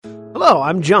Hello,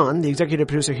 I'm John, the executive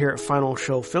producer here at Final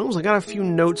Show Films. I got a few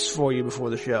notes for you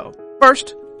before the show.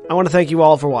 First, I want to thank you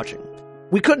all for watching.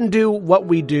 We couldn't do what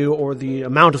we do or the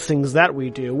amount of things that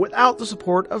we do without the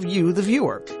support of you, the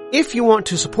viewer. If you want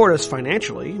to support us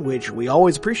financially, which we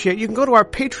always appreciate, you can go to our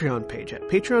Patreon page at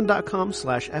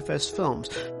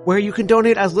patreon.com/fsfilms, where you can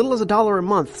donate as little as $1 a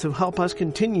month to help us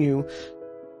continue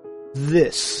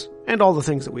this and all the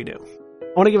things that we do.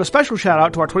 I want to give a special shout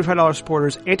out to our $25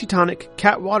 supporters, Antitonic,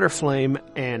 Cat Waterflame,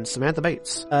 and Samantha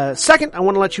Bates. Second, I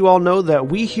want to let you all know that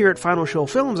we here at Final Show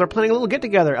Films are planning a little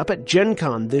get-together up at Gen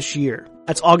Con this year.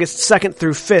 That's August 2nd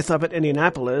through 5th up at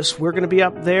Indianapolis. We're going to be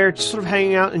up there just sort of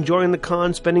hanging out, enjoying the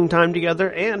con, spending time together,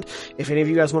 and if any of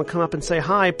you guys want to come up and say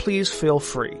hi, please feel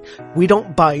free. We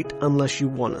don't bite unless you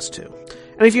want us to.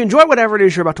 And if you enjoy whatever it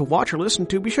is you're about to watch or listen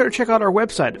to, be sure to check out our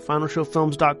website at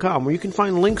finalshowfilms.com, where you can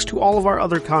find links to all of our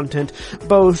other content,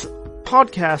 both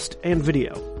podcast and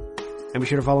video. And be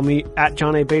sure to follow me at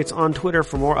John A. Bates on Twitter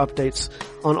for more updates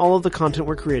on all of the content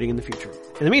we're creating in the future.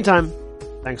 In the meantime,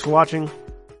 thanks for watching, and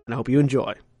I hope you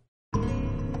enjoy.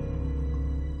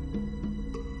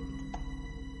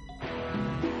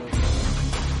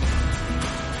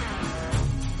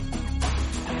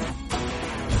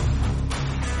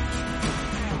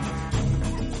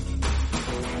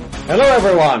 Hello,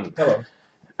 everyone. Hello.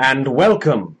 And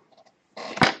welcome.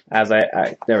 As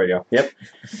I there we go. Yep.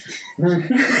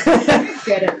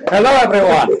 Hello,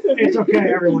 everyone. It's okay,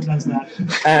 everyone does that.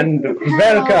 And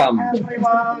welcome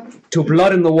to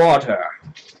Blood in the Water.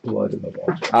 Blood in the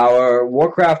water. Our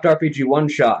Warcraft RPG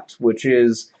one-shot, which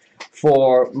is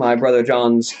for my brother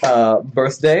John's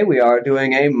birthday. We are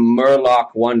doing a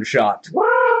Murlock one-shot.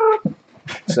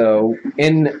 So,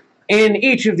 in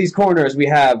each of these corners, we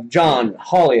have John,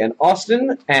 Holly, and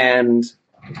Austin, and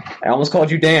I almost called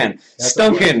you Dan.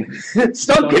 Stunkin.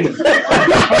 Stunkin.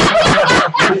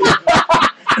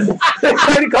 I'm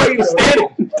trying to call you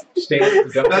Stan.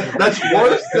 That's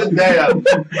worse than Dan.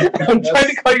 I'm trying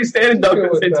to call you Stan and Duncan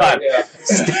at the same time. Yeah.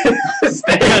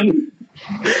 Stan,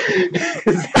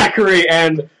 Zachary,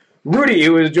 and Rudy,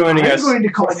 who is joining us. I'm going to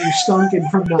call you Stunkin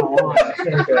from now on.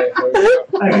 Okay.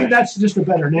 I think that's just a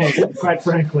better name, quite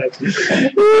frankly.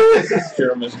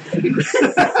 German.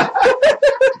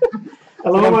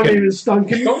 Hello, my name is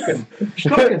Stunkin.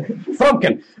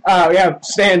 Frumpkin. We have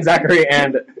Stan, Zachary,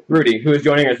 and Rudy, who is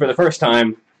joining us for the first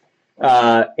time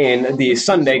in the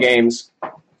Sunday games.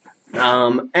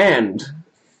 And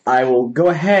I will go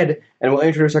ahead and we'll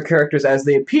introduce our characters as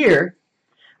they appear,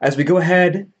 as we go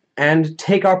ahead and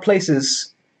take our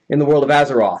places in the world of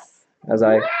Azeroth, as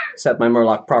I set my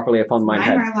Murlock properly upon my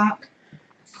head. Murlock.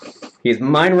 He's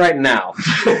mine right now.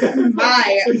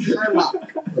 My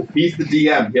Murlock. He's the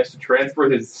DM. He has to transfer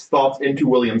his thoughts into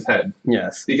William's head.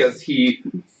 Yes. Because he,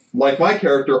 like my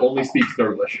character, only speaks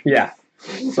Nurglish. Yeah.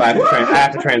 So I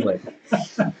have to translate.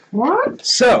 What?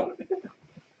 So,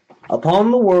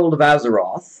 upon the world of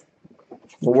Azeroth,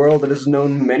 a world that has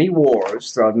known many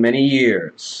wars throughout many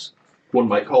years. One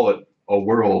might call it a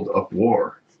world of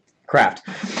war. Craft.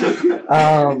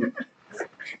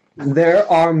 There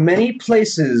are many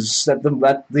places that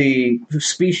the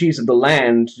species of the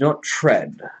land do not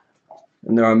tread.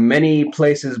 And there are many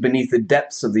places beneath the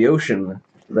depths of the ocean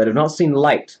that have not seen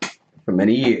light for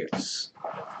many years.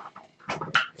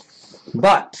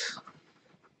 But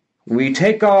we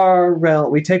take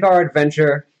our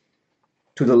adventure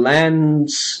to the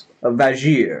lands of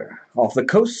Vajir, off the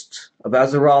coast of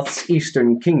Azeroth's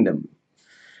eastern kingdom,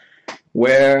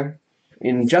 where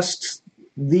in just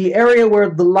the area where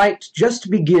the light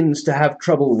just begins to have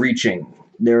trouble reaching,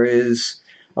 there is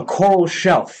a coral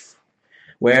shelf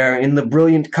where in the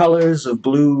brilliant colors of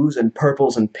blues and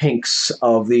purples and pinks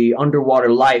of the underwater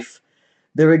life,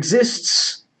 there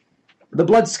exists the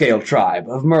Bloodscale tribe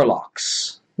of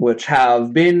Murlocs, which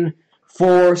have been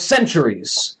for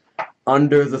centuries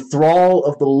under the thrall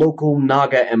of the local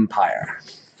Naga Empire,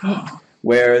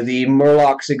 where the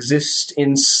Murlocs exist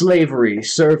in slavery,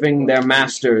 serving their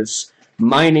masters,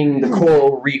 mining the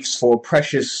coral reefs for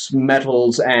precious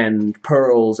metals and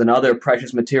pearls and other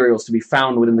precious materials to be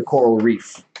found within the coral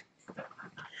reef.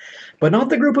 But not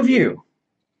the group of you.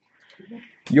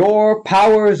 Your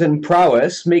powers and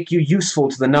prowess make you useful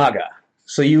to the Naga,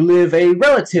 so you live a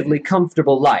relatively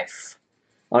comfortable life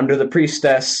under the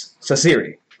priestess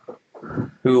Sasiri,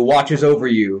 who watches over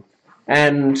you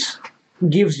and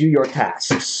gives you your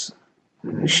tasks.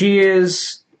 She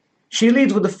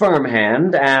leads with a firm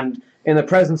hand, and in the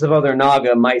presence of other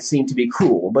Naga might seem to be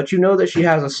cruel, but you know that she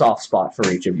has a soft spot for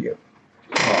each of you.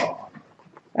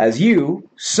 As you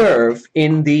serve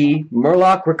in the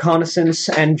Murloc Reconnaissance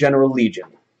and General Legion.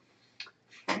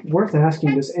 worth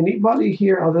asking, does anybody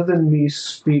here other than me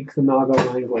speak the Naga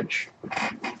language?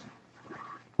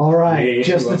 All right, Me.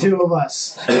 just the two of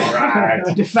us. All right.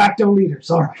 De facto leaders,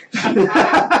 all right.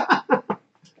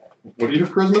 What are your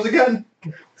charismas again?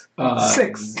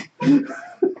 6.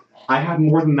 I have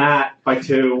more than that by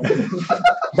 2.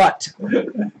 But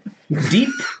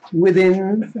deep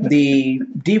within the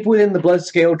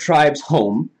Bloodscale tribe's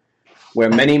home, where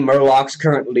many Murlocs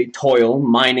currently toil,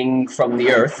 mining from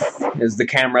the earth, as the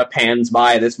camera pans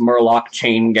by this Murloc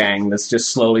chain gang that's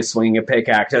just slowly swinging a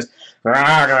pickaxe, just It's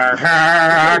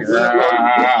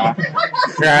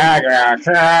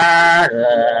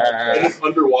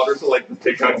underwater, so like the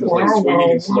pickaxe is like swinging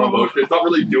in slow motion. It's not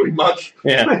really doing much.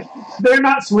 Yeah. They're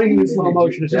not swinging in slow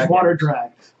motion, it's just water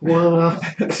drag.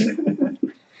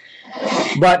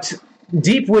 But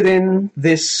deep within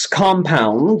this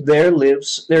compound, there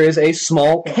is a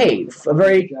small cave, a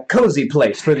very cozy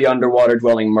place for the underwater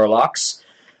dwelling Murlocs,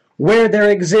 where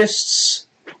there is a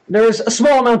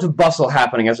small amount of bustle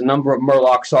happening as a number of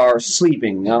Murlocs are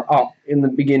sleeping in the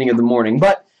beginning of the morning.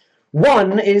 But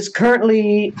one is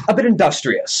currently a bit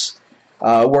industrious,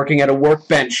 working at a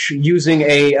workbench using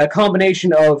a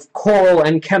combination of coral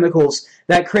and chemicals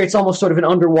that creates almost sort of an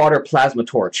underwater plasma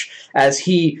torch as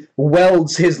he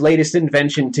welds his latest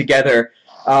invention together.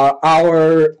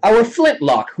 Our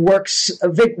Flint'lock works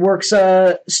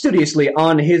studiously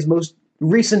on his most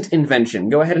recent invention.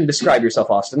 Go ahead and describe yourself,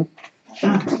 Austin.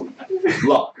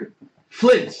 Lock.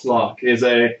 Flint'lock is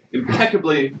a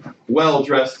impeccably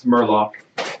well-dressed Murloc.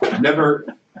 Never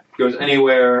goes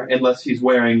anywhere unless he's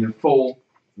wearing a full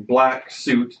black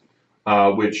suit,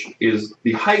 which is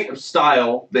the height of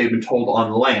style they've been told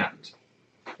on land.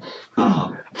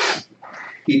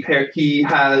 He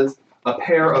has a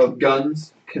pair of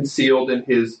guns concealed in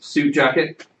his suit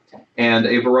jacket and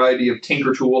a variety of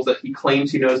tinker tools that he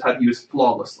claims he knows how to use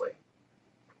flawlessly.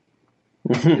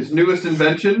 His newest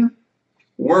invention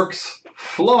works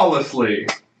flawlessly.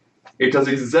 It does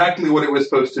exactly what it was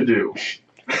supposed to do.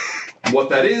 What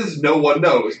that is, no one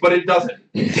knows, but it does it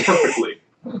perfectly.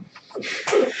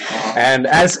 And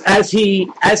as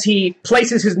he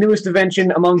places his newest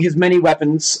invention among his many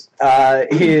weapons,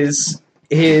 his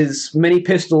many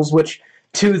pistols, which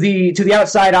to the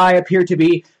outside eye appear to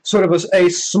be sort of a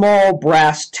small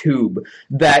brass tube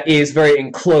that is very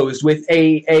enclosed with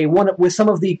with some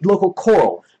of the local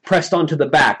coral pressed onto the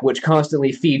back, which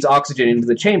constantly feeds oxygen into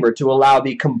the chamber to allow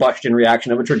the combustion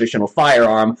reaction of a traditional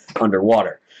firearm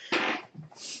underwater.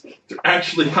 It's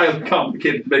actually highly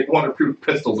complicated to make waterproof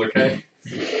pistols, okay?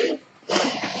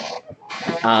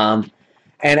 And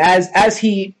as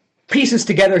he pieces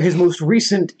together his most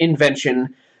recent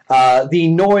invention, the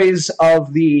noise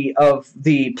of the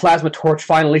plasma torch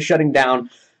finally shutting down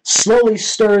slowly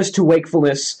stirs to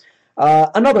wakefulness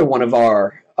another one of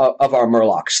our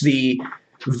Murlocs, the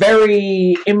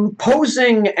very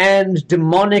imposing and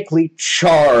demonically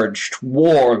charged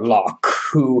Warlock,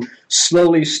 who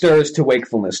slowly stirs to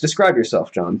wakefulness. Describe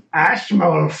yourself, John.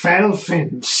 Ashmol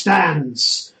Felfin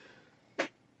stands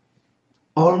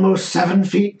almost 7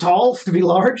 feet tall to be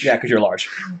large. Yeah, because you're large.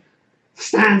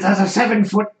 Stands as a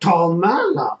 7-foot-tall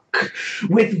Murloc,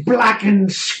 with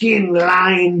blackened skin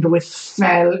lined with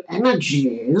fell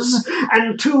energies,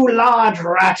 and 2 large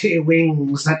ratty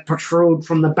wings that protrude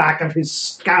from the back of his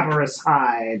scabrous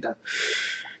hide.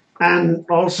 And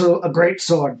also a great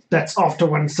sword that's off to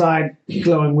one side,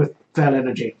 glowing with fell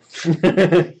energy.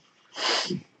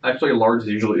 Actually, large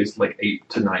usually is like 8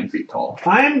 to 9 feet tall.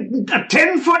 I'm a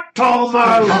 10-foot-tall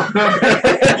Murloc.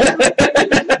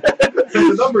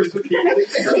 The numbers would keep getting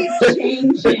bigger. Keeps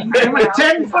changing. I'm a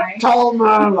 10-foot-tall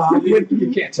Murloc.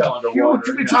 You can't tell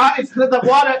underwater. It's the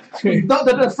water,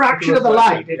 the fraction of the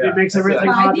light. It makes everything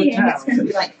By hard to the end, it's tell. going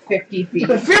to be like 50 feet.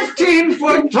 The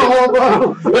 15-foot-tall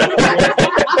Murloc.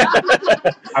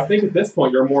 I think at this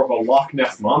point you're more of a Loch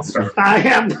Ness monster. I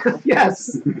am,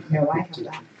 yes. No, I have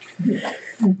that.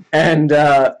 And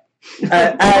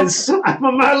as I'm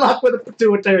a Murloc with a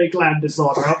pituitary gland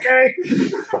disorder, okay?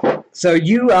 so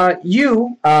you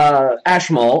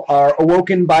Ashmol are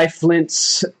awoken by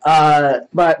Flint's by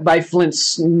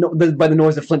the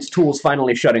noise of Flint's tools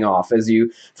finally shutting off as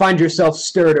you find yourself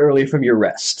stirred early from your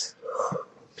rest.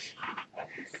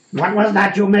 What was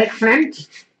that you make, Flint?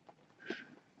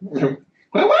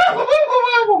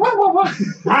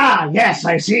 Ah, yes,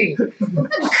 I see.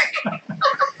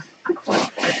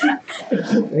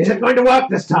 Is it going to work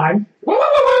this time?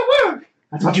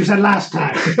 That's what you said last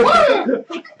time.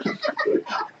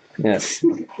 Yes.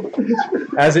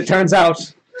 As it turns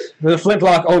out, the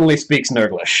Flint'lock only speaks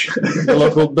Nurglish,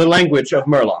 the language of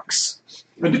Murlocs.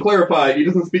 And to clarify, he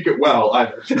doesn't speak it well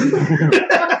either.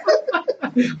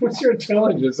 What's your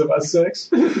intelligence? About 6?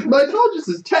 My intelligence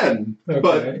is 10, but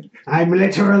Okay. I'm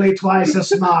literally twice as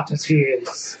smart as he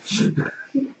is.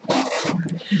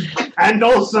 And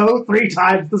also 3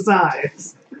 times the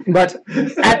size. But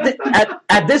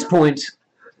at this point,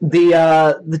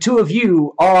 the two of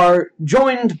you are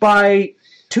joined by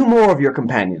 2 more of your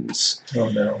companions. Oh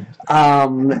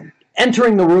no.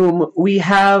 Entering the room, we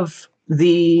have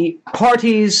the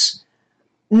party's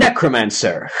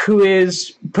necromancer, who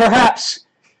is perhaps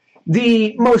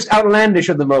the most outlandish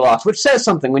of the Murlocs, which says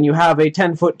something when you have a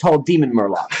 10-foot tall demon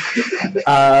Murloc.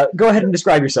 Go ahead and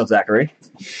describe yourself, Zachary.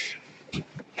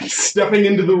 Stepping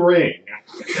into the ring.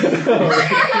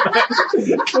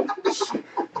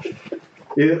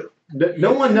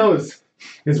 No one knows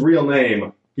his real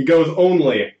name. He goes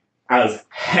only as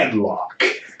Headlock.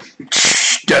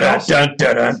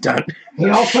 Dun-dun-dun-dun-dun. He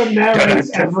also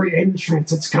narrates every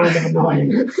entrance. It's kind of annoying.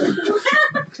 No,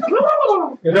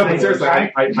 but seriously,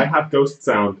 I have ghost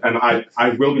sound, and I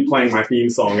will be playing my theme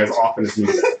song as often as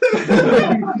needed.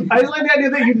 I just like the idea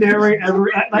that you narrate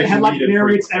every... Like, It's Headlock needed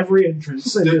narrates frequently. every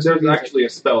entrance. And there's just- actually a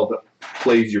spell that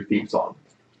plays your theme song.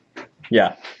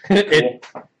 Yeah. I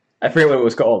forget what it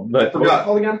was called, but I forgot.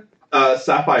 Call again?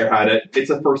 Sapphire had it. It's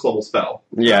a first level spell.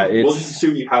 yeah, We'll it's just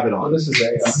assume you have it Oh, on. this is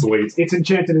a... Sweet. It's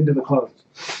enchanted into the clothes.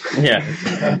 yeah.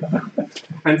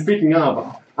 And speaking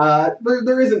of,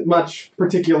 there isn't much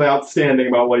particularly outstanding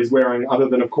about what he's wearing, other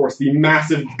than, of course, the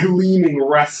massive gleaming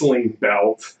wrestling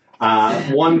belt.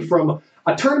 One from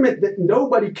a tournament that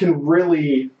nobody can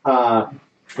really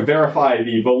verify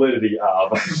the validity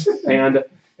of. And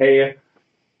a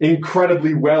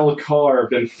incredibly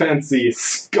well-carved and fancy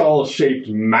skull-shaped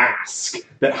mask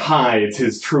that hides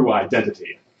his true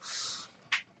identity.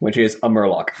 Which is a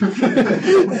Murloc.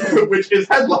 Which is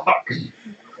Headlock.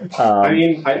 I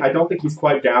mean, I don't think he's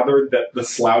quite gathered that the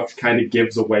slouch kind of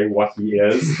gives away what he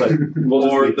is, but we'll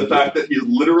just Or leave the it fact that he's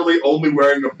literally only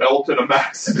wearing a belt and a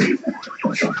mask. And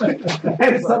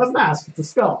it's not a mask, it's a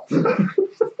skull.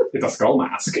 It's a skull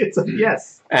mask.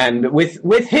 Yes. And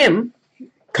with him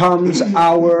comes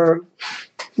our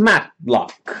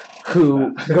Matlock,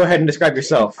 who... Go ahead and describe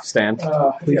yourself, Stan.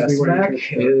 Yes, be wearing Mac church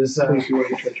coat. is Please be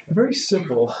wearing church a very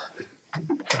simple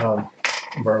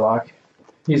Murloc.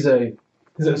 He's a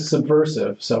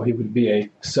subversive, so he would be a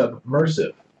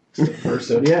submersive.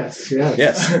 Subversive. Yes, yes.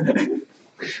 Yes.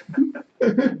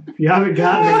 If you haven't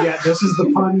gotten it yet, this is the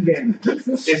pun game.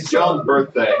 It's John's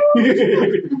birthday.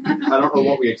 I don't know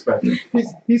what we expected.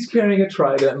 He's carrying a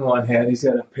trident in one hand. He's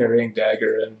got a parrying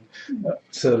dagger and a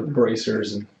set of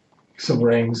bracers and some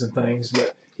rings and things.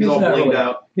 But He's all not blinged really,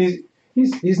 out. He's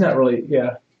not really.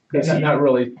 Yeah. He's not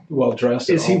really well dressed.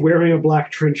 Is he wearing a black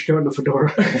trench coat and a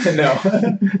fedora? No,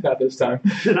 not this time.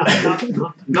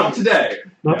 Not today.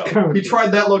 Not No. currently. He tried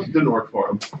that look, it didn't work for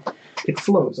him. It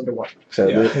flows underwater. So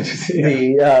Yeah.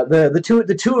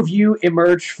 the two of you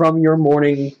emerge from your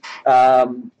morning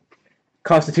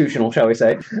constitutional, shall we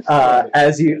say,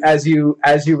 as you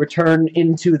return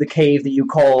into the cave that you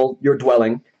call your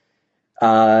dwelling,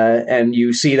 and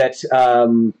you see that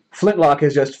Flint'lock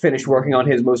has just finished working on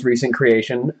his most recent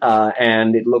creation,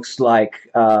 and it looks like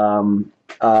Ashmol,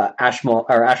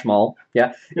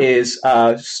 is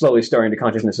slowly stirring to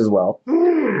consciousness as well.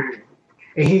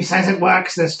 He says it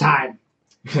works this time.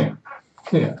 Yeah,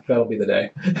 that'll be the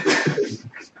day.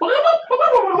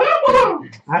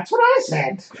 That's what I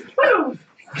said.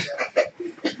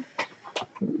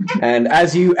 And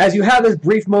as you have this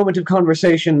brief moment of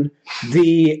conversation,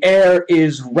 the air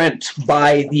is rent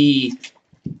by the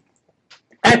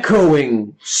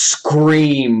echoing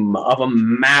scream of a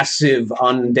massive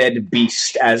undead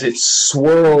beast as it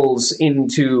swirls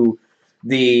into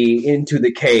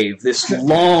the cave. This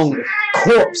long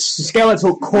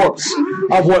skeletal corpse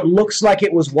of what looks like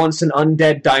it was once an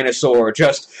undead dinosaur,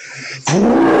 just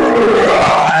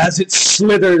as it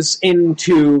slithers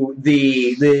into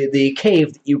the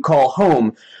cave that you call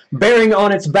home, bearing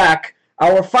on its back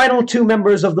our final 2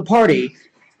 members of the party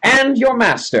and your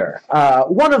master.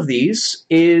 One of these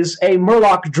is a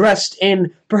Murloc dressed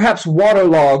in perhaps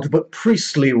waterlogged but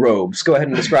priestly robes. Go ahead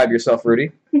and describe yourself,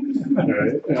 Rudy. All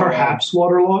right. Perhaps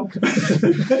waterlogged.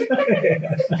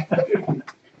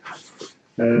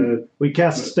 We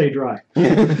cast Stay Dry.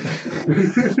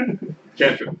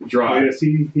 Cantrip. Dry. Yes,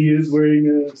 he is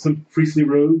wearing some priestly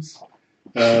robes.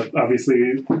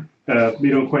 Obviously, they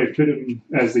don't quite fit him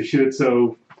as they should.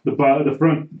 So the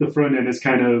front end is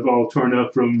kind of all torn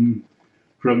up from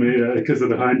because of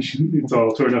the hunch. It's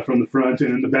all torn up from the front, and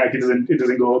in the back it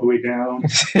doesn't go all the way down.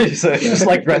 It's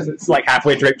like dressed, it's like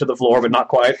halfway draped to the floor, but not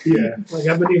quite. Yeah. Like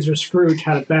Ebenezer Scrooge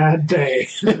had a bad day.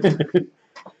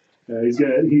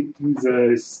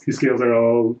 His scales are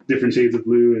all different shades of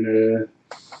blue,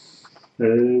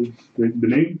 and the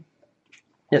name?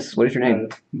 Yes, what is your name?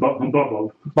 Bob.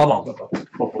 Bob.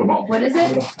 What is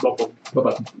it? Bob.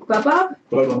 Bubba?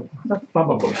 Bob. Like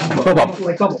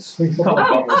bubbles.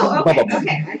 Oh, okay.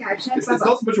 Okay, I got you. It's not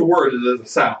so much a word as it is a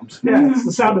sound. Yeah, it's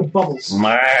the sound of bubbles.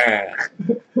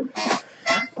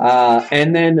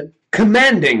 And then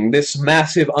commanding this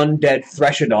massive undead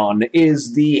Threshodon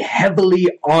is the heavily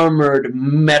armored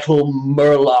metal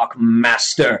Murlock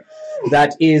master.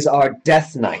 That is our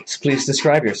Death Knight. Please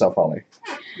describe yourself, Holly.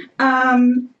 Her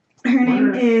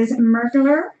name is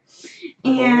Murgl,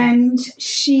 and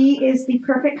she is the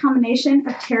perfect combination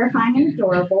of terrifying and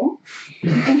adorable.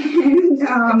 And she is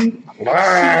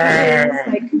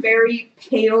like very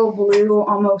pale blue,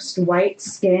 almost white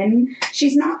skin.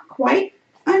 She's not quite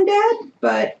undead,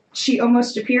 but she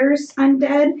almost appears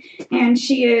undead, and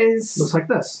she is Looks like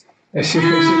this.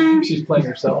 She's playing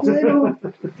herself.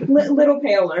 little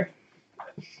paler.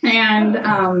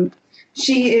 And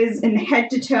she is in head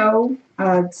to toe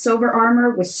silver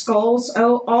armor with skulls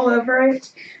all over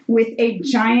it, with a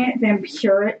giant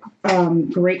vampiric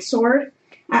greatsword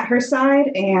at her side.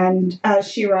 And as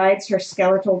she rides her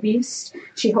skeletal beast,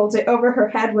 she holds it over her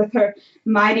head with her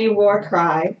mighty war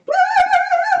cry.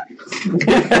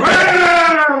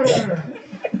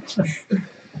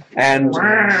 And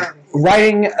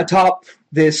riding atop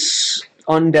this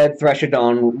undead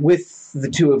Threshodon with the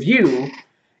two of you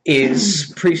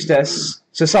is Priestess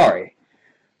Cesari,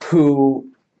 who,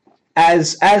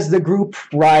 as the group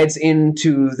rides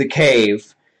into the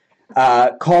cave,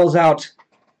 calls out,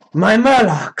 "My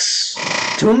Murlocs,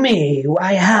 to me,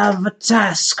 I have a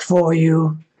task for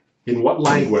you." In what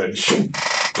language?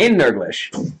 In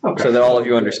Nurglish, Okay. so that all of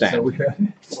you understand. So we-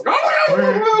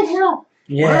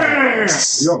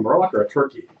 Yes. Are you a Murlock or a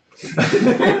turkey?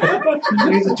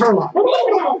 He's a turlock.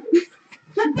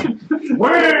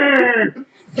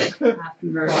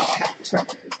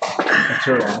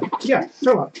 Yeah,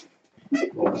 turlock.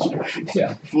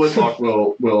 Yeah. Flint'lock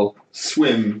will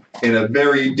swim in a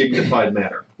very dignified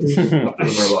manner up to the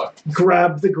Murlock.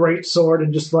 Grab the great sword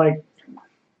and just like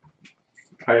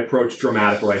I approach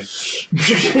dramatically. duck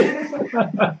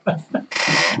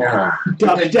And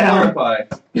to down. clarify,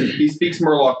 he speaks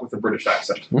Murlock with a British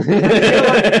accent.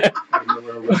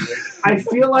 I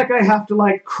feel like I have to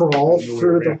like crawl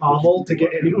through the hovel to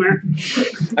get anywhere.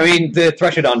 I mean, the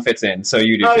Threshodon fits in, so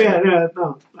you do Oh too. yeah,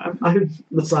 no. I'm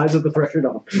the size of the pressure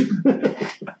dog.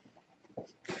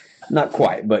 Not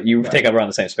quite, but you take up around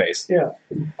the same space. Yeah.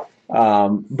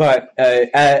 But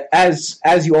as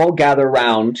you all gather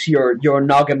around, your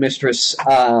Naga mistress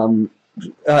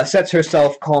sets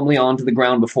herself calmly onto the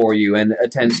ground before you and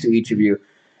attends to each of you.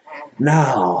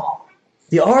 Now,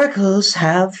 the oracles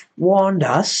have warned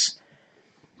us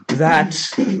that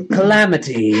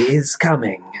calamity is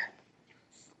coming.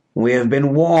 We have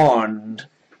been warned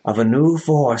of a new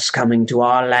force coming to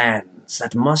our lands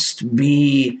that must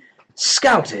be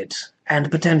scouted and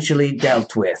potentially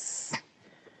dealt with.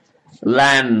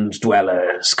 Land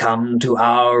dwellers come to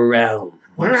our realm.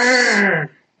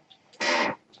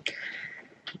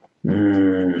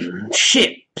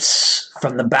 Ships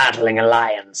from the battling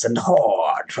alliance and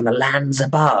horde from the lands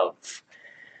above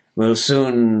will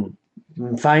soon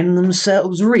find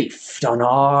themselves reefed on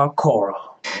our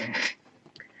coral.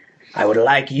 I would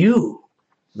like you,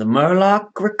 the Murlock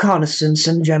Reconnaissance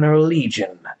and General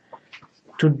Legion,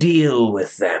 to deal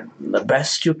with them the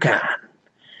best you can.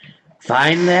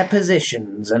 Find their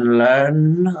positions and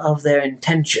learn of their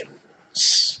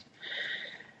intentions.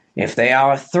 If they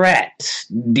are a threat,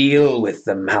 deal with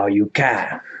them how you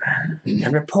can,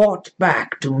 and report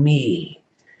back to me,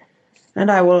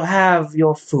 and I will have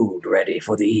your food ready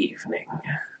for the evening.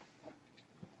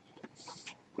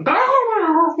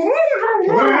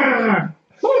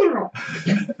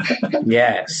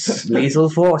 Yes, lethal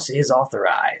force is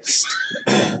authorized.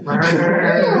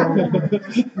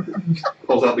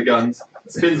 Pulls out the guns,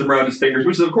 spins them around his fingers,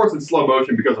 which is of course in slow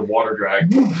motion because of water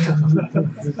drag.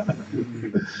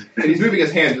 And he's moving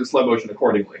his hands in slow motion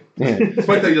accordingly,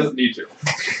 despite that he doesn't need to.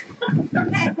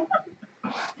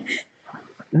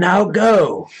 Now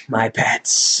go, my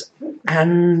pets,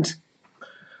 and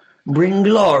bring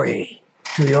glory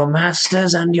to your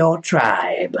masters and your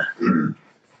tribe.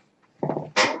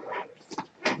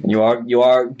 You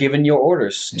are given your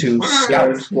orders to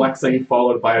scout. Flexing,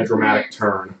 followed by a dramatic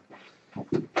turn.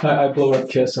 I blow up,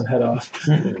 kiss, and head off.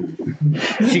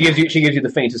 She gives you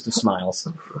the faintest of smiles.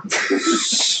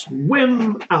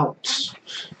 Swim out.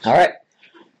 All right.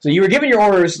 So you were given your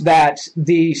orders that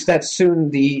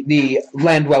soon the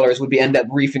land dwellers would end up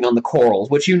reefing on the corals,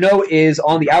 which you know is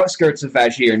on the outskirts of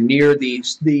Vajir, near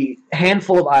the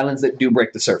handful of islands that do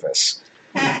break the surface.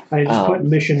 I just put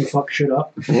mission fuck shit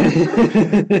up. I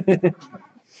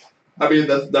mean,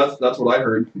 that's what I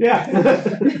heard. Yeah.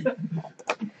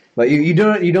 But you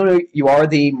don't know you are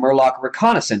the Murlock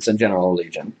Reconnaissance and General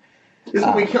Legion.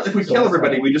 If we kill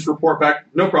everybody, we just report back.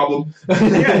 No problem.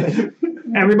 Yeah.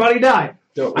 Everybody died.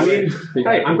 I mean,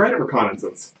 hey, I'm great at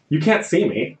reconnaissance. You can't see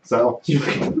me, so.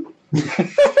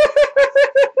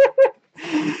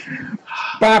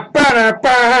 Well,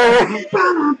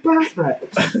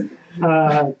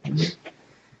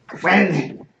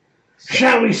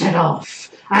 shall we set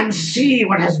off and see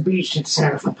what has beached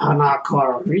itself upon our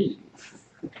coral reef?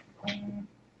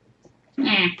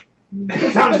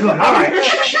 Sounds good. All right.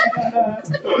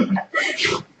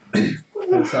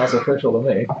 That sounds official to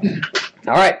me.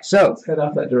 All right, so Let's head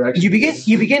off that direction.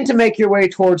 you begin to make your way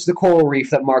towards the coral reef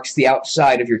that marks the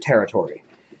outside of your territory.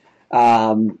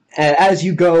 And as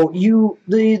you go,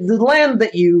 the land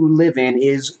that you live in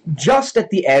is just at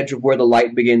the edge of where the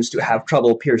light begins to have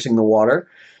trouble piercing the water.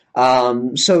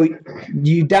 So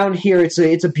you down here, it's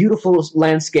a beautiful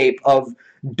landscape of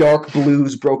dark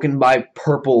blues broken by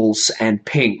purples and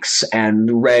pinks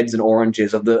and reds and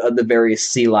oranges of the various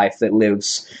sea life that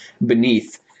lives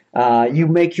beneath. You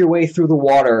make your way through the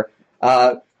water,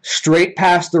 straight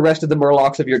past the rest of the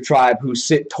Murlocs of your tribe who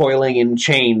sit toiling in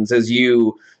chains as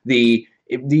you, the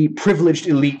privileged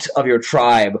elite of your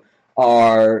tribe,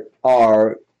 are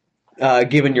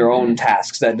given your own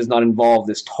tasks that does not involve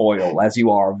this toil, as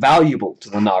you are valuable to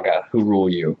the Naga who rule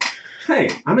you.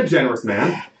 Hey, I'm a generous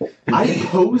man. I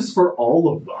pose for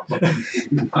all of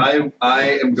them. I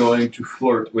am going to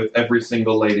flirt with every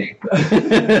single lady.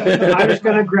 I'm just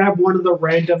gonna grab one of the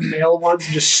random male ones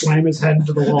and just slam his head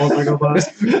into the wall as I go by.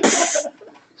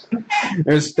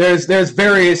 There's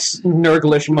various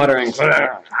Nurglish mutterings.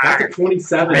 That's a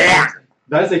 27. That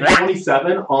is a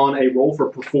 27 on a roll for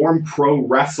Perform Pro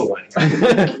Wrestling.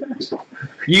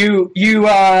 You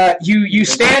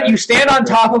stand on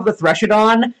top of the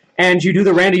Threshodon, and you do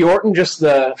the Randy Orton, just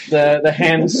the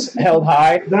hands held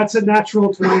high. That's a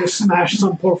natural 20 to smash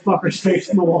some poor fucker's face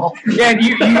in the wall. Yeah, and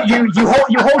you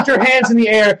hold your hands in the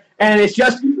air, and it's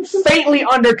just faintly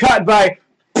undercut by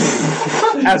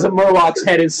as a Murloc's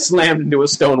head is slammed into a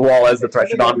stone wall as the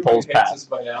Threshodon pulls past.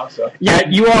 By now, so. Yeah,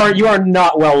 you are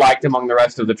not well liked among the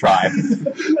rest of the tribe.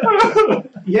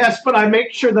 Yes, but I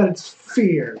make sure that it's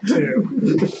fear,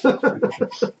 too.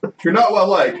 You're not well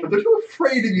liked, but they're too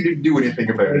afraid of you to do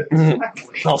anything about it.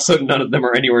 Also, none of them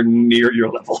are anywhere near your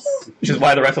level, which is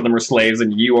why the rest of them are slaves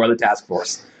and you are the task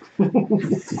force.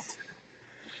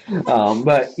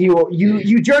 But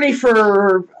you journey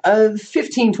for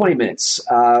 15-20 minutes.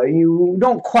 You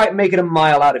don't quite make it a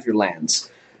mile out of your lands.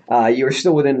 You're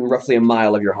still within roughly a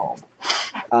mile of your home.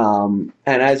 And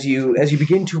as you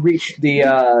begin to reach the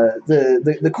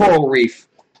coral reef,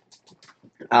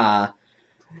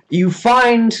 you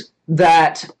find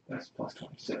that That's plus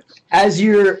 26. as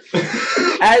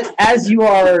you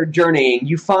are journeying,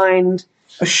 you find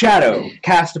a shadow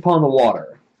cast upon the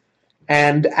water.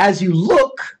 And as you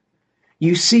look,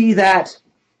 you see that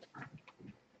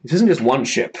this isn't just one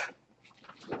ship.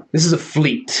 This is a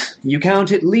fleet. You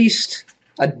count at least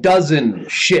a dozen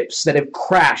ships that have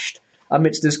crashed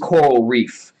amidst this coral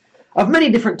reef of many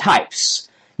different types.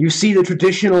 You see the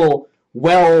traditional,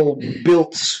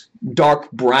 well-built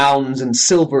dark browns and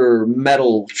silver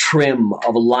metal trim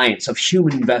of alliance of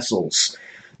human vessels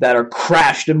that are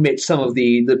crashed amidst some of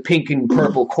the pink and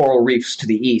purple coral reefs to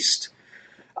the east.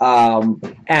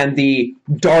 And the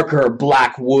darker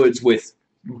black woods with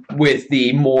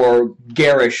the more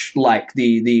garish, like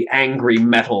the angry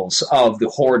metals of the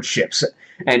horde ships,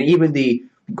 and even the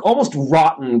almost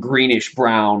rotten greenish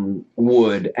brown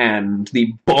wood and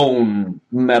the bone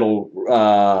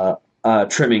metal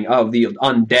trimming of the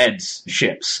undead's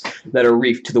ships that are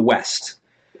reefed to the west.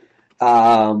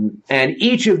 And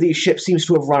each of these ships seems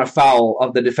to have run afoul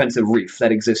of the defensive reef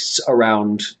that exists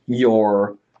around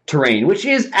your terrain, which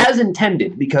is as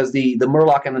intended, because the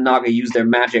Murlock and the Naga use their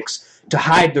magics to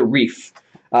hide the reef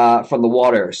from the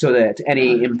water so that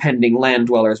any impending land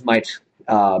dwellers might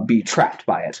be trapped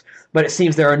by it. But it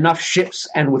seems there are enough ships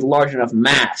and with large enough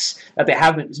mass that they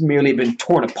haven't merely been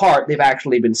torn apart, they've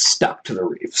actually been stuck to the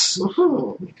reefs.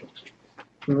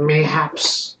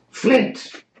 Mayhaps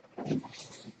Flint.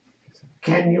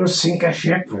 Can you sink a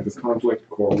ship? This conflict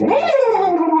coral.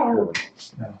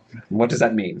 What does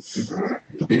that mean?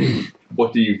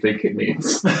 What do you think it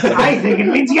means? I think it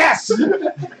means yes.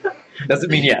 Does it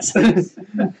mean yes?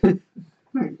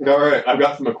 All right, I've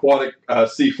got some aquatic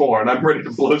C4, and I'm ready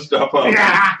to blow stuff up.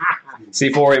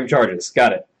 C4 aim charges.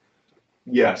 Got it.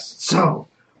 Yes. So,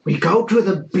 we go to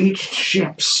the beached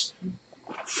ships.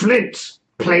 Flint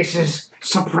places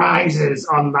surprises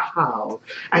on the hull.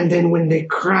 And then when they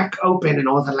crack open and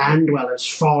all the land dwellers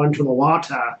fall into the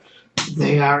water,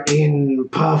 they are in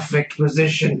perfect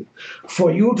position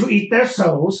for you to eat their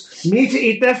souls, me to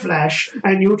eat their flesh,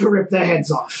 and you to rip their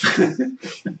heads off.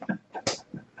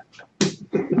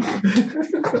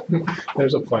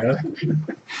 There's a plan.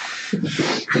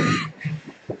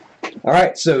 All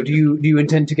right. So, do you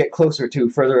intend to get closer to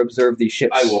further observe these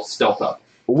ships? I will stealth up.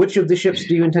 Which of the ships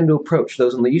do you intend to approach?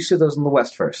 Those in the east or those in the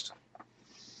west first?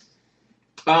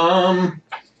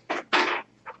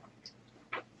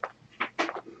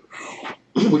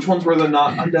 Which ones were the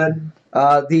not undead?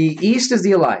 The east is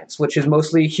the Alliance, which is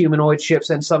mostly humanoid ships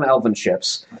and some elven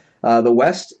ships. The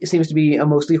west seems to be a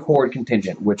mostly horde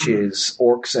contingent, which is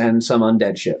orcs and some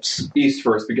undead ships. East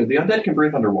first, because the undead can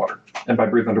breathe underwater. And by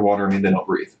breathe underwater, I mean they don't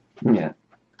breathe. Yeah.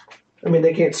 I mean,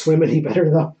 they can't swim any better,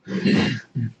 though.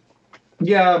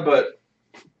 Yeah, but,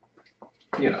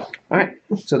 you know. All right.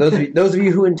 So those of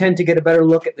you who intend to get a better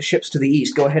look at the ships to the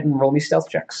east, go ahead and roll me stealth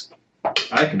checks.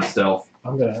 I can stealth.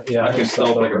 I'm gonna. Yeah, I can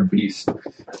stealth like a beast.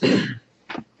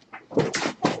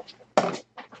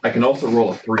 I can also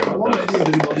roll a 3 How on long dice. does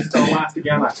the spell last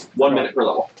again? 1 minute per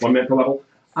level. 1 minute per level?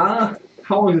 How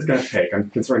long is this going to take?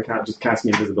 I'm considering just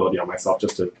casting invisibility on myself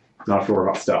just to not have to worry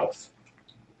about stealth.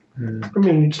 I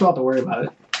mean, you still have to worry about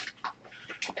it.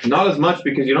 Not as much,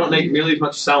 because you don't make nearly as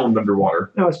much sound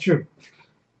underwater. No, it's true.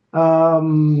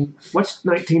 What's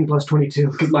 19 plus 22?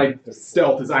 Because my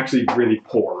stealth is actually really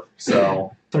poor,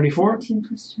 so... 34? 14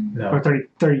 plus 2. No. Or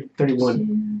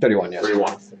 31? 31, yes.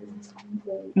 31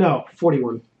 No,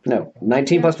 41. No,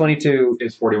 19 plus 22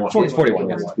 is 41. is 41,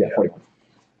 yes. Yeah, 41.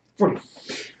 40.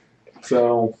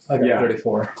 So, I got yeah.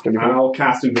 34. 34. I'll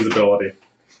cast invisibility.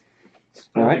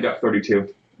 All I right. got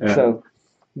 32. Yeah. So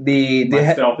the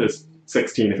my stealth is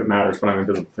 16 if it matters, but I'm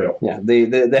invisible too. yeah, the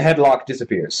headlock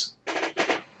disappears.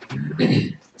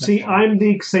 See, I'm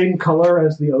the same color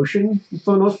as the ocean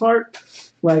for the most part.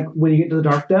 Like when you get to the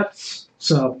dark depths.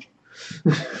 So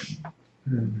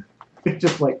it's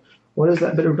just like, what is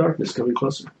that bit of darkness coming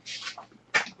closer?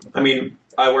 I mean,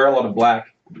 I wear a lot of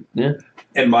black. Yeah.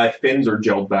 And my fins are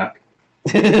gelled back.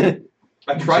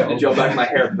 I tried to gel back my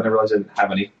hair, but then I realized I didn't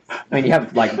have any. I mean, you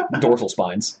have like dorsal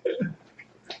spines.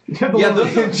 Yeah,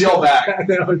 those don't gel back.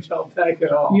 They don't gel back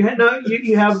at all. You have the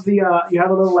you have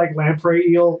a little like lamprey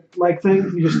eel like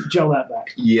thing. You just gel that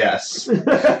back. Yes.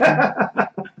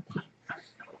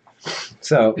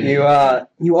 So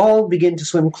you all begin to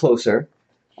swim closer.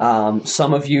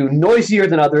 Some of you noisier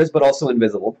than others, but also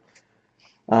invisible.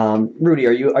 Rudy,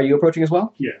 are you approaching as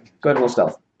well? Yeah. Go ahead and roll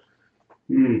stealth.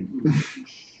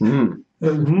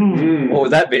 What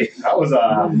would that be? That was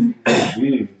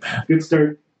Good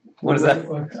start. What is that?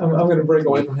 I'm going to break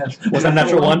away from him. Was that a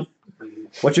natural one?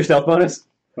 What's your stealth bonus?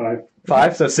 5.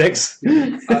 5, so 6.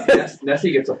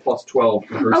 Nessie gets a plus 12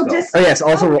 for her Oh, stealth. just Oh yes,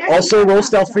 also that's roll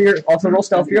stealth for your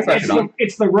It's threat.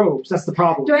 it's the robes. That's the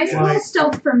problem. do I roll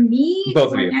stealth for me?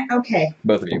 Both of you. Okay.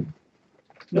 Both of you.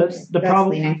 The That's problem.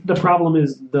 leaning. The problem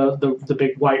is the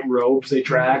big white robes they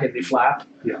drag and they flap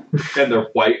And they're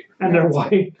white. and they're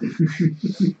white.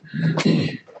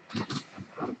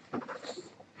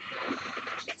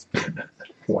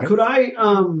 Could I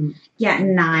Yeah,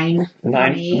 9.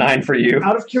 9 for you.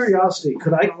 out of curiosity,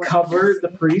 could I cover the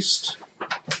priest?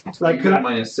 Like You could got I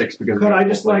minus 6 because could of I the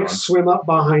just full like plate on. swim up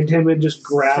behind him and just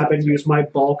grab and use my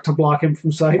bulk to block him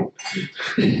from sight?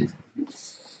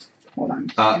 Hold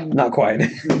on. Not quite.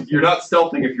 You're not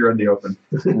stealthing if you're in the open.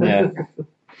 Yeah.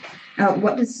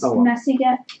 What does Oh, well. Nessie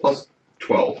get? Plus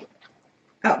 12.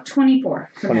 Oh, 24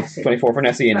 for 20, Nessie. 24 for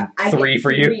Nessie and But I 3 get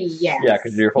for you. 3, yes. Yeah,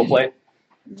 because you're full plate.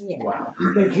 Yeah. Wow.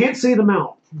 They can't see the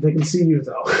mount. They can see you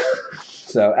though.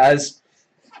 So as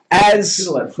Should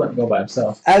have let Flint go by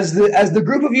himself. as the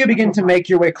group of you begin to make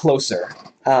your way closer,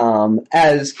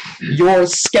 as your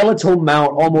skeletal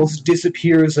mount almost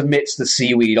disappears amidst the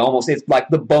seaweed, it's like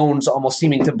the bones almost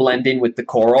seeming to blend in with the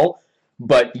coral,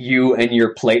 but you and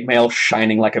your plate mail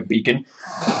shining like a beacon.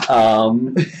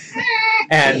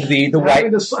 And the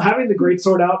white having the great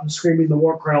sword out and screaming the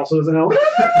war cry also doesn't help.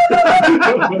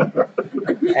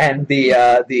 and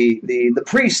the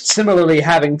priest similarly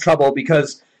having trouble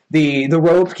because the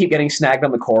ropes keep getting snagged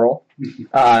on the coral,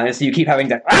 and so you keep having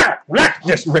to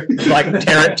just rip, like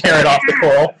tear it off the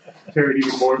coral. Tear it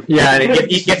even more. Yeah, and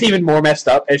it gets even more messed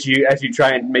up as you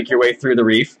try and make your way through the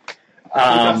reef.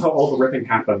 that's how all the ripping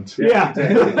happened. Yeah.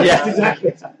 Yeah.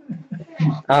 Exactly.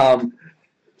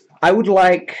 I would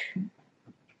like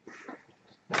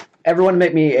Everyone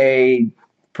make me a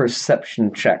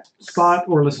perception check. Spot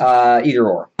or listen? Either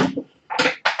or.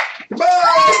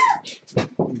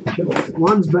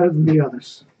 One's better than the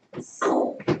others.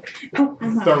 Oh,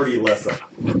 I'm not. 30 listen.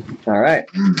 All right.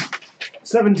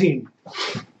 17.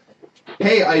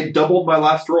 Hey, I doubled my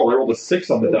last roll. I rolled a 6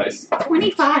 on the dice.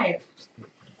 25.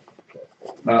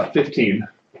 15.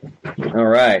 All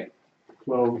right.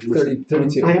 12,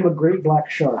 32. I am a great black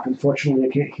shark. Unfortunately, I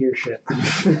can't hear shit. All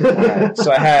right.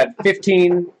 So I had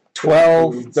 15,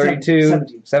 12,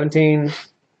 32, 17.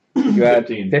 You had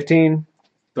 15,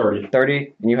 30.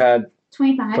 30, and you had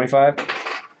 25. 25.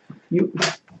 You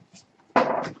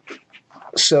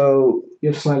So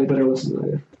have slightly better listen than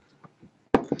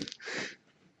I do.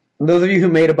 those of you who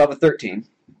made above a 13,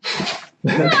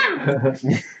 14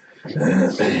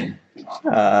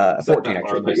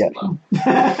 actually, but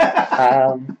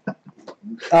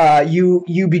yeah.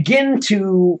 You begin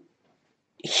to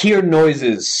hear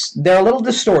noises. They're a little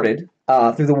distorted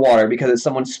through the water because it's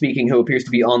someone speaking who appears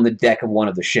to be on the deck of one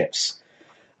of the ships.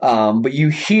 But you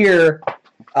hear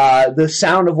the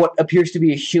sound of what appears to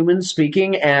be a human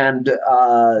speaking and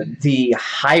the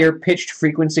higher-pitched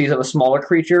frequencies of a smaller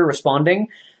creature responding.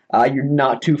 You're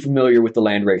not too familiar with the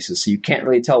land races, so you can't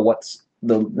really tell what's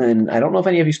and I don't know if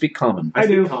any of you speak Common. I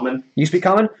do. Common. You speak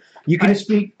Common? You I can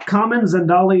speak Common,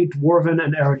 Zendali, Dwarven,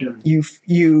 and Eredun.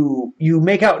 you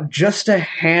make out just a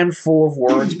handful of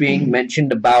words being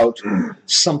mentioned about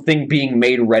something being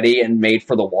made ready and made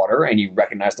for the water, and you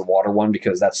recognize the water one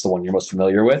because that's the one you're most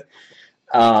familiar with.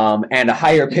 And a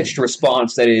higher pitched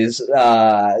response that is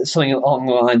something along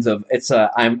the lines of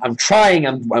I'm trying,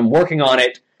 I'm working on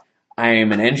it.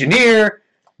 I'm an engineer,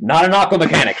 not an aqua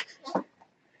mechanic.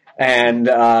 And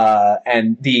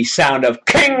the sound of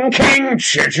king,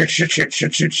 shit.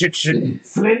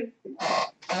 Flint,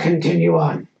 continue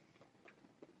on.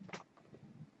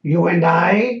 You and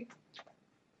I,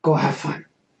 go have fun.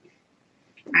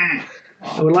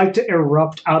 I would like to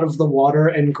erupt out of the water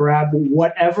and grab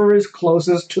whatever is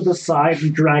closest to the side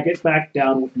and drag it back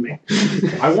down with me.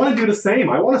 I want to do the same.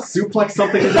 I want to suplex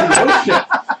something into the ocean.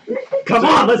 Come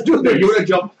on, let's do this. You want to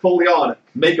jump fully on,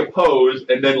 make a pose,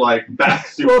 and then back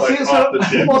suplex off the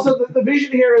ship. So the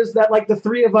vision here is that the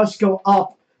three of us go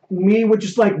up, me with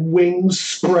just wings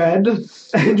spread,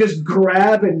 and just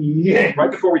grab and yank. Right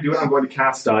before we do it, I'm going to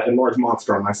cast Enlarge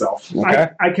Monster on myself. Okay.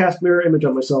 I cast Mirror Image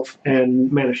on myself and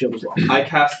Mana Shield as well. I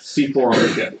cast C4 on the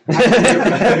ship.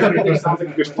 It sounds like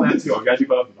a good plan, too. I've got to do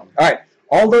both of them. All right.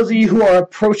 All those of you who are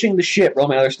approaching the ship, roll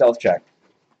me another stealth check.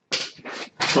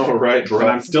 All right, bro. And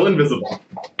I'm still invisible.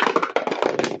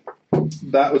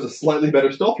 That was a slightly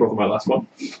better stealth roll than my last one.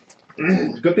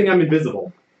 Good thing I'm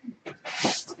invisible.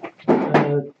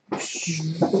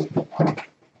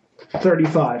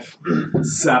 35.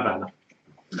 7.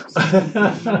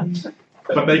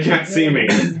 But they can't see me.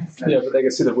 Yeah, but they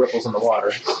can see the ripples in the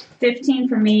water. 15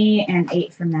 for me and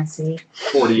 8 for Nessie.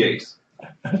 48.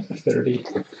 30.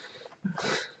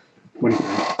 23.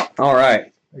 All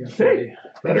right. I got 30.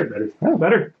 Better. Oh,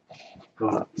 better.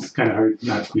 It's kind of hard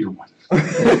not to be one. I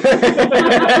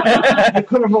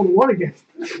could have rolled 1 again.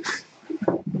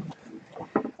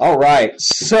 All right.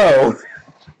 So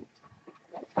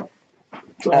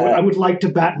I would like to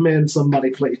Batman somebody,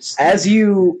 please. as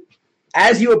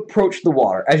you approach the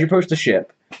water, as you approach the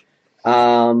ship,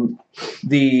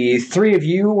 the three of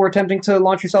you were attempting to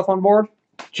launch yourself on board.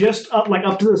 Just up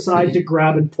to the side to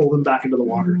grab and pull them back into the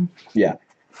water. Yeah.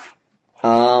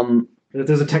 And if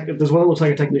there's if there's one that looks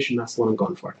like a technician, that's the one I'm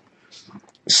going for.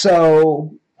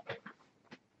 So,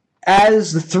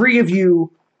 as the three of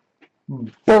you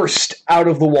burst out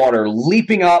of the water,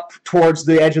 leaping up towards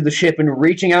the edge of the ship and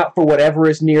reaching out for whatever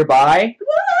is nearby.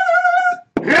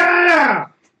 Yeah!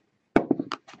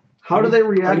 How do they Are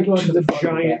react you going to to the the front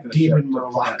or back giant of the ship demon to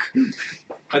Murlock?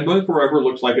 I'm going for whatever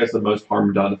looks like it's the most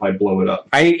harm done if I blow it up.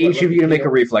 I need each of you to make a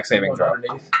reflex saving throw.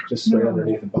 Underneath, just straight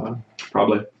underneath the bottom.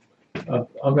 Probably.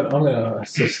 I'm gonna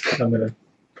assist. I'm gonna.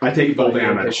 I take full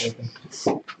damage.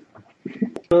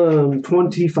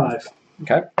 25.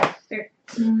 Okay.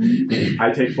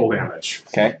 I take full damage.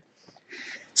 Okay.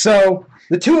 So,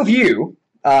 the two of you,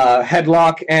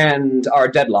 Headlock and our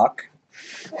Deadlock,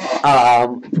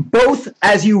 both,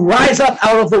 as you rise up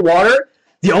out of the water,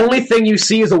 the only thing you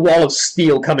see is a wall of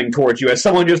steel coming towards you as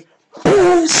someone just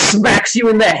smacks you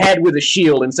in the head with a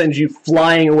shield and sends you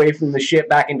flying away from the ship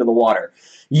back into the water.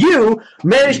 You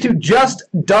manage to just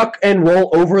duck and roll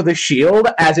over the shield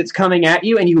as it's coming at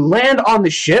you, and you land on the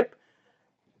ship,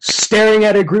 staring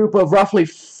at a group of roughly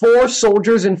 4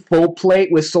 soldiers in full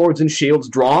plate with swords and shields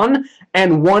drawn,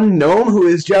 and one gnome who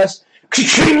is just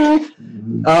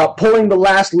pulling the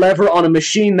last lever on a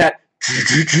machine that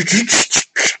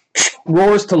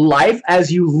roars to life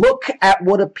as you look at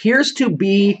what appears to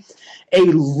be a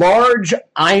large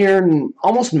iron,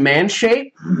 almost man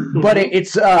shape, but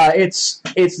it's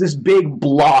this big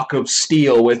block of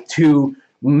steel with two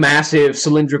massive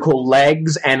cylindrical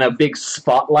legs and a big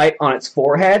spotlight on its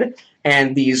forehead,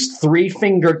 and these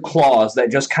three-fingered claws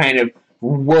that just kind of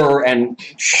whir and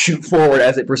shoot forward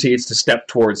as it proceeds to step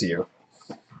towards you.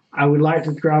 I would like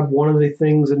to grab one of the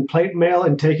things in plate mail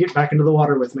and take it back into the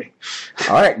water with me.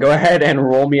 All right, go ahead and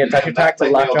roll me a touch attack to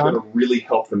latch on. Going to really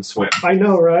help them swim. I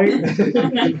know, right?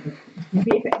 Maybe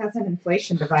if it has an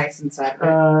inflation device inside of it.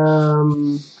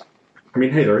 I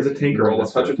mean, hey, there is a tinker. Roll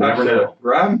a touch attack to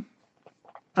grab.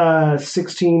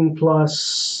 16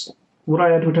 plus... What do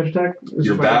I add to a touch attack?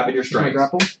 Your bab and your strength.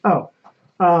 Grapple?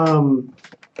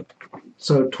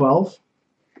 So 12?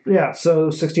 Yeah, so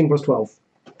 16 plus 12.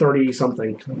 30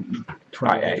 something.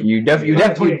 You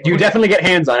definitely get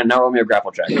hands on it. Now roll me a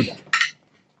grapple check.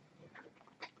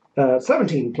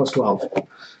 17 plus 12.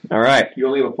 All right. You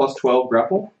only have a plus 12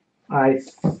 grapple?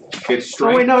 It's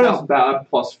strength plus bab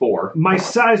plus 4. My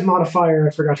size modifier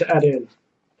I forgot to add in.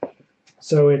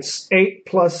 So it's 8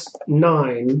 plus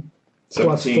 9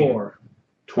 plus 4.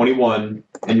 21.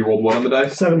 And you rolled what on the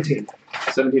dice? 17.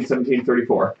 17,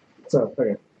 34. So,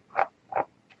 okay.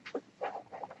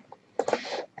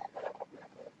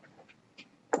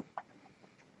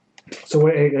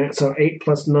 So 8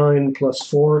 plus 9 plus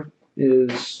 4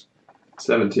 is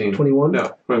 17. 21?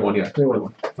 No, 21, yeah.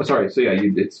 21. Oh, sorry, so yeah,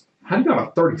 it's... How do you have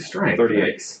a 30 strength?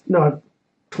 38. No,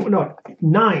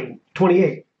 9,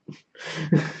 28.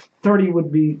 30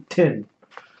 would be 10.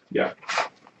 Yeah.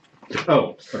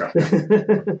 Oh, okay.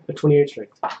 28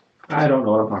 strength. I don't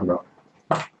know what I'm talking about.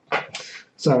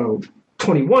 So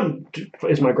 21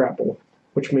 is my grapple,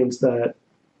 which means that...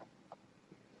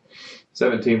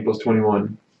 17 plus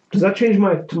 21. Does that change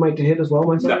my to hit as well,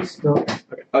 my size? No.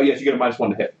 Okay. Oh, yes, you get a -1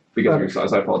 to hit because of your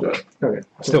size. I apologize. Okay.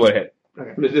 Still a hit.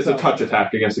 Okay. It's a touch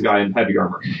attack against a guy in heavy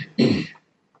armor.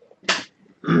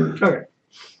 Okay.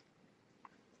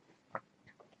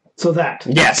 So that.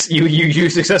 Yes, you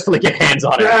successfully get hands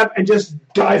on it. Grab and just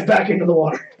dive back into the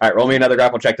water. All right, roll me another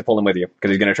grapple check to pull him with you,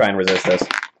 because he's going to try and resist this.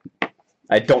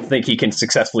 I don't think he can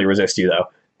successfully resist you, though.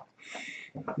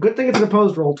 Good thing it's an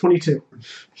opposed roll, 22.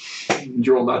 Did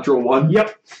you roll natural 1?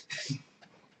 Yep.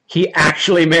 He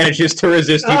actually manages to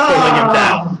resist you pulling him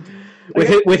down.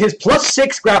 With his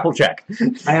 +6 grapple check.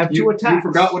 I have 2 attacks. You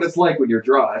forgot what it's like when you're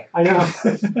dry. I know.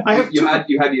 I have you had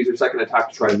to use your second attack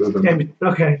to try to move him. Damn it.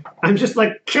 Okay. I'm just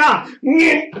like,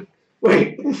 wait.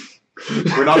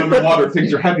 We're not underwater.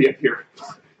 Things are heavy up here.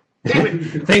 Damn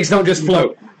it. Things don't just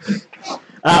float.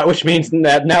 Which means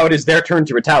that now it is their turn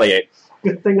to retaliate.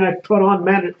 Good thing I put on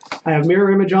mana. I have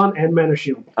mirror image on and mana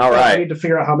shield. All right. I need to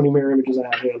figure out how many mirror images I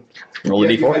have in. Roll a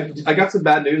d4. I got some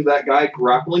bad news. That guy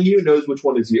grappling you knows which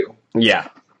one is you. Yeah.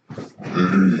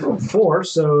 4,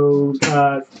 so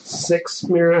 6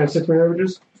 mirror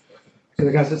images. So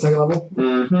the guy's at second level.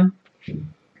 Mm-hmm.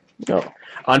 Oh.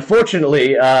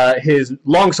 Unfortunately, his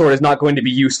longsword is not going to be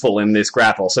useful in this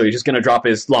grapple, so he's just going to drop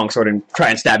his longsword and try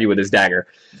and stab you with his dagger.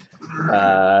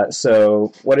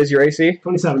 So, what is your AC?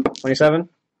 27. 27?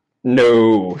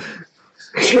 No.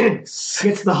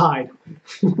 Gets the hide.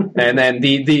 And then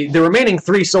the remaining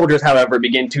 3 soldiers, however,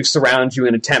 begin to surround you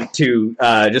and attempt to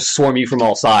just swarm you from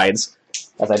all sides.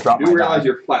 As I drop my You realize die.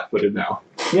 you're flat-footed now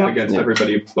Yep. against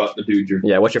everybody but the dude you're...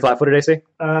 Yeah, what's your flat-footed AC?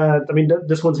 I mean,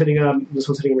 this one's hitting a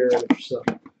mirror image, so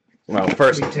Well,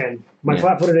 first... 10. My Yeah.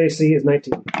 flat-footed AC is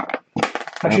 19.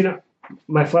 Actually, no.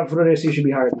 My flat-footed AC should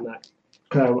be higher than that.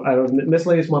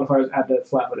 Miscellaneous modifiers add to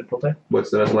flat-footed, don't they?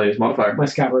 What's the miscellaneous modifier? My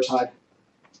scabbers hide.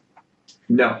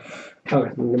 No.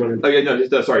 Okay, never mind. Okay, no,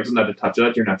 just, sorry, it doesn't have to touch.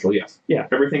 That's your natural, yes. Yeah.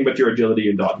 Everything but your agility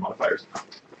and dodge modifiers.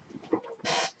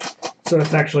 So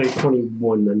it's actually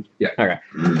 21 then. Yeah. Okay.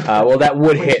 Well, that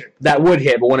would hit. That would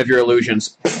hit, but one of your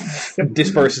illusions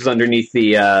disperses underneath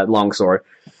the longsword,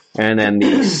 and then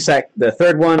the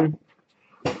third one,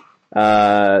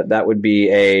 that would be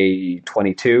a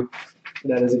 22.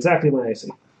 That is exactly my AC.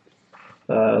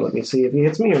 Let me see if he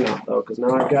hits me or not, though, because now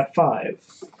I've got 5.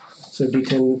 So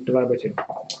D10 divided by 2.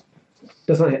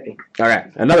 Does not hit me. All right,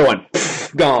 another one.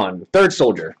 Gone. Third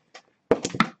soldier.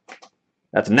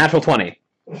 That's a natural 20.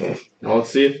 Well, let's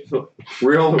see if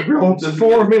real. There's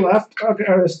 4 of me left. Okay,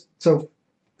 so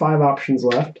 5 options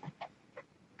left.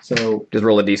 So Just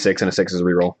roll a d6 and a 6 is a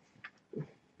reroll.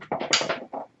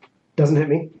 doesn't hit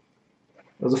me.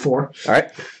 That was a 4. All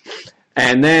right.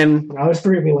 And then, Now there's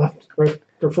 3 of me left. Or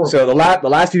 4. so the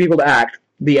last 2 people to act,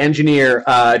 the engineer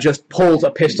just pulls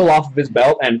a pistol off of his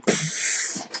belt and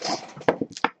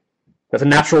that's a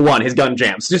natural 1. His gun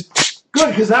jams. Just Good,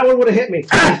 because that one would have hit me.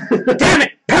 Damn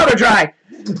it! Powder dry.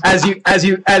 As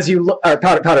you look, or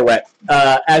powder wet.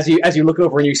 As you look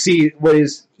over and you see what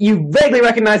is, you vaguely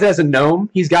recognize it as a gnome.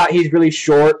 He's really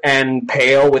short and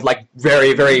pale with like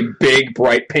very very big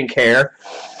bright pink hair.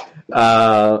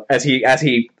 As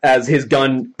his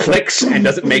gun clicks and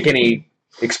doesn't make any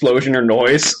explosion or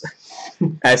noise,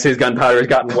 as his gunpowder has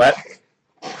gotten wet.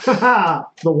 The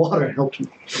water helped me.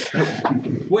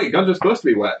 Wait, guns are supposed to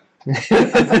be wet.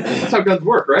 That's how guns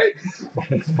work, right?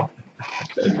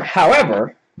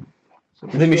 However,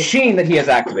 the machine that he has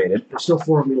activated, There's still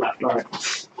 4 of me left. All right.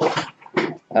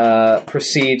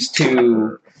 proceeds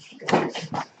to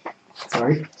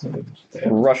Sorry.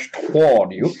 rush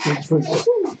toward you.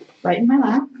 Right in my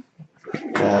lap.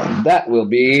 That will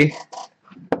be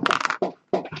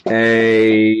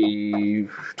a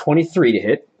 23 to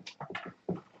hit.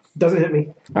 Doesn't hit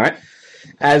me. All right.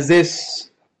 As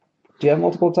this, do you have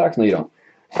multiple attacks? No, you don't.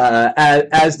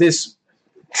 As this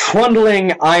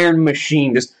trundling iron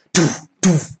machine just doof,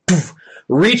 doof, doof,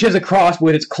 reaches across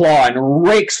with its claw and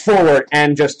rakes forward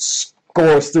and just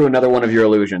scores through another one of your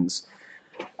illusions.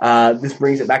 This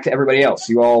brings it back to everybody else.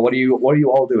 You all, what are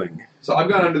you all doing? So I've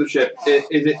gone under the ship. Has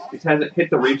it hit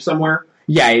the reef somewhere?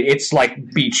 Yeah, it's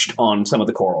like beached on some of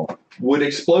the coral. Would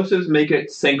explosives make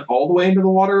it sink all the way into the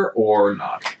water or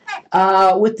not?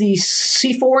 With the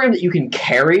C4M that you can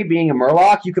carry, being a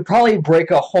Murlock, you could probably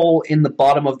break a hole in the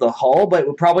bottom of the hull, but it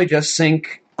would probably just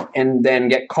sink and then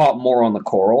get caught more on the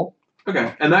coral.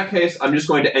 Okay. In that case, I'm just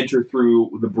going to enter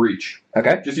through the breach.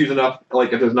 Okay. Just use enough,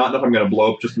 like if there's not enough, I'm going to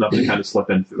blow up just enough to kind of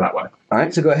slip in through that way. All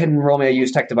right, so go ahead and roll me a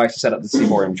use tech device to set up the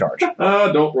C4M charge.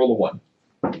 Don't roll a 1.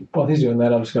 While he's doing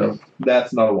that, I'm just gonna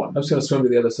That's not a 1. swim to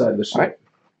the other side of the ship. All right.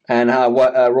 And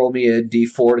roll me a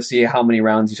D4 to see how many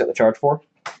rounds you set the charge for.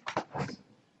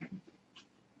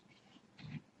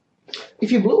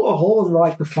 If you blew a hole in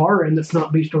like the far end that's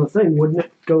not beached on the thing, wouldn't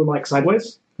it go like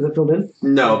sideways? Is it filled in?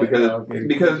 No, because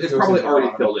it's probably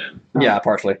already filled in. Yeah,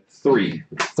 partially. 3.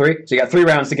 3? So you got 3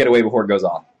 rounds to get away before it goes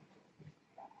off.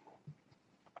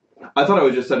 I thought I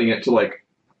was just setting it to like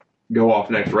go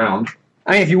off next round.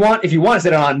 I mean, if you want to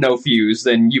set it on no fuse,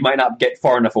 then you might not get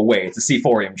far enough away. It's a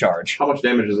C4M charge. How much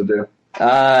damage does it do?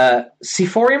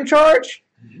 C4M charge?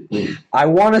 I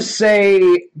want to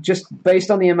say, just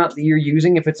based on the amount that you're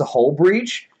using, if it's a hull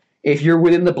breach, if you're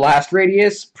within the blast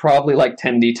radius, probably like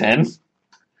 10d10.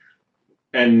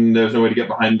 And there's no way to get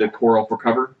behind the coral for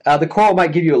cover? The coral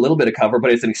might give you a little bit of cover,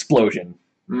 but it's an explosion.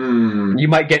 You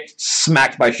might get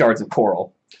smacked by shards of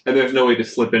coral. And there's no way to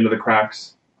slip into the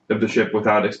cracks of the ship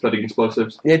without exploding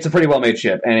explosives? It's a pretty well-made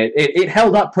ship, and it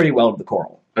held up pretty well to the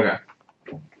coral. Okay.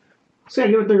 So yeah,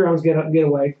 give it 3 rounds, get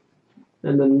away.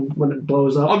 And then when it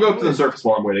blows up... I'll go up to the surface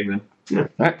while I'm waiting then. Yeah.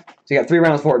 Alright, so you got 3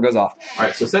 rounds before it goes off.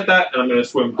 Alright, so set that, and I'm going to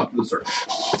swim up to the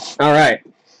surface. Alright.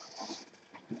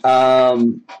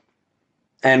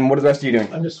 And what are the rest of you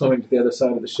doing? I'm just swimming to the other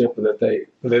side of the ship. That they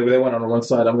went on one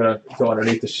side. I'm going to go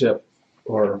underneath the ship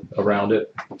or around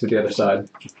it to the other side.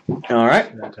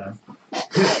 Alright. In that time.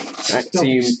 Alright, so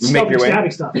you make your way.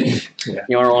 Stuff. Yeah.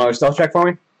 You want to roll another stealth check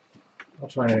for me? I'll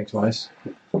try anything twice.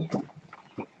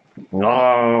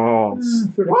 No.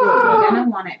 You're gonna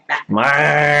want it back.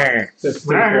 That's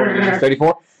 34.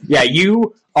 34? Yeah,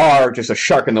 you are just a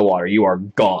shark in the water. You are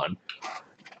gone.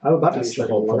 I'm about to That's be the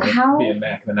whole point. How Being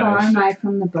back in the far night. am I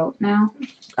from the boat now?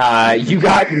 You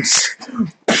got...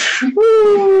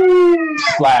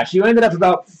 Splash. You ended up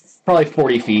about probably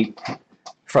 40 feet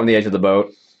from the edge of the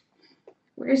boat.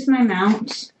 Where's my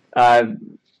mount?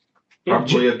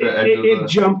 Probably at the edge of It the...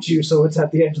 jumped you, so it's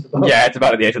at the edge of the boat. Yeah, it's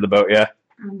about at the edge of the boat, yeah.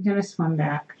 I'm gonna swim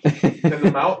back. Can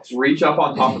the mount reach up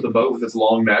on top of the boat with its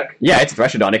long neck? Yeah, it's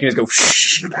Threshadon. It can just go...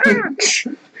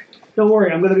 Don't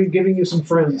worry, I'm going to be giving you some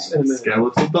friends in a minute.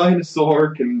 Skeletal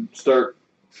dinosaur can start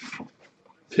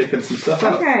picking some stuff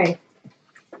up. Okay.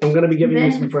 I'm going to be giving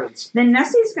you some friends. Then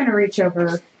Nessie's gonna reach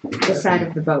over the side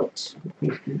of the boat.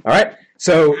 Alright,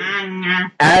 so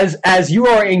as you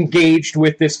are engaged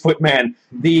with this footman,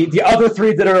 the other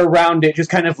 3 that are around it just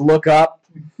kind of look up.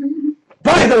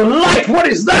 By the light, what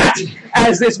is that?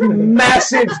 As this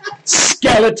massive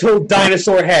skeletal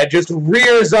dinosaur head just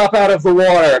rears up out of the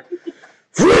water.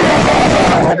 Go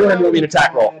ahead and roll me an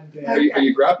attack roll. Are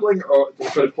you grappling or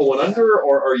trying to pull one under,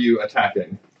 or are you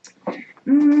attacking?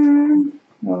 Does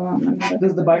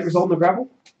the bite result in the grapple?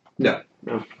 No.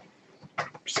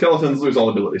 Skeletons lose all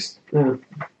abilities. Yeah.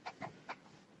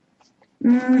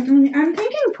 I'm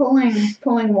thinking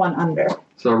pulling one under.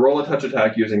 So roll a touch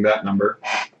attack using that number.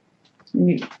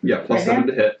 Yeah, plus Right 7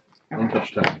 to hit on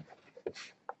touch attack.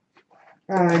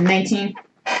 19.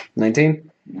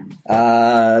 19?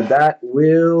 That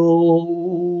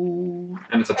will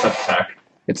And it's a touch attack.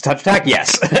 It's a touch attack?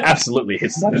 Yes. Absolutely.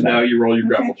 It's a touch And attack. now you roll your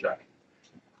grapple check.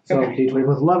 So Okay. D20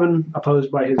 plus 11,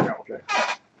 opposed by his grapple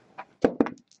check.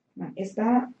 Now, is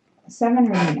that 7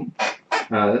 or leaning?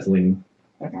 That's leaning.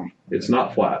 Okay. It's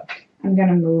not flat. I'm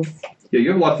gonna move. Yeah, you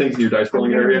have a lot of things in your dice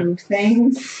rolling area. Move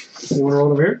things. You want to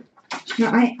roll over here? No,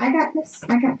 I got this.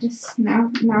 I got this.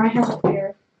 Now I have a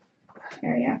clear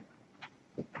area.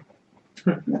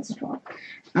 That's a 12.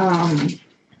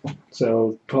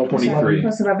 So 12 plus 23.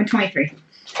 Plus 11, 23.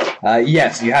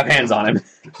 Yes, you have hands on him.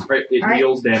 Right, it Alright.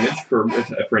 deals damage for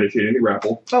initiating the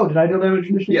grapple. Oh, did I deal damage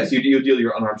initially? Yes, you deal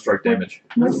your unarmed strike damage.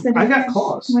 What's the I got damage?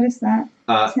 claws. What is that?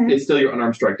 It's still your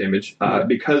unarmed strike damage.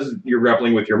 Because you're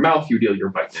grappling with your mouth, you deal your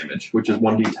bite damage, which is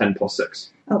 1d10 plus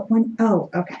 6. Oh,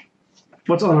 okay.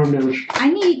 What's unarmed damage? I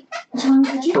need. John,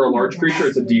 could you For a large creature,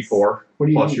 it's a d4 What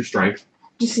do you plus need? your strength.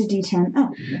 Just a D10.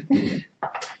 Oh, thank you.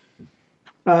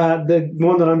 The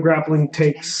one that I'm grappling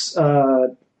takes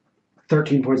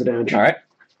 13 points of damage. All right.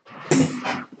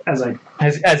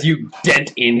 As you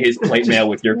dent in his plate mail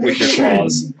with your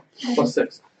claws. Plus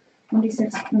 6.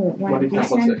 1d6. Oh, 1d10 plus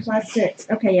 1d10 6. plus 6.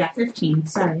 Okay, yeah, 15.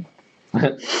 Sorry.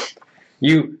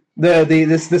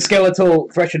 The skeletal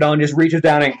Threshodon just reaches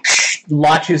down and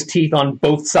latches teeth on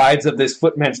both sides of this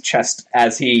footman's chest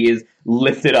as he is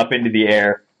lifted up into the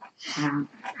air. Um,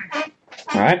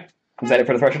 All right. Is that it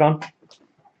for the Threshodon?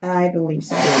 I believe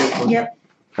so. Yep.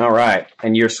 All right.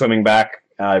 And you're swimming back.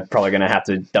 Probably going to have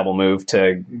to double move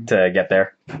to get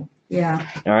there. Yeah.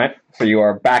 All right. So you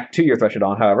are back to your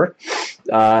Threshodon, however.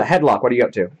 Headlock, what are you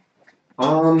up to?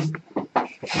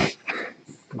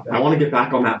 I want to get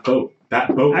back on that boat.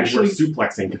 That boat Actually- is where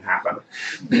suplexing can happen.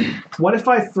 What if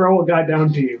I throw a guy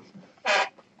down to you?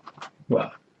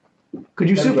 Well, Could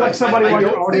you That'd be suplex right. somebody I while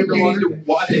you're don't already in think the you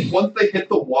water? need to. Once they hit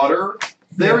the water,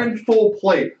 they're in full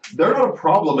plate. They're not a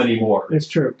problem anymore. It's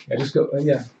true. I just go.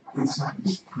 Yeah.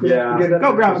 Yeah.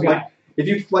 Go grab a guy. If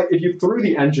you threw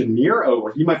the engineer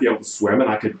over, he might be able to swim, and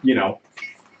I could,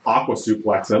 aqua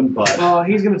suplex him. But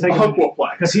He's going to take him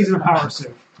Aquaplex. because he's in a power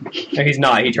suit. No, he's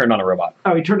not. He turned on a robot.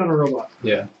 Oh, he turned on a robot.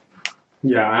 Yeah.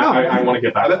 yeah, I want to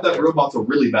get I that. bet that robot's a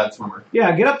really bad swimmer.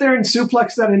 Yeah, get up there and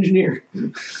suplex that engineer.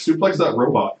 Suplex that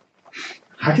robot.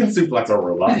 I can suplex a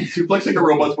robot. Suplexing a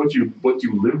robot's what you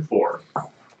live for.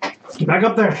 Get back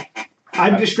up there.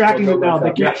 I'm distracting them now. They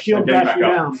Yeah, can't shield getting back you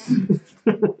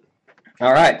back down.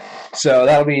 All right. So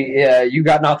that'll be you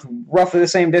got knocked roughly the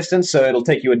same distance, so it'll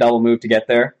take you a double move to get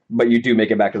there, but you do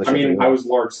make it back to the I ship. mean, I was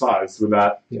large size with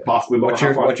that. Yeah. Possibly. What's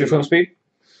your swim speed?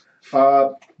 I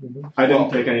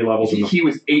didn't take any levels in the. He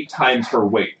was 8 times her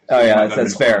weight. Oh yeah, Might have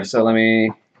that's been fair. fine. So let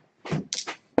me.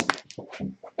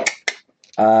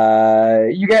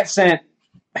 You get sent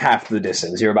half the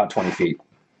distance. You're about 20 feet.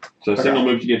 So a single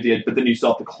move to get to the edge, but then you still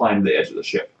have to climb the edge of the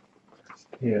ship.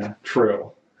 Yeah.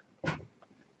 True.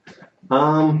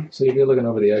 So you're looking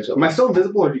over the edge. Am I still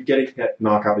invisible, or are you getting hit?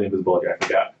 Knock out the invisibility. I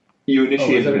forget. You Oh, is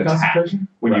initiated that an a attack concentration?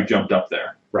 when you Right. jumped up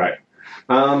there. Right.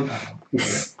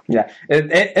 Yeah.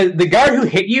 The guard who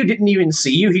hit you didn't even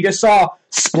see you. He just saw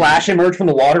splash emerge from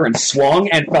the water and swung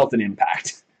and felt an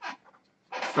impact.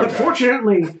 But Okay.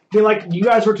 fortunately, you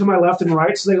guys were to my left and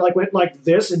right, so they went like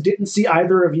this and didn't see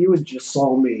either of you and just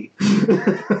saw me.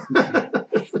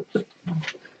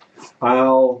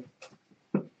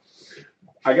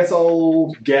 I guess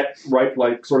I'll get right,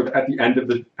 sort of at the end of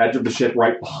the edge of the ship,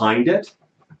 right behind it,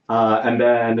 and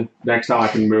then next time I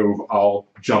can move, I'll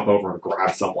jump over and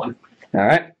grab someone. All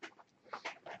right.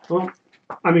 Well,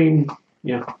 I mean,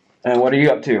 And what are you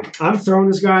up to? I'm throwing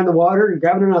this guy in the water and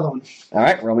grabbing another one. All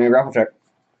right. Roll me a grapple check.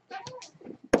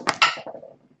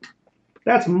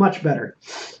 That's much better.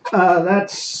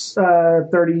 That's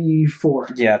 34.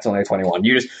 Yeah, it's only a 21.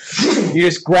 You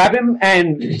just grab him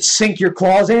and sink your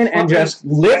claws in and just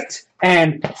lift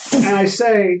and And I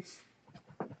say,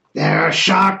 there are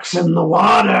sharks in the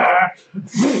water.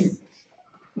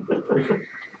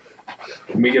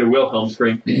 And we get a Wilhelm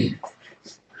scream.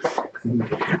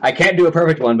 I can't do a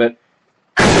perfect one, but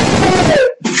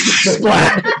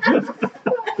splat.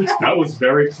 That was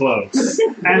very close.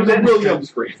 And a then, Wilhelm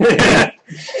scream.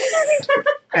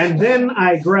 and then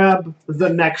I grab the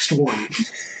next one.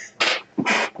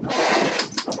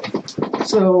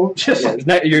 So just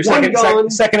Your One gone.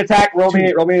 second attack. Roll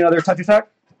me another touch attack.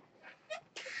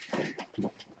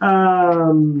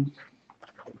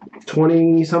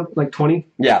 20 something, like 20.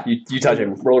 Yeah, you touch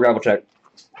him. Roll a grapple check.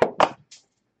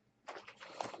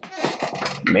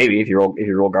 Maybe if you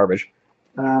roll garbage.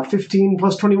 15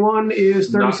 plus 21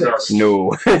 is Not 36.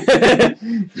 No.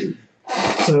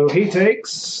 So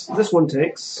this one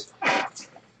takes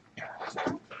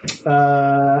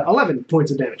 11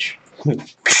 points of damage.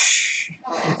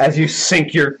 As you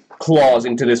sink your claws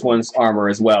into this one's armor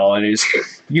as well, and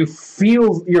you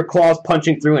feel your claws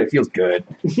punching through, and it feels good.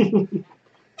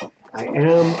 I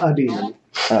am a demon.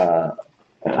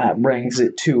 Brings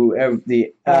it to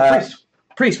the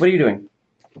priest. What are you doing?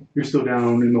 You're still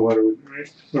down in the water,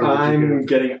 right? Or I'm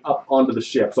getting up onto the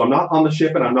ship, so I'm not on the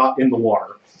ship and I'm not in the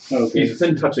water. Okay. He's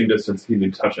within touching distance. You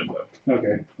need to touch him, though.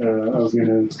 Okay. I was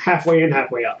gonna Halfway in,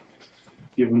 halfway out.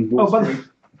 give him. Oh, but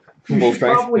Wolf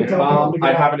strength? probably tell him to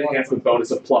I get have out. an enhancement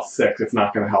bonus of +6. It's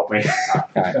not going to help me.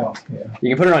 Oh, yeah. You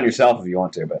can put it on yourself if you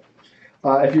want to, but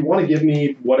If you want to give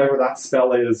me whatever that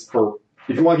spell is for,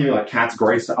 if you want to give me like Cat's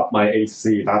Grace to up my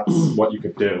AC, that's what you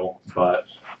could do. But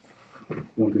I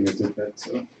don't think I did that.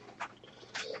 So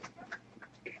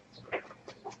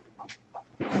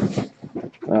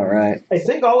all right. I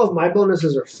think all of my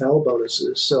bonuses are fell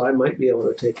bonuses, so I might be able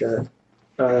to take a.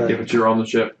 Yeah, but you're on the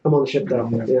ship. I'm on the ship though.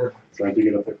 Yeah, I have to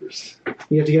get up there first.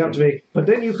 you have to get up to me, but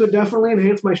then you could definitely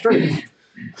enhance my strength.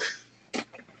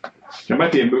 There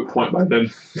might be a moot point by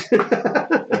then. Yeah,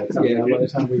 by the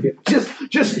time we get.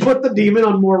 just put the demon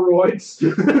on more roids.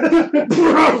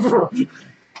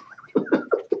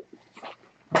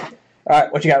 All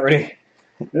right, what you got, Rudy?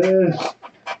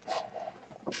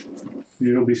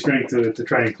 It'll be strength to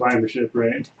try and climb the ship,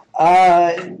 right?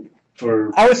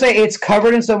 Or I would say it's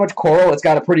covered in so much coral, it's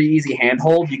got a pretty easy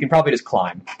handhold. You can probably just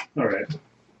climb. all right.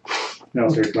 Now I'll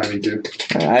start climbing too.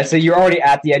 I'd say you're already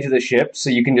at the edge of the ship, so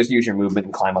you can just use your movement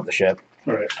and climb up the ship.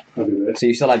 All right, I'll do that. So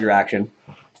you still have your action.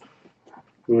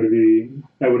 Would it be?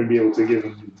 I wouldn't be able to give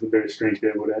him the very strength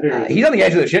that would I? He's on the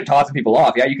edge of the ship tossing people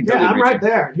off. Yeah, you can Yeah, totally I'm reach right him.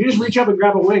 there. You just reach up and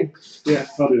grab a wing. Yeah,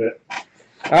 I'll do that.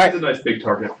 All right, It's a nice big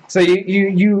target. so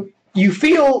you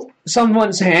feel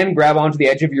someone's hand grab onto the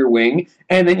edge of your wing,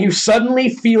 and then you suddenly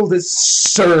feel this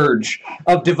surge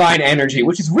of divine energy,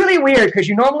 which is really weird because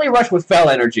you normally rush with fell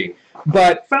energy.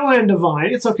 But Fell and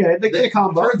divine. It's okay. They get a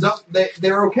combo. Turns out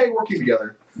they're okay working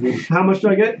together. How much do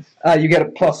I get? you get a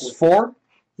 +4.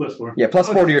 +4. Yeah,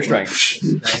 +4 to your strength.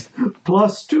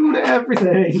 +2 to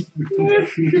everything.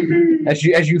 As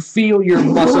you feel your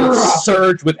muscles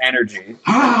surge with energy.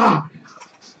 Ah!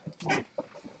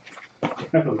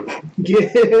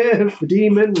 Give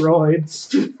demon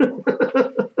roids.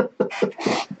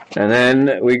 And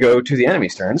then we go to the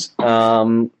enemy's turns.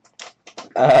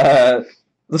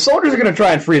 The soldiers are going to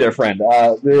try and free their friend.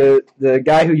 The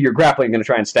guy who you're grappling is going to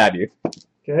try and stab you.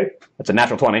 Okay, That's a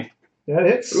natural 20. that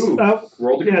hits. Ooh.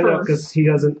 Roll to Yeah, no, confirm. because he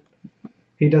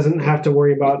doesn't have to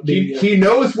worry about the. He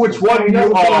knows which one you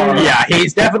know. are. Yeah,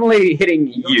 he's definitely hitting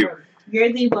you.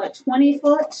 You're the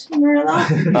 20-foot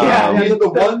Murlock? Yeah, He's the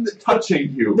one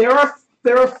touching you. There are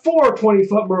 4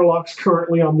 20-foot Murlocs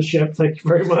currently on the ship. Thank you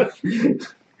very much.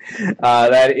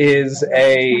 That is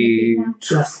a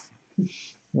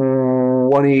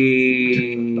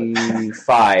 20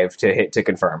 25 to hit to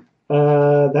confirm.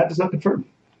 That does not confirm.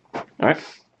 All right.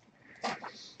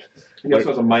 He also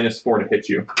has a -4 to hit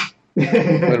you Would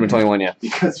have been 21, yeah.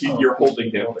 because you're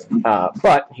holding him.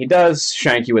 But he does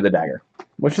shank you with a dagger,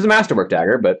 which is a masterwork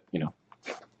dagger, but, you know.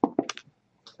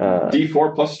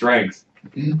 D4 plus strength.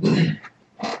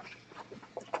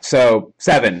 So,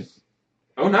 7.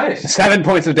 Oh, nice. 7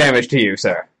 points of damage to you,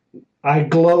 sir. I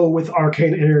glow with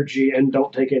arcane energy and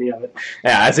don't take any of it.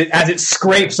 Yeah, as it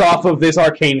scrapes off of this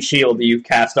arcane shield that you've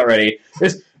cast already,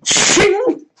 there's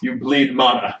ching! You bleed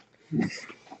mana.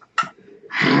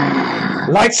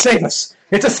 Light save us!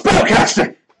 It's a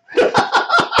spellcaster!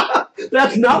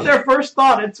 That's not their first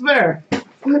thought. It's fair.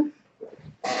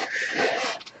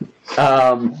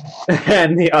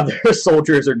 And the other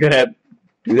soldiers are gonna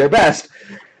do their best.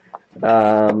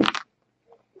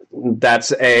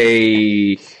 That's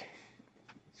a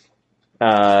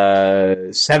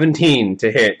 17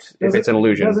 to hit if it's an It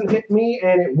illusion. doesn't hit me,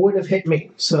 and it would have hit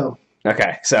me. So.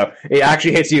 Okay, so it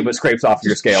actually hits you but scrapes off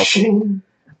your scales. Shing.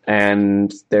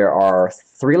 And there are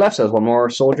 3 left, so there's one more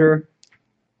soldier.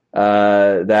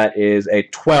 That is a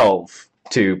 12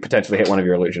 to potentially hit one of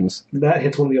your illusions. That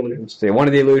hits one of the illusions. So one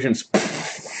of the illusions.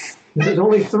 There's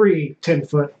only 3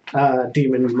 10-foot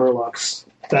demon Murlocs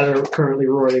that are currently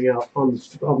roaring out on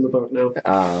the boat now.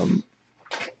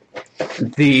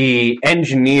 The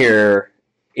engineer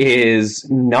is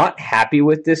not happy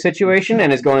with this situation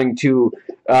and is going to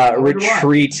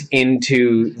retreat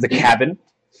into the cabin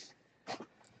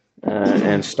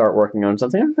and start working on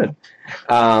something good.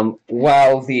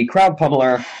 While the crowd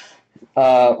pummeler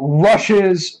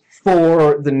rushes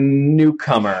for the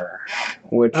newcomer,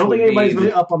 which I don't think would anybody's be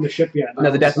really up on the ship yet.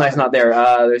 No, the Death Knight's not there.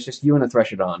 There's just you and the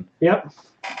Threshodon. Yep.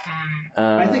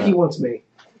 I think he wants me.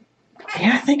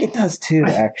 Yeah, I think it does too,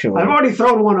 actually. I've already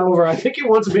thrown one over. I think he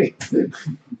wants me.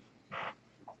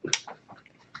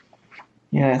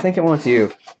 Yeah, I think it wants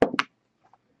you.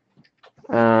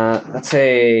 That's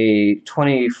a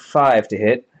 25 to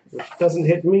hit. Which doesn't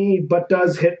hit me, but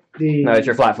does hit the... No, it's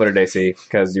your flat-footed AC,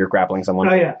 because you're grappling someone.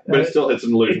 Oh, yeah. But it still hits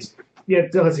an illusion. Yeah,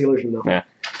 it still hits the illusion, though. Yeah.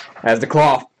 As the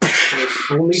claw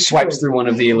Only swipes through one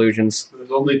of the illusions.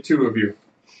 There's only 2 of you.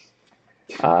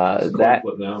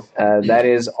 That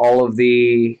is all of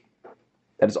the...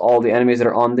 That is all the enemies that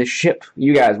are on this ship.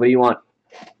 You guys, what do you want?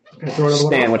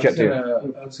 Stan, what you up to?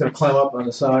 I'm just going to climb up on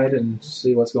the side and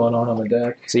see what's going on the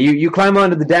deck. So you climb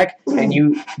onto the deck, and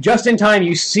you, just in time,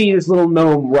 you see this little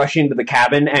gnome rush into the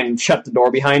cabin and shut the door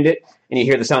behind it, and you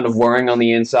hear the sound of whirring on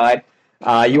the inside.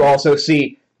 You also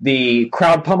see the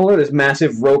crowd pummeler, this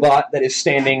massive robot that is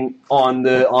standing on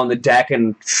the deck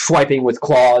and swiping with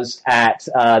claws at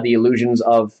the illusions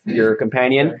of your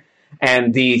companion. Okay.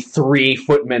 And the 3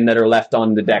 footmen that are left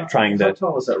on the deck trying to... How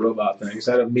tall is that robot thing? Is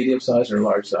that a medium size or a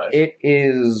large size? It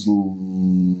is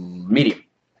medium.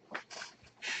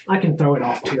 I can throw it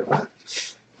off to you.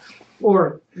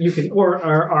 Or you can, or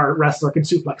our wrestler can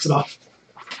suplex it off.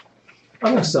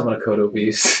 I'm going to summon a Kodo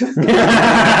beast.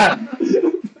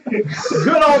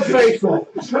 Good old faithful.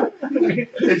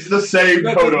 It's the same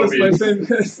Kodo beast.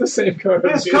 It's the same Kodo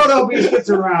This beast. Kodo beast gets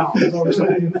around. Is what I'm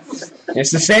saying.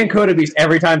 It's the same Kodo beast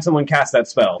every time someone casts that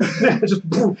spell. Just,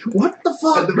 what the At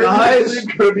fuck, the very guys? least,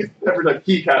 Kodo beast every time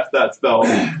he casts that spell.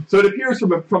 So it appears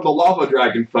from the lava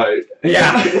dragon fight.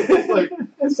 Yeah.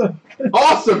 It's like,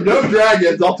 awesome, no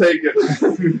dragons, I'll take it.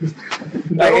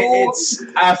 No It's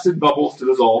acid bubbles to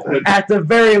dissolve it. at the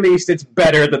very least, it's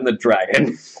better than the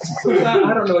dragon.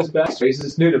 I don't know his backstory.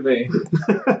 It's new to me.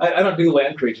 I don't do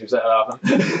land creatures that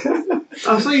often.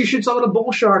 So you should summon a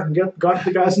bull shark and get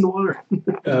the guys in the water.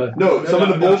 No, some of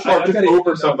the bull shark just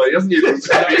over somebody. Doesn't even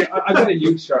I've got a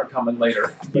huge shark coming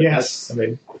later. But Yes. I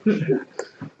mean,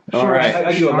 All right.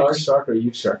 I do a large shark or a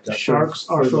huge shark. Sharks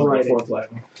are for the writing. 4th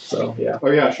level. So, yeah. Oh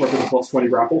yeah, shark with a plus 20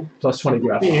 grapple. Plus 20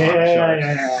 grapple.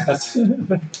 Yeah. That's,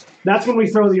 That's when we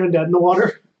throw the undead in the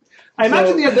water. I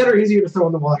imagine the undead are easier to throw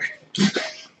in the water.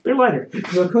 They're lighter. the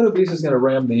Kodo beast is going to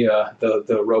ram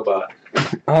the robot.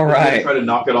 All right. Try to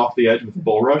knock it off the edge with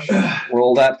bull rush.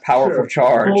 Roll that powerful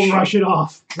charge. We'll rush it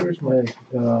off. Where's my...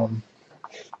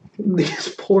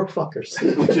 These poor fuckers.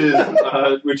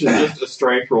 Which is just a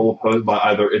strength roll opposed by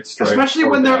either its strength. Especially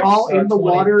or when they're dex. all in the 20.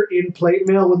 water in plate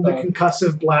mail when the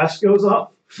concussive blast goes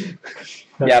off.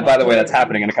 Yeah, by the way, that's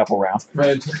happening in a couple rounds.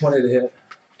 Right, 20 to hit.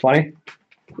 20?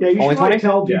 Yeah, you Only should probably 20?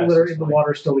 tell people Yeah, that are in the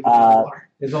water still to get in the water.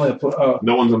 It's only a...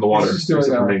 No one's in the water. She's doing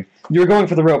except for that. me. You were going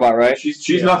for the robot, right?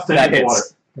 She's not That staying in the water.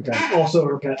 hits. Okay. Also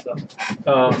her pet,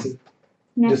 though.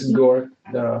 This is gore.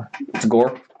 It's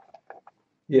gore.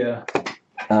 Yeah.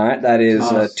 All right, that is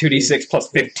 2d6 plus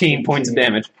 15 points of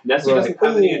damage. Nessie doesn't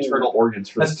have any internal organs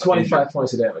for That's 25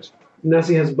 points of damage.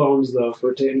 Nessie has bones, though,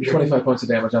 for it to injure. 25 points of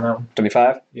damage on that one.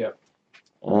 25? Yeah.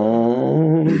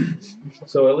 Oh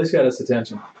So at least got its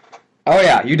attention.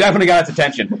 yeah, you definitely got its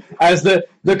attention. As the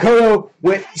Kodo...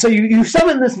 So you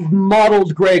summon this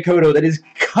mottled gray Kodo that is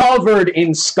covered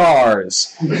in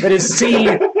scars, that has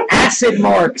seen acid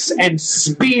marks and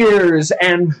spears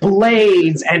and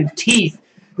blades and teeth.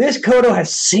 This Kodo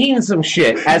has seen some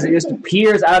shit as it just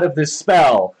appears out of this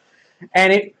spell.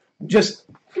 And it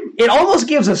almost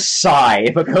gives a sigh,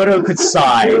 if a Kodo could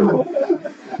sigh.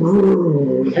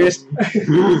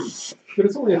 But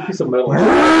it's only a piece of metal.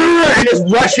 And just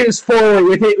rushes forward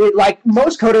with it. Like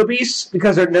most Kodo beasts,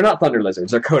 because they're not thunder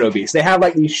lizards, they're Kodo beasts. They have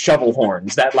like these shovel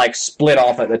horns that like split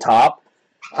off at the top.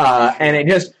 And it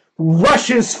just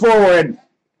rushes forward,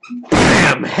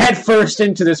 bam, headfirst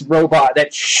into this robot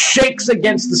that shakes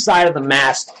against the side of the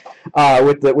mast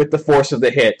with the force of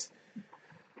the hit.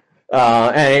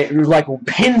 And it like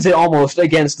pins it almost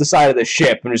against the side of the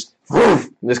ship and just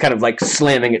kind of like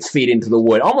slamming its feet into the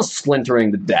wood, almost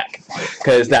splintering the deck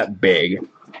because it's that big.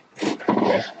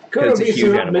 Kodo It's a beasts huge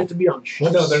are not animal. meant to be on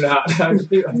ships. No, they're not. I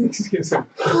think it's a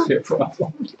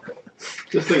problem.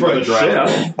 Just think about the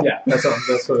dragon. Yeah, that's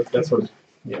what.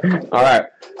 Yeah. All right,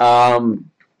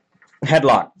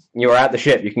 headlock. You are at the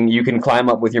ship. You can climb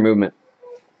up with your movement.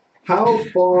 How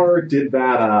far did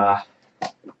that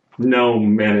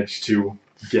gnome manage to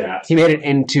get? He made it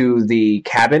into the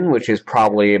cabin, which is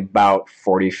probably about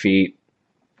 40 feet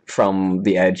from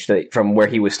the edge, from where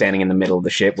he was standing in the middle of the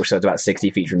ship, which is about 60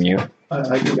 feet from you.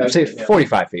 I'd Say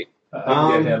 45 feet.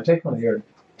 Yeah, take one of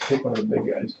the big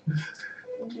guys.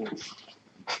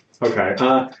 Okay,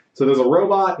 so there's a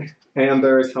robot, and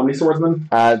there's how many swordsmen?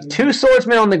 2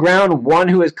 swordsmen on the ground, one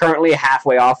who is currently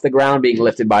halfway off the ground being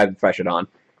lifted by the Freshadon.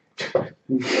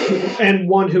 And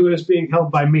one who is being held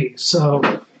by me. So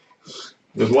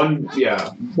There's one, yeah.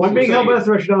 one being held by the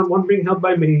Threshodon, one being held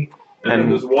by me. And then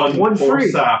there's one One full free.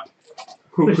 sap.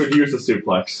 who could use a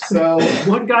suplex. So,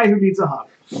 One guy who needs a hug.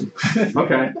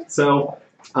 okay. So,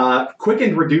 quick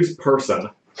and reduced person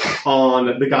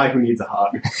on the guy who needs a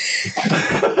hug.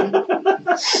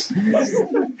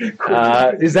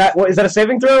 Is that a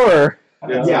saving throw or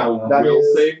Yeah, that will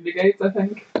is save negates, I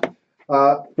think.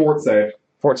 fort save.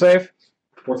 fort save?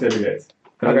 Fort save negates.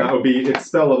 And Okay. that would be, it's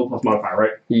spell level plus modifier,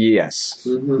 right? Yes.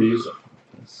 These.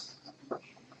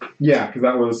 Yeah, because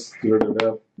that was...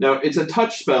 No, it's a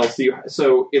touch spell,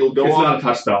 so it'll go It's on. not a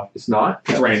touch spell. It's not?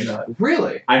 It's ranged.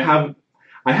 Really? I have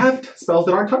spells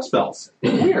that aren't touch spells.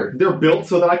 Weird. They're built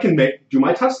so that I can do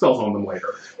my touch spells on them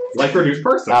later. Like reduced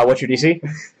person. What's your DC?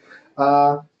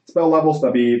 Spell levels,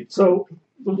 that'd be... So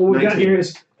what we got 19. here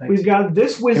is we've got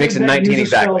this Makes wizard it that 19 uses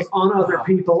exactly. spells on other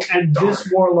people, and this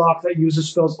warlock that uses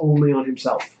spells only on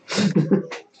himself.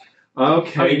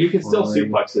 Okay. I mean, you can still fine.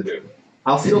 suplex a dude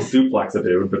I'll still suplex a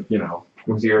dude, but, you know.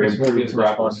 with your improved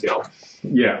grappling skill.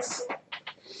 Yes.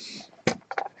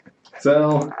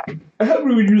 So... I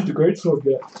haven't even used the greatsword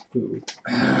yet.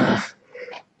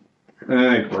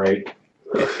 Great.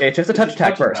 It's just a touch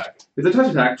attack first. It's a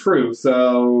touch attack, true.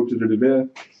 So...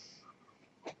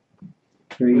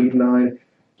 3, 9,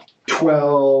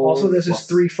 12... Also, this is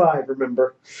 3-5.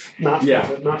 Remember, not Yeah.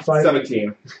 5, not 5.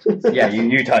 17. Yeah,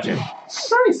 you touch it.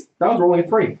 Nice. That was rolling a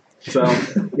 3. So...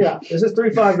 Yeah, this is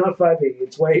 3-5, not 5-8.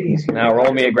 It's way easier. Now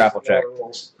roll me a grapple check.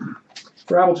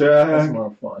 Grapple That's check.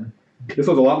 more fun. This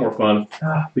was a lot more fun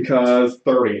because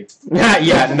 30.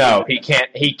 Yeah, no, he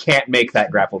can't make that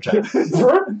grapple check.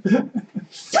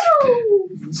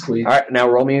 Sweet. All right, now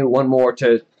roll me one more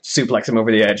to suplex him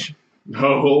over the edge.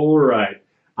 All right.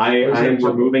 I am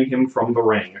removing him from the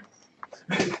ring.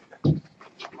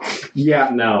 Yeah,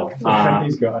 no.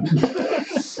 He's gone.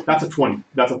 That's a 20.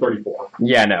 That's a 34.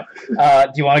 Yeah, no.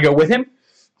 Do you want to go with him?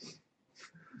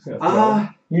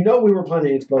 You know we were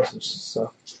planning explosives,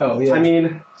 so. Oh, yeah. I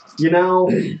mean, you know,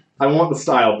 I want the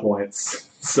style points.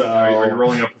 So Are you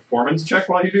rolling a performance check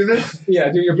while you do this?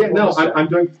 yeah, do your Yeah, no, performance check. I'm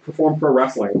doing perform pro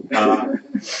wrestling.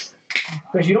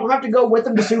 Because you don't have to go with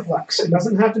him to suplex. It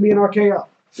doesn't have to be an RKO.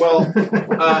 Well,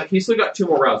 he's still got 2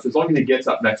 more rounds, so as long as he gets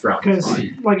up next round. Because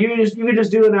like you could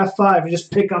just do an F5 and just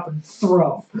pick up and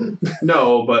throw.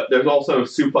 No, but there's also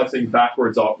suplexing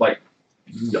backwards off, like,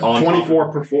 on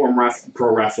 24 perform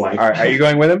pro wrestling. All right, are you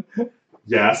going with him?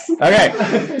 Yes.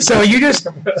 Okay, so you just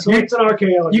So it's an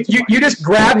RKO. you just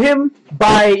grab him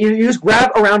you just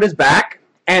grab around his back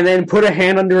and then put a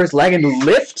hand under his leg and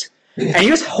lift, and you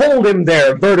just hold him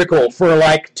there vertical for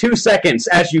like 2 seconds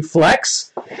as you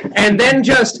flex, and then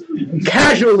just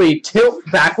casually tilt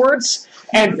backwards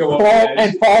and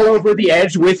fall over the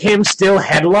edge with him still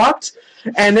headlocked.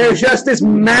 And there's just this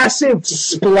massive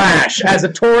splash as a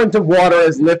torrent of water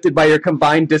is lifted by your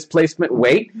combined displacement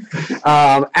weight.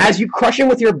 As you crush him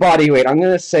with your body weight, I'm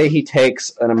going to say he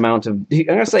takes an amount of. I'm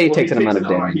going to say he takes an amount of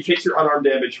damage. He takes your unarmed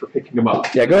damage for picking him up.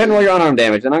 Yeah, go ahead and roll your unarmed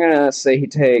damage. And I'm going to say he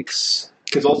takes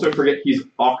Because also forget he's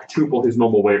octuple his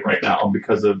normal weight right now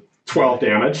because of 12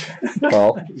 damage.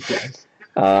 12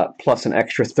 plus an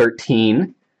extra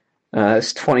 13.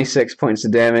 It's 26 points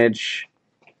of damage.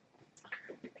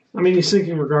 I mean, he's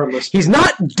sinking regardless. He's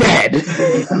not dead,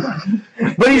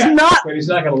 but he's not. But he's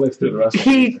not going to live through the rest of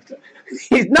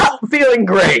He's not feeling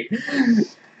great.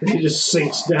 He just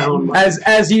sinks down.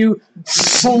 As you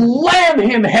slam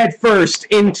him headfirst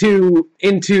into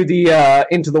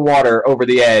the water over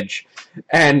the edge,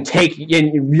 and take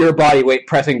in your body weight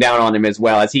pressing down on him as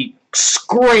well as he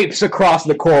scrapes across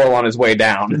the coral on his way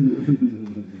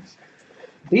down.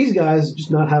 These guys are just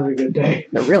not having a good day.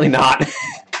 They're really not.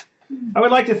 I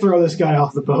would like to throw this guy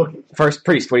off the boat. First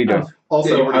priest, what are you doing?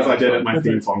 Also, as I did it, my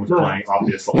theme song was playing,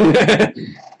 obviously.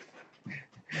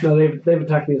 No, they've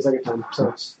attacked me a second time, so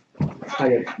it's I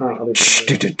get other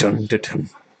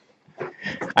things.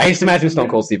 I used to imagine Stone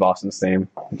Cold Steve Austin's theme.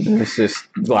 It's just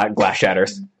glass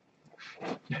shatters.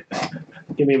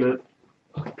 Give me a minute.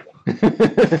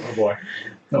 Oh boy.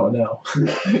 Oh, no.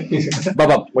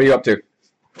 Bub, what are you up to?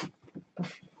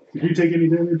 Did you take any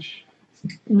damage?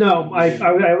 No, I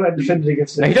defended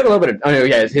against No, he it. took a little bit of. Oh no,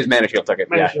 yeah, his mana shield took it.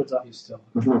 My Yeah. shield's up. He's still.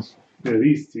 Yeah,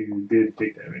 these two did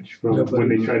take damage from Yeah, but- when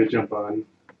they tried to jump on.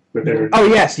 But they're Oh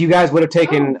yes, you guys would have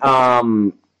taken.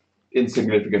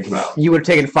 insignificant amount. You would have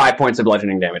taken 5 points of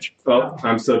bludgeoning damage. Oh,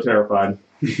 I'm so terrified.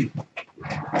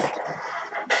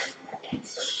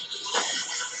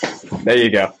 There you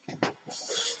go.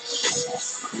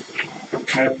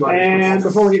 And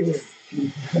before we get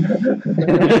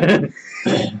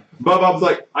Bob's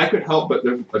like, I could help, but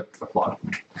there's a plot.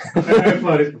 I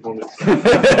applaud his performance.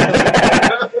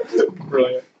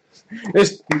 Brilliant.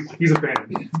 There's He's a fan.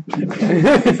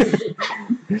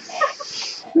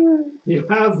 You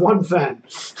have one fan.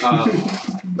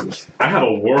 I have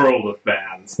a world of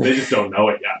fans. They just don't know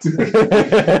it yet.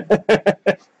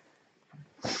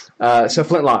 So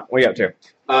Flint'lock, what are you up to?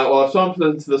 Well, I've swum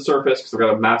to the surface because I've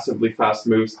got a massively fast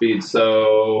move speed.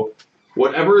 So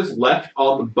whatever is left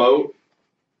on the boat,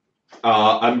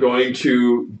 I'm going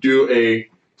to do a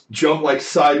jump like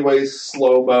sideways,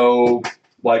 slow-mo,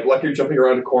 like you're jumping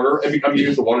around a corner. And I'm going to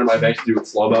use the water in my bank to do it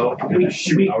slow-mo and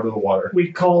shoot out of the water.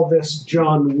 We call this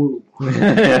John Woo.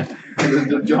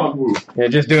 John Woo. Yeah,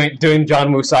 just doing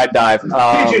John Woo side dive.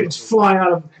 Pigeons fly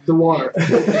out of the water.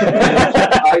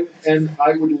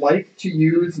 I would like to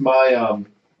use my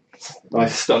my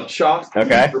stunt shot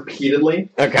repeatedly.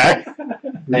 Okay.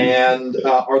 And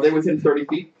are they within 30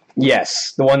 feet?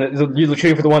 Yes. The one that you're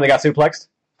shooting for the one that got suplexed?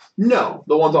 No,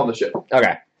 the one's on the ship.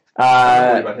 Okay. I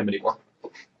don't worry about him anymore.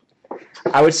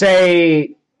 I would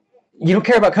say you don't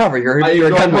care about cover. You're a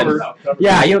gunman.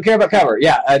 Yeah, you don't care about cover.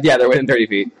 Yeah, they're within 30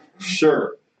 feet.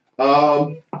 Sure.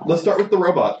 Let's start with the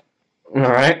robot. All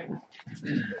right.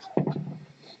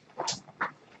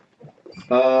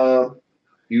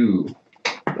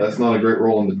 That's not a great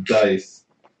roll on the dice.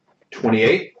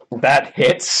 28? That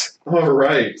hits. All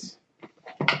right.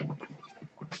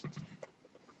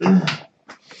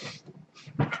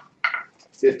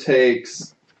 It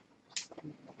takes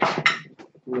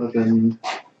 11.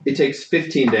 It takes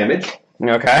 15 damage.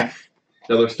 Okay.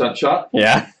 Another stunt shot.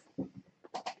 Yeah.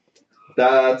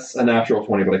 That's a natural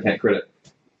 20, but I can't crit it.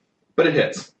 But it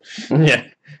hits. Yeah.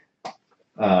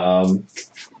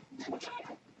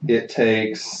 It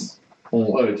takes...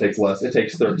 Oh, it takes less. It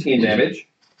takes 13 damage.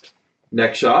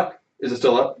 Next shot. Is it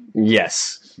still up?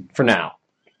 Yes. For now.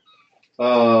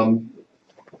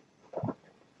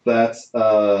 That's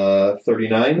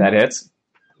 39. That hits.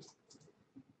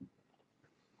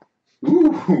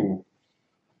 Ooh.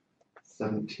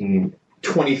 17.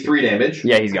 23 damage.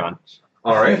 Yeah, he's gone.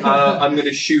 All right. I'm going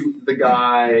to shoot the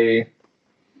guy...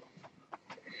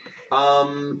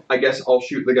 I guess I'll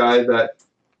shoot the guy that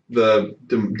the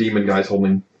demon guy's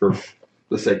holding for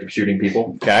the sake of shooting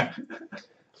people. Okay.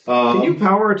 Can you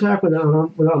power attack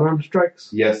without unarmed strikes?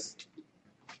 Yes.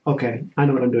 Okay, I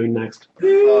know what I'm doing next.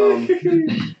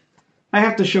 I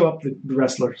have to show up the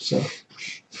wrestler, so.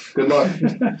 Good luck.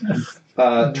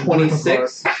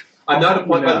 26. I'm not at a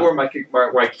point, by the way,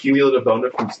 where my cumulative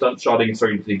bonus from stunt shotting is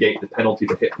starting to negate the penalty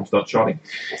to hit from stunt shotting.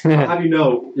 How do you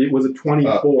know it was a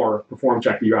 24 perform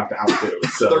check that you have to outdo?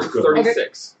 So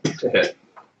 36 to hit.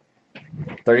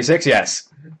 36, yes.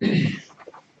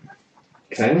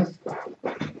 Okay.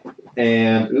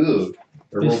 And,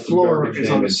 the floor is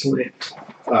on a slant.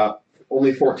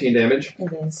 Only 14 damage.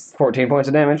 It is. 14 points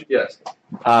of damage? Yes.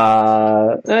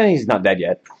 He's not dead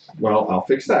yet. Well, I'll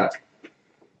fix that.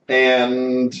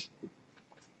 And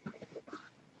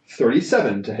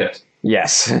 37 to hit.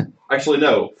 Yes. Actually,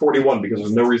 no, 41, because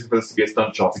there's no reason for this to be a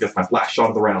stunt shot, because my last shot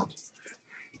of the round.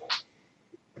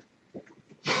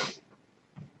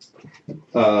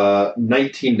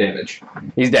 19 damage.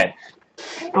 He's dead.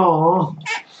 Aww.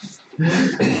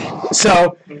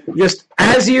 So, just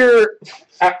as you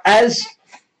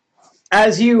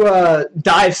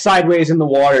dive sideways in the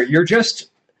water,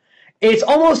 it's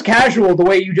almost casual the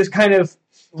way you just kind of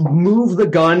move the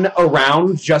gun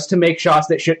around just to make shots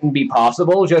that shouldn't be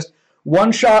possible. Just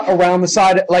one shot around the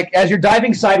side, like as you're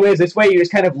diving sideways this way, you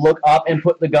just kind of look up and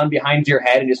put the gun behind your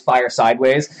head and just fire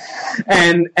sideways.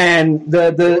 And there's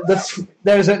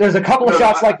a couple of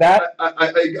shots like that.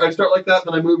 I start like that,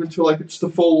 then I move into like just a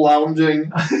full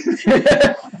lounging.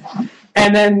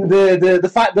 And then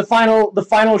the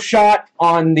final shot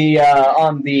on the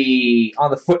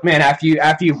footman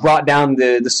after you brought down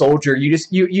the soldier, you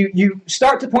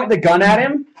start to point the gun at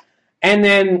him, and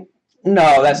then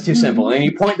no, that's too simple. And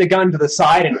you point the gun to the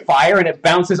side and fire, and it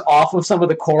bounces off of some of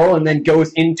the coral and then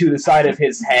goes into the side of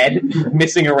his head,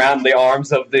 missing around the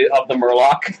arms of the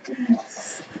Murlock.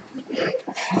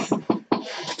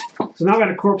 So now I got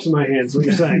a corpse in my hands. What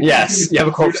you're saying? Yes, you have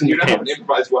a corpse in your hands. You don't have an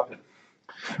improvised weapon.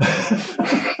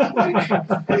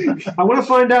 I want to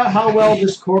find out how well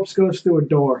this corpse goes through a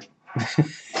door.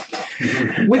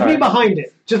 With me behind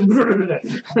it. Just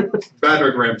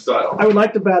battering ram style. I would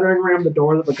like to battering ram the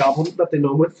door that the goblin that they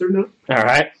know went through now. All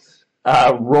right.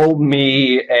 Roll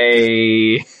me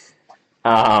a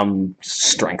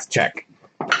strength check.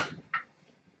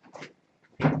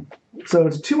 So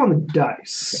it's a 2 on the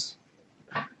dice,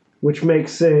 which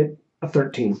makes it a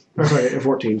 13. Or sorry, a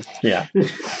 14. Yeah.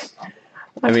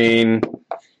 I mean,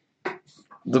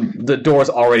 the door's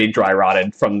already dry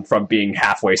rotted from being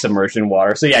halfway submerged in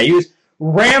water. So yeah, you just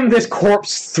ram this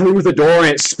corpse through the door and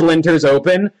it splinters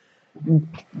open. You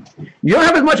don't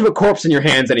have as much of a corpse in your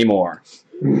hands anymore.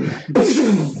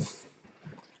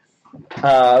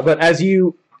 But as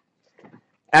you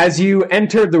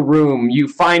enter the room, you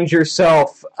find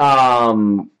yourself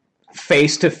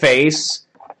face to face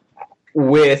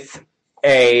with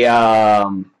a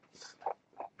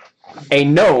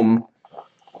gnome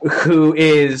who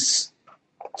is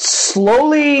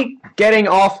slowly getting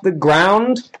off the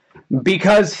ground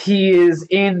because he is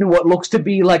in what looks to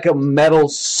be like a metal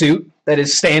suit that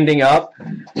is standing up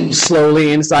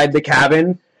slowly inside the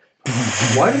cabin.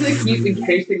 Why do they keep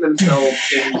encasing themselves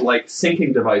in like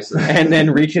sinking devices? And then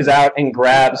reaches out and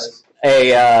grabs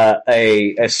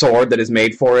a sword that is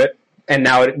made for it. And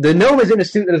now the gnome is in a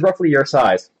suit that is roughly your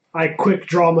size. I quick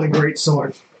draw my great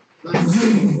sword.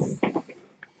 About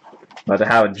to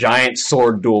have a giant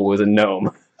sword duel with a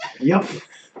gnome. Yep.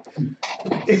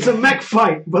 It's a mech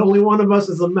fight, but only one of us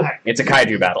is a mech. It's a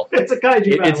kaiju battle. It's a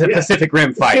kaiju battle. It's a Pacific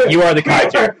Rim fight. You are the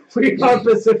kaiju. We are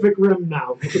Pacific Rim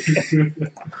now.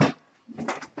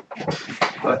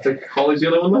 I think Holly's the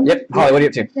only one left? Yep. Holly, what are you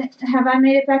up to? Have I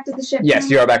made it back to the ship? Yes, now?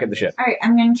 you are back at the ship. All right,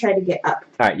 I'm going to try to get up.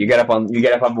 All right, you get up on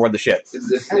board the ship.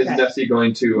 Is Okay. Nessie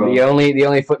going to... The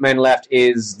only footman left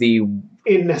is the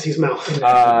In Nessie's mouth.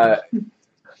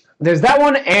 there's that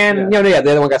one, and the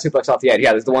other one got suplexed off the edge.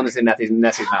 Yeah, there's the one that's in Nessie's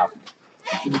mouth.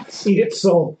 Eat its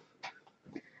soul.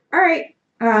 All right.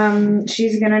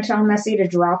 She's going to tell Nessie to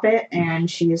drop it, and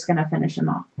she's going to finish him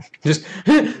off. Just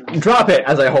drop it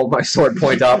as I hold my sword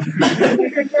point up.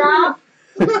 Drop.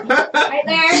 Right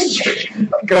there.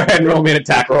 Go ahead and roll me an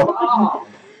attack roll. Oh.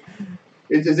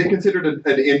 Is it considered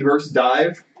an inverse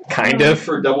dive? Kind of.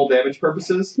 For double damage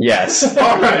purposes? Yes.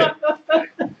 All right.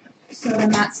 So then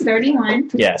that's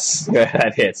 31. Yes.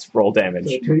 That hits. Roll damage.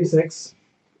 2d6.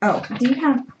 Oh, do you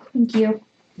have... Thank you.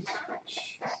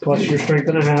 Plus your strength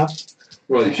and a half.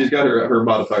 Well, she's got her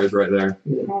modifiers right there.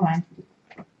 Hold on.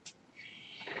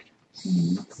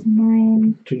 It's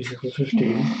 9, 2d6 plus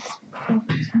 15.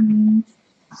 15,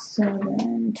 so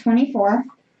then 24.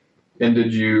 And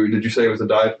did you say it was a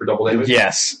dive for double damage?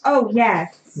 Yes. Oh,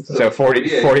 yes. So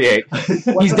 48. What's He's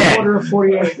the dead. order of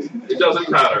 48? It doesn't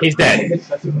matter. He's dead. That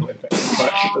doesn't really affect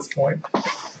much at this point.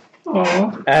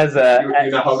 Oh. As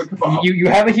You now have a kebab. you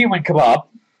have a human kebab.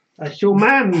 A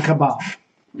human kebab.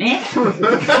 Eh?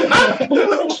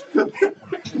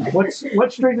 What's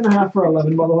strength and a half for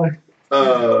 11, by the way?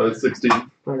 16.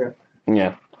 Okay.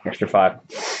 Yeah, extra 5.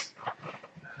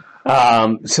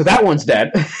 So that one's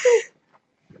dead.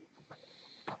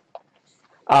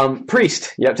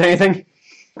 Priest, you up to anything?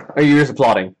 Or are you just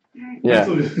applauding? Yeah.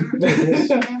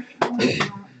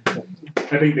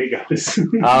 I think they got this.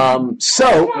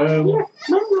 So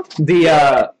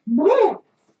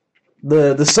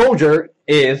the soldier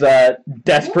is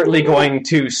desperately going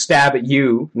to stab at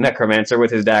you, Necromancer,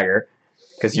 with his dagger,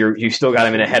 because you still got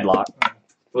him in a headlock.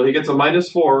 Well, he gets a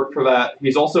 -4 for that.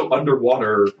 He's also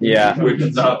underwater, Yeah. which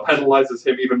penalizes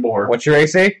him even more. What's your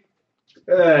AC?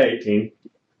 18.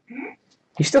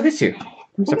 He still hits you,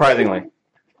 surprisingly.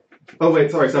 Oh,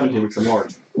 wait, sorry, 17 weeks or more.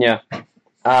 Yeah.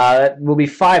 That will be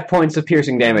 5 points of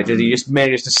piercing damage as he just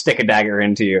manages to stick a dagger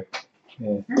into you.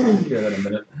 Yeah, hear that in a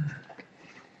minute.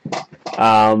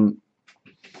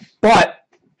 But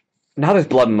now there's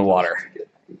blood in the water.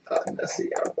 Nessie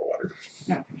out of the water.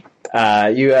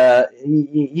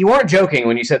 You weren't joking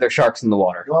when you said there's sharks in the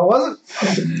water. Well, I wasn't.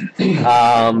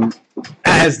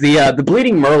 As the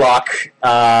bleeding Murlock,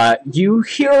 you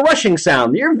hear a rushing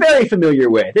sound that you're very familiar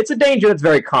with. It's a danger that's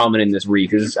very common in this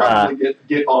reef. Is Probably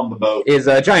get on the boat.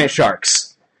 giant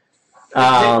sharks. They've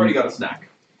already got a snack.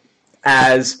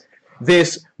 As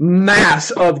this mass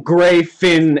of gray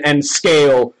fin and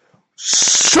scale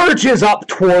surges up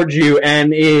towards you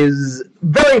and is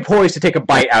very poised to take a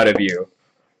bite out of you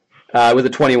with a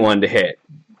 21 to hit.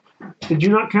 Did you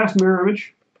not cast Mirror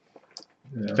Image?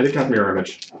 Yeah. I did cast Mirror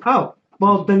Image. Oh,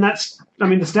 well, then that's... I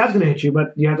mean, the stab's going to hit you,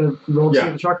 but you have to roll to see Yeah.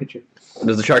 if the shark hit you.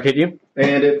 Does the shark hit you?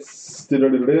 And it's... I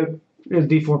It's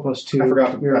D4 plus 2.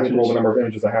 forgot to Mirror actually roll the Image. number of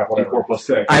images I have. Whatever. 4 plus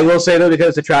 6. I will say, though, because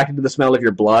it's attracted to the smell of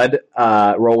your blood,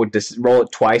 roll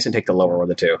it twice and take the lower of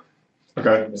the 2.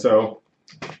 Okay, so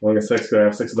only a 6. I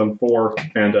have 6 of them, 4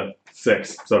 and a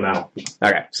 6. So now.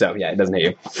 Okay, so yeah, it doesn't hit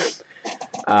you.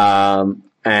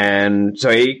 And so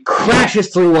he crashes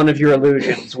through one of your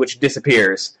illusions, which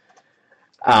disappears.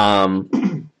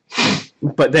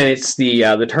 But then it's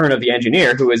the turn of the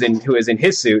engineer who is in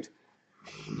his suit,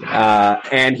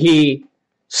 and he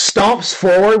stomps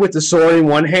forward with the sword in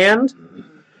one hand,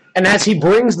 and as he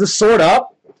brings the sword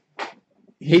up,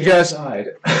 he just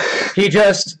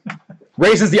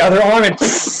raises the other arm and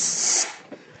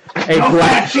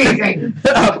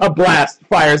a blast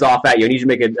fires off at you. I need you to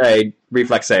make a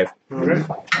reflex save. Okay.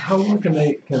 How long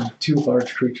can two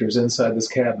large creatures inside this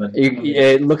cabin?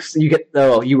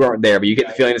 You weren't there, but you get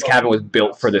the feeling this cabin was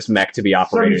built for this mech to be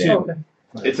operated in. 32.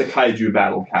 It's a kaiju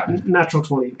battle cabin. Natural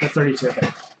 20. That's 32. All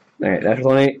right,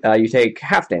 natural 20. You take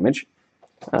half damage,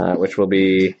 which will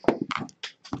be...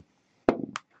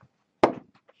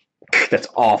 That's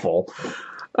awful.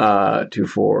 2,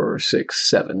 4, 6,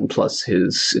 7 plus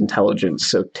his intelligence,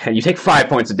 so 10. You take 5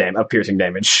 points of piercing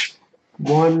damage.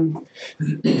 1,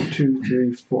 2,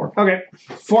 3, 4. Okay,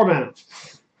 4 mana.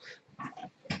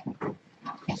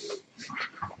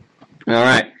 All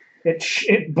right.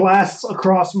 It blasts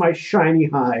across my shiny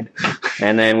hide.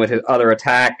 And then with his other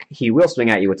attack, he will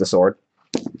swing at you with the sword.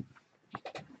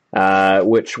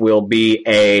 Which will be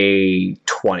a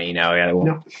 20. No, yeah, it won't.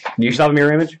 No. Do you still have a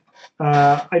mirror image?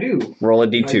 I do. Roll a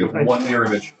d2. I- One mirror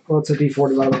image. Well, it's a D4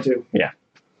 divided by 2.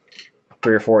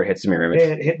 3 or 4, it hits the mirror image.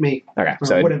 It hit me. Okay, Or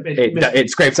so would've- it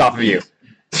scrapes off of you.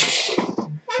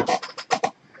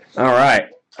 All right.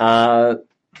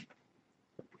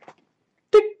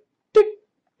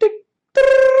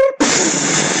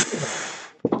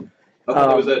 I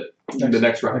thought it was at the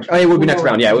next round. It would be next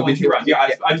round. Yeah, it would Only be. 2 rounds. Yeah,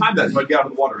 I timed that so I'd get out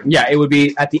of the water. Yeah, it would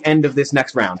be at the end of this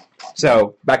next round.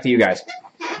 So back to you guys.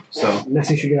 So,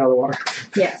 Nessie should get out of the water.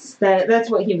 Yes, that's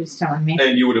what he was telling me.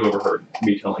 and you would have overheard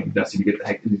me telling Nessie to get the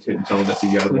heck, telling Nessie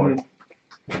to get out of the water.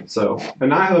 So,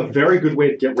 And I have a very good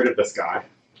way to get rid of this guy.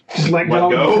 Just let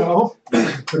Let go.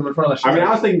 Put him in front of the I mean,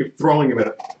 I was thinking of throwing him at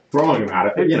it,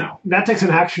 but you know. That takes an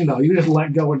action, though. You just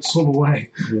let go and swim away.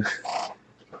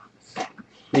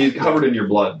 he's covered in your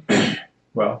blood.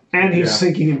 Well, And he's Yeah.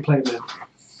 sinking in playmat.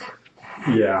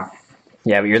 Yeah.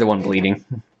 Yeah, but you're the one bleeding.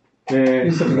 he's going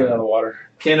to get out of the water.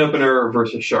 Can opener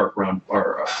versus shark round,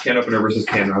 or can opener versus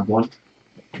can round 1.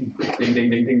 Ding, ding, ding,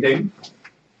 ding, ding.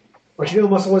 What you doing,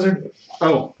 Muscle Wizard?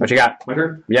 Oh, What you got? my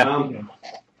turn? Yeah.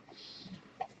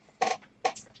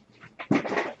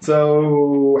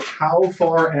 So, how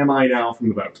far am I now from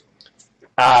the boat?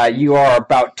 You are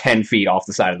about 10 feet off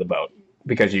the side of the boat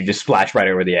because you just splashed right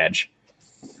over the edge.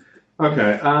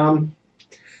 Okay, I'm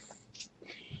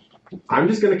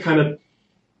just going to kind of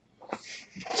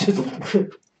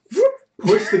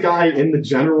push the guy in the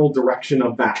general direction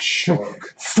of that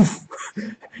shark.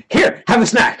 Here, have a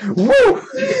snack. Woo!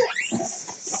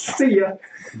 See ya.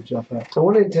 Jump out. I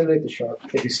want to intimidate the shark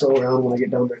if he's still around when I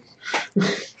get down there.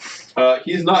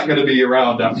 He's not going to be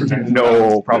around after next round.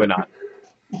 No, probably not.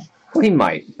 Well, he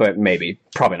might, but maybe.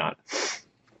 Probably not.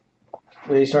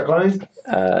 When you start climbing?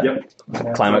 Yep.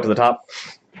 Climb up to the top.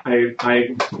 I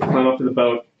climb up to the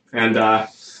boat, and I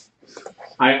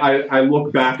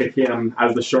look back at him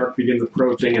as the shark begins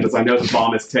approaching, and as I know the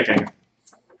bomb is ticking.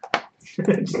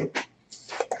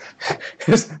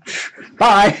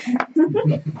 Bye.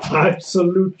 I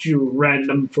salute you,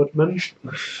 random footman.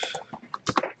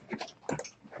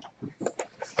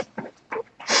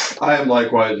 I am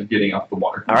likewise getting off the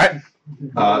water. All right.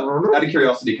 Out of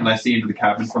curiosity, can I see into the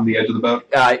cabin from the edge of the boat?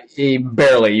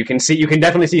 Barely. You can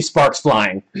definitely see sparks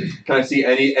flying. Can I see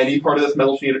any part of this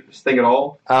metal sheet thing at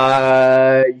all?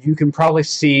 You can probably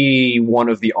see one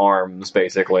of the arms,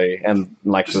 basically, and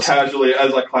like Just casually,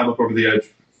 as I climb up over the edge.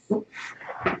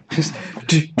 just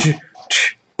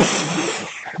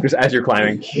as you're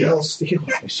climbing. Kill, steal.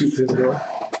 I shoot through the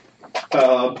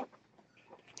door.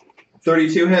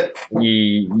 32 hit.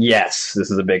 Yes,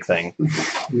 this is a big thing.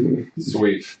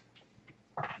 Sweet.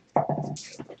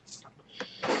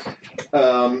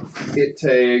 It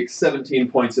takes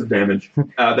 17 points of damage.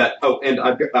 And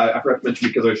I forgot to mention,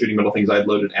 because I was shooting metal things, I had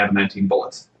loaded adamantine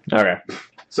bullets. Okay.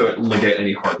 So it negate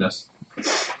any hardness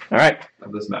All right.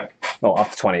 of this mag. Well,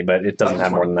 up to 20, but it doesn't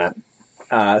have more than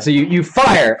that. So you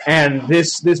fire, and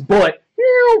this bullet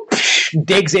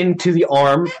digs into the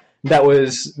arm that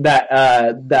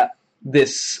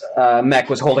this mech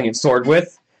was holding its sword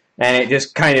with, and it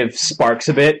just kind of sparks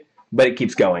a bit, but it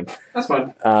keeps going. That's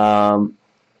fine.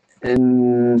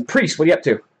 And Priest, what are you up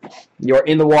to? You're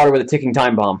in the water with a ticking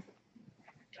time bomb.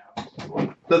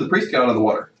 So the priest got out of the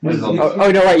water. Oh,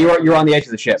 no, right. You're on the edge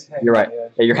of the ship. You're right. Yeah,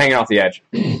 you're hanging off the edge,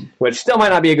 which still might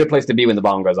not be a good place to be when the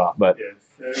bomb goes off. But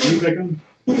You back on?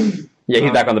 yeah,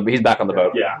 he's back on the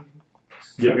boat. Yeah.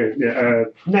 Okay, yeah.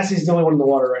 Nessie's the only one in the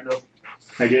water right now.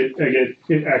 I get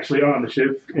it actually on the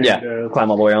ship. And, Yeah, climb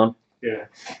all the way on. Yeah,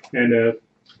 and I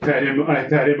pat him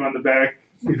on the back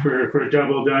for a job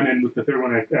well done, and with the third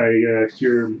one, I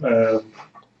cure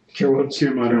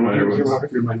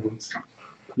minor wounds.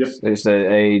 Yep. There's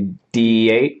a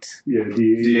D8. Yeah,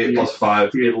 D8 plus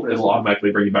 5. D8 It'll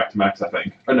automatically bring you back to max, I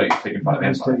think. Oh, no, you've taken 5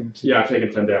 and 5. Yeah, I've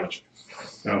taken 10 damage.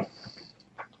 How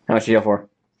much do you heal for?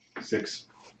 6.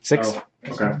 6. Oh,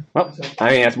 okay. Well,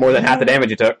 I mean, that's more than half the damage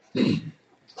you took.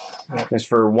 That's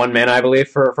for 1 mana, I believe,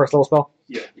 for a first level spell?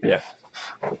 Yeah.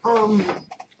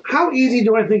 How easy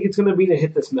do I think it's going to be to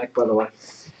hit this mech, by the way?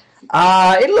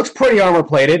 It looks pretty armor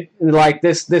plated. Like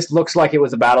this looks like it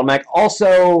was a battle mech.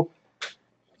 Also,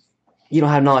 you don't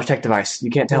have knowledge check device. You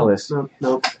can't tell this.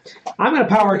 No. I'm going to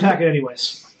power attack it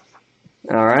anyways.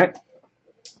 All right.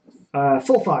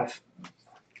 Full 5.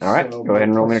 All right. So go ahead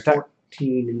and roll me an attack.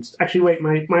 14. Actually, wait.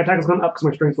 My attack has gone up because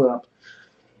my strength went up.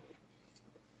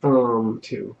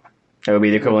 2. It would be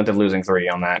the equivalent of losing 3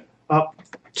 on that. Up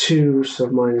 2, so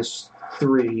minus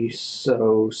 3,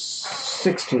 so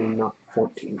 16, not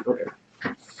 14. Okay.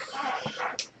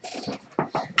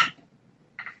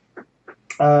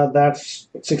 That's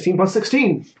 16 plus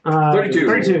 16.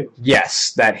 32.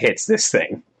 Yes, that hits this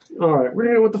thing. Alright, we're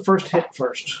going to go with the first hit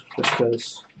first. Just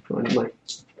because I might.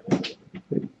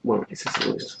 Well, it's at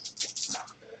least.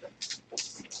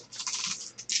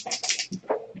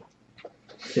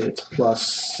 It's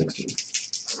plus 16.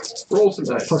 Roll some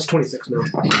dice. Plus 26 now.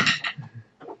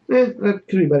 That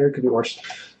could be better, it could be worse.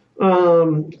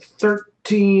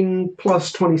 13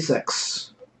 plus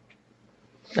 26.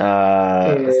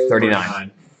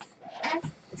 39.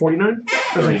 49?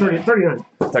 39. 39.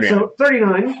 So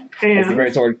 39, As the and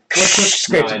great sword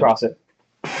scrapes across it.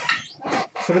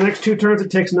 for the next 2 turns,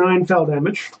 it takes 9 fell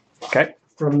damage. Okay.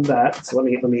 From that, so let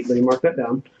me mark that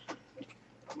down.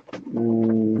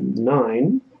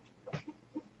 9.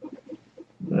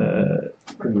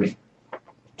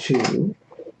 2.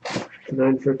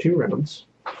 9 for 2 rounds.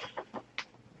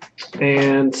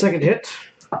 And second hit.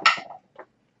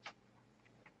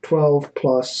 12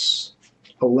 plus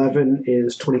 11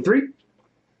 is 23.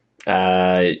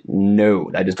 No,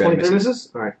 that just barely 23 misses.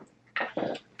 misses? Alright.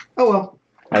 Oh well.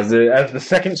 As the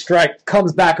second strike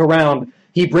comes back around,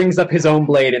 he brings up his own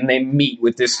blade, and they meet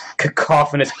with this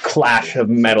cacophonous clash of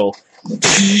metal.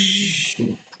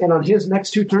 And on his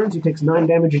next 2 turns, he takes 9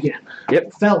 damage again.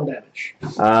 Yep. Fell damage.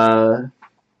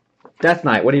 Death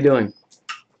Knight, what are you doing?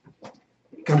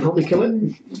 Come help me kill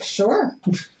it? Sure.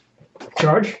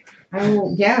 Charge? I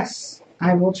will. Yes,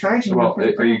 I will charge him. Well,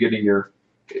 are you getting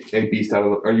a beast out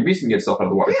of the... Are you beasting yourself out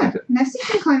of the water? Yeah, Nessie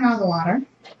can climb out of the water.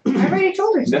 I already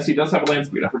told her. Nessie does have a land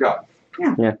speed, I forgot.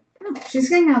 Yeah. Oh, she's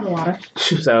getting out of the water.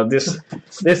 So this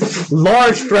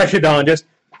large Stretchodon just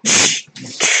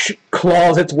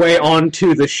claws its way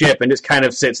onto the ship and just kind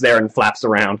of sits there and flaps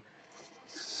around.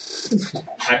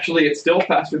 Actually, it's still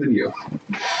faster than you.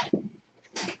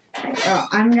 Oh,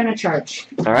 I'm gonna charge.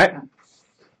 All right.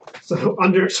 So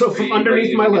from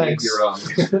underneath my legs.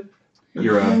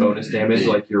 Your bonus damage,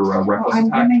 like your reckless I'm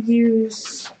attack. gonna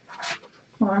use.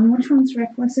 Hold on, which one's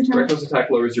reckless attack? Reckless attack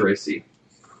lowers your AC.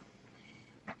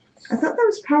 I thought that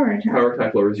was power attack. Power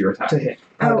attack lowers your attack. To hit.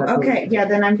 Oh, okay. Yeah,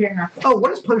 then I'm doing reckless. Oh, what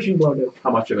does Punishing Blow do?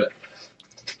 How much of it?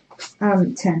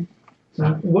 10.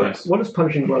 What Nice. does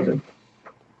Punishing Blow do?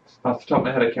 Off the top of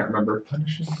my head, I can't remember.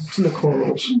 Punishing It's in the core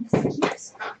rules.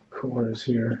 core is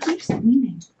here. It keeps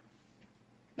leaning.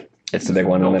 It's the big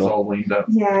one in the It's middle. all leaned up.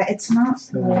 Yeah, it's not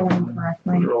rolling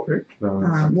correctly.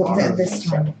 Well, this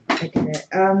time I did it.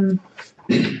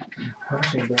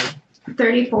 Punishing blow.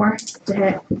 34 to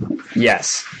hit.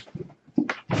 Yes.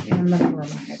 And the roll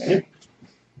it.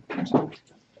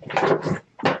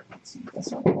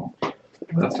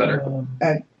 That's better.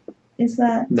 Is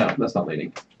that No, that's not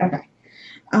leaning. okay?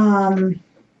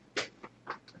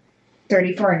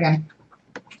 34 again.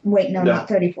 Wait, no, No. not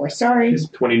 34. Sorry, It's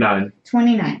 29.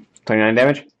 29. 29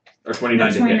 damage? Or 29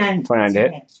 No, to hit. 29. 29 to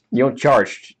hit. You don't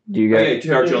charge. Do you get... Okay,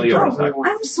 charge only your attack.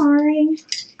 I'm sorry.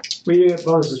 We get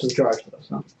bonuses to charge though,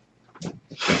 so.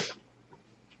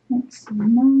 That's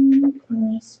 9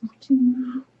 plus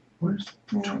 2. Where's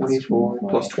 24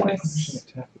 plus 20.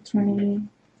 20.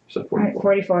 So Alright, 44.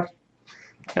 44.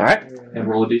 All right. And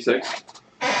roll a d6.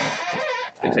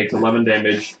 It takes 11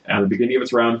 damage at the beginning of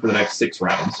its round for the next 6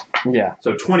 rounds. Yeah.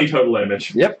 So 20 total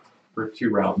damage. Yep. For 2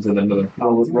 rounds, and then another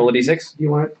Roll a d6. You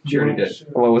want it? She already did.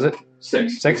 What was it?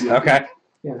 6. 6? Okay.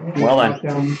 Yeah. Well then. Knock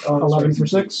down 11 for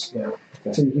 6. Yeah.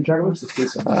 So you can track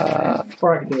it.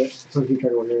 Or I can do it. So you can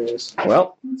track what it is.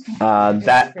 Well,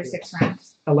 that... For 6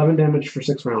 rounds. 11 damage for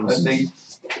 6 rounds. I think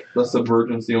the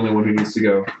Subvergent's the only one who needs to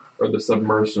go. Or the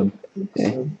Submersion.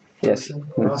 Yes.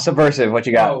 Subversive, what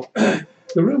you got? Oh,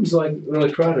 the room's like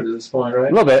really crowded at this point, A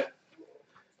right? little bit.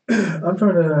 I'm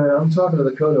talking to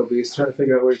the Kodo beast, trying to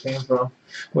figure out where he came from,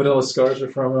 what all his scars are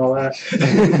from, and all that.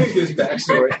 His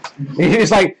backstory.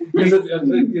 He's like...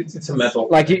 It's a mental.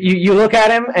 Like, you look at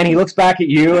him, and he looks back at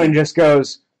you and just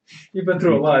goes, You've been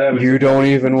through a lot, haven't you? you don't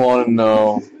even want to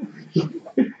know.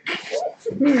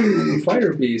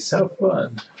 Fire beasts, how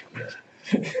fun.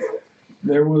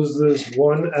 There was this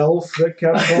one elf that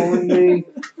kept calling me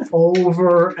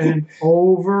over and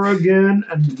over again,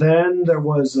 and then there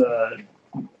was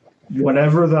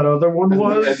whatever that other one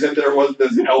was. And then there was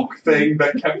this elk thing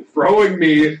that kept throwing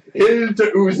me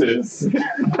into oozes.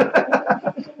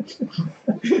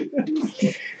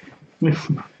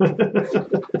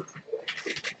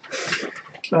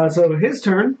 So his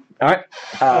turn. All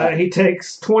right. He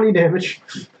takes 20 damage.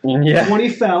 Yeah. 20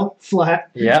 fell flat.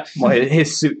 Yeah. Well,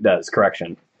 his suit does.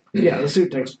 Correction. Yeah, the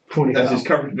suit takes 20 As fell. he's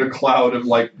covered in a cloud of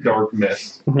like dark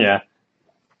mist. Yeah.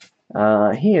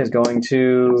 He is going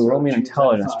to roll me an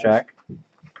intelligence check.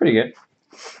 Pretty good.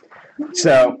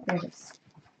 So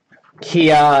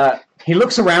he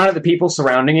looks around at the people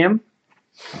surrounding him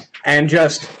and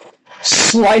just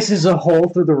slices a hole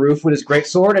through the roof with his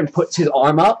greatsword and puts his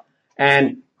arm up,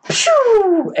 and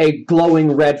a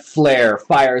glowing red flare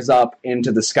fires up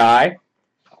into the sky.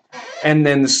 And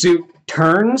then the suit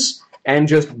turns and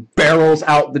just barrels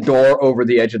out the door over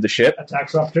the edge of the ship.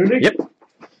 Attacks opportunity? Yep.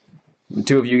 The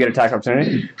two of you get attack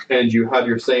opportunity. And you have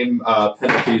your same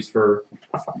penalties for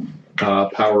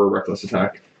power or reckless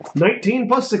attack. 19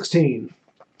 plus 16.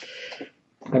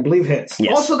 I believe hits.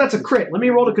 Yes. Also, that's a crit. Let me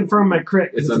roll to confirm my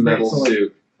crit. It's a metal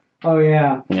suit. Oh,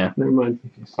 yeah. Yeah. Never mind.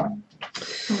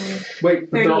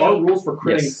 Wait, but there are rules for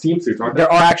critting Yes. steam suits, aren't there?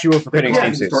 There are actually rules for critting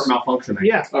Yeah, steam start suits. malfunctioning.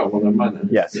 Yeah. Oh, well, never mind then.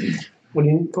 Yes. When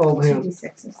you, oh, hang on.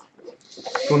 2d6s.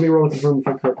 Let me roll to confirm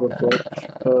my crit real quick.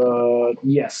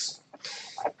 Yes.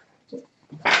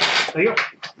 There you go.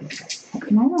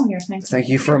 Can I roll your thing? Thank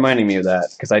you for reminding me of that,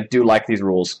 because I do like these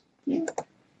rules.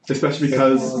 Especially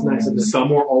because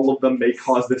some or all of them may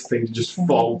cause this thing to just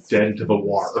fall dead into the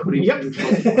water. Yep.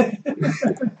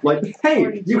 Like,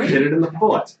 hey, you hit it in the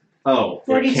foot. Oh, it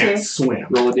 42. can't swim.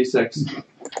 Roll a d6.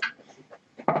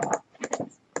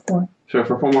 4. So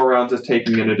for 4 more rounds, it's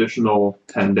taking an additional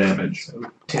 10 damage.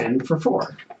 10 for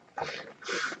 4.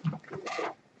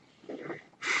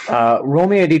 Roll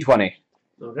me a d20.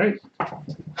 Okay.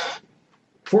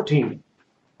 14.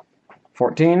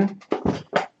 14.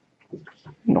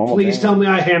 Normal. Please tell me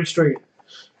I hamstring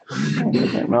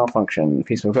it. Malfunction.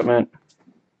 Piece of equipment.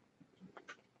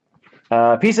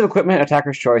 Piece of equipment,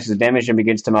 attacker's choice, is damaged and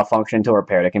begins to malfunction until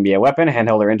repaired. It can be a weapon,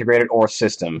 handheld, or integrated, or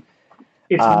system.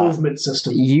 It's a movement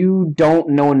system. You don't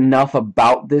know enough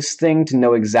about this thing to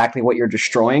know exactly what you're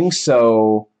destroying,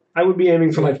 so... I would be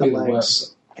aiming for, like, the Might be the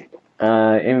legs.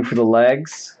 Aiming for the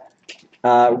legs.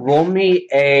 Roll me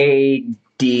a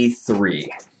d3,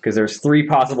 because there's 3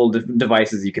 possible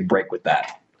devices you could break with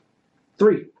that.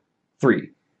 3. 3.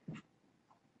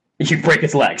 You break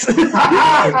its legs.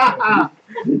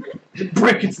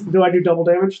 Break it. Do I do double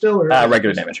damage still? Or?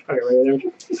 Regular damage. Okay, regular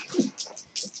damage.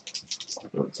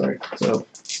 Oh, sorry. So,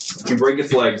 You break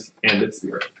its legs and its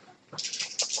spirit.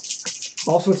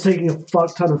 also, it's taking a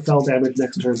fuck ton of fell damage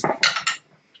next turn.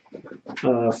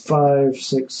 5,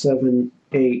 6, 7,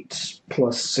 8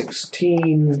 plus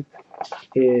 16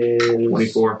 is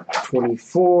 24.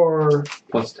 24.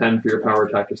 Plus 10 for your power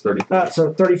attack is 30.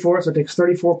 So 34. So it takes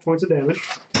 34 points of damage,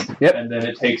 And then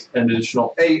it takes an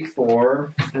additional 8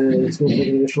 for... and it's going to take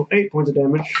an additional 8 points of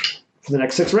damage for the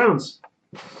next 6 rounds.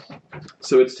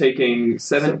 So it's taking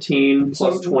 17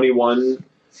 plus 21.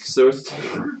 So it's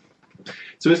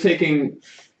taking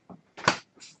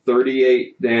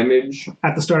 38 damage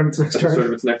At the start of its next at the start turn.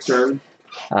 of its next turn.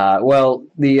 Well,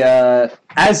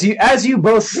 as you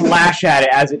both slash at it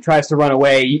as it tries to run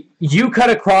away, you cut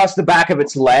across the back of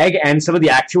its leg, and some of the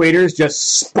actuators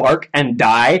just spark and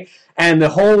die, and the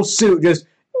whole suit just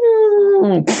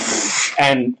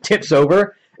and tips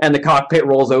over, and the cockpit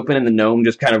rolls open, and the gnome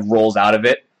just kind of rolls out of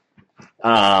it,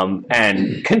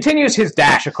 and continues his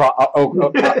dash across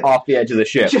off the edge of the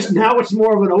ship. Just now, it's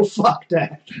more of an oh fuck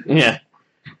dash. Yeah.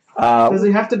 Does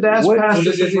he have to dash what- past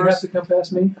Does it he have first? to come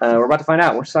past me? We're about to find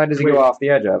out. Which side does he Wait. go off the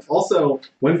edge of? Also,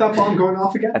 when's that bomb going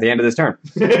off again? At the end of this turn.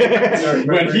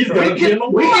 When he's going to be in the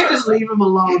We water. can just leave him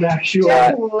alone, actually.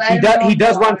 He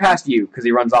does run past you because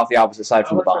he runs off the opposite side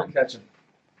from the bomb. Catch him.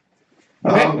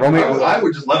 Okay, roll me- I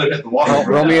would just let it hit the water.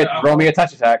 Roll me a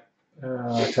touch attack.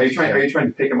 Are you trying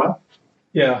to pick him up?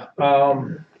 Yeah.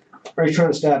 Are you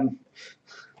trying to stab him?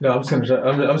 No, I'm just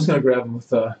gonna grab him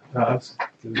with. I'm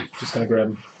just gonna grab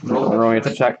him. Roll me a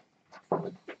touch check.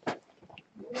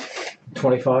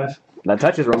 25. That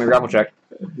touches. Roll me a grapple check.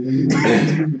 You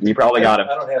probably got him.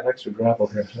 I don't have extra grapple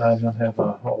here. I don't have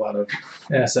a whole lot of.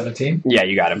 Yeah, 17. Yeah,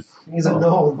 you got him. He's a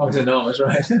gnome. Oh, no, that's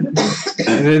right. The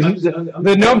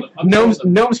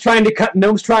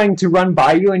gnome's trying to run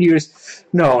by you, and you just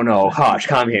no, hush,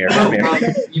 come here.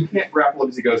 You can't grapple him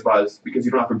as he goes by because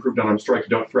you don't have improved unarmed strike. You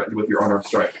don't threaten with your unarmed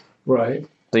strike. Right.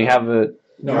 So you have a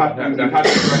No, you have to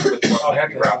threaten with Oh, weapon that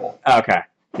can grapple. Okay.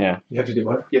 Yeah. You have to do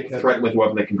what? You have to threaten with a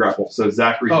weapon that can grapple. So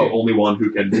Zachary's the only one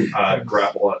who can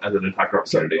grapple as an attack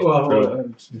opportunity.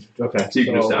 Okay. So you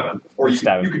can just stab him. Or you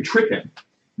can trip him.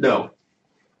 No.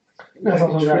 That's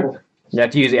also grapple. You have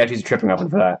to use a tripping weapon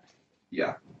for that.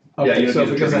 Yeah. Okay, Yeah, so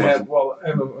you because I have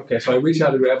have, okay, so I reach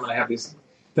out to grab him and I have these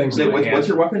things in my hand. What's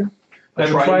your weapon? I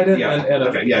have a trident Yeah. and a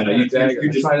Okay, yeah, no, you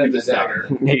just trident and a stab dagger.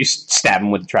 Yeah, you stab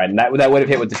him with the trident. That would have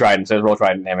hit with the trident, so roll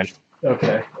trident damage.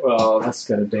 Okay, well, that's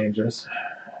kind of dangerous.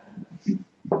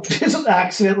 Just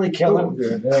accidentally kill him.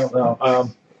 No.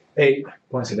 8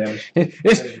 points of damage.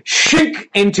 Just shink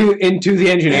into the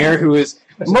engineer who is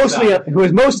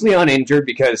mostly uninjured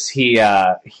because he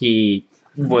didn't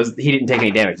take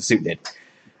any damage. The suit did.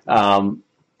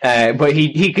 But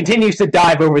he continues to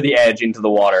dive over the edge into the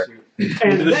water.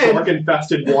 Into the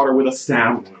shark-infested water with a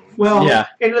stab wound. Well, Yeah.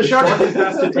 into the shark.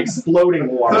 Shark-infested exploding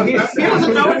water. So he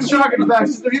doesn't know it's shark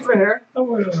infested. To be fair.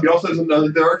 He also doesn't know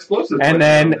that there are explosives. And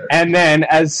then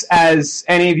as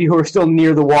any of you who are still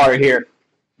near the water hear,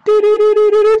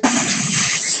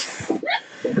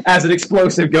 as an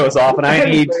explosive goes off, and I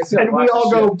need And we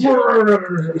all go.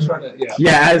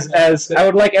 as I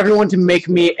would like everyone to make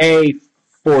me a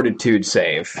fortitude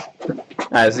save,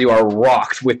 as you are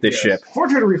rocked with this ship.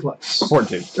 Fortitude or reflex?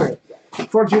 Fortitude.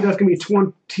 Fortitude, that's going to be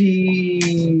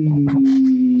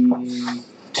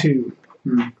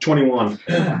 22. 21.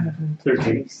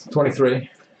 13. 23.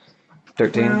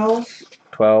 13.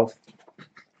 12.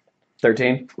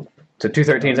 13. So 2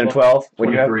 13s and a 12. What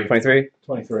do you have? 23?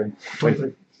 23.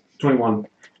 21.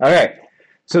 Okay.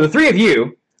 So the three of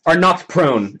you are knocked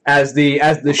prone as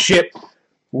the ship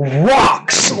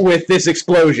rocks with this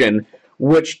explosion,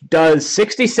 which does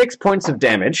 66 points of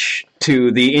damage to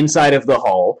the inside of the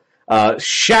hull,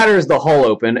 shatters the hull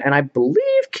open, and I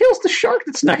believe kills the shark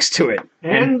that's next to it.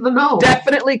 And the gnome.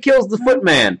 Definitely kills the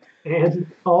footman.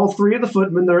 And all three of the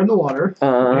footmen, they're in the water.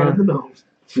 And the gnome.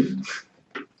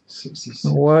 66.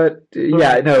 What?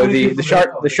 Yeah, no,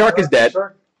 the shark is dead.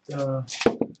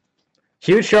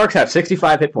 Huge sharks have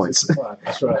 65 hit points. 65.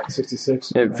 That's right,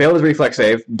 66. It failed his reflex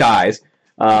save, dies.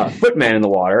 Footman in the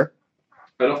water.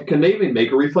 Can they even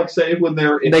make a reflex save when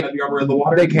they're in heavy armor in the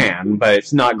water? They can, but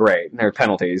it's not great. There are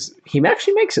penalties. He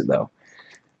actually makes it, though.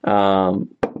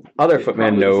 Other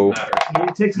footman, no. He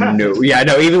takes half. No, yeah,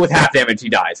 no, even with half damage, he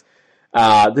dies.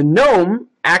 The gnome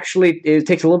actually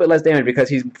takes a little bit less damage because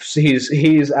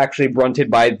he's actually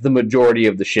brunted by the majority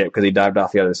of the ship because he dived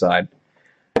off the other side.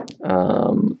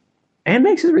 And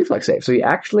makes his reflex save. So he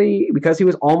actually, because he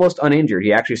was almost uninjured,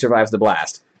 he actually survives the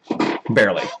blast.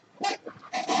 Barely.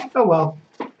 Oh, well.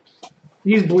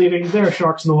 He's bleeding. There are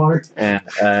sharks in the water. And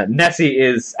Nessie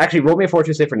is... Actually, roll me a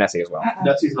fortune save for Nessie as well.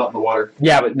 Nessie's not in the water.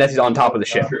 Yeah, but Nessie's on top of the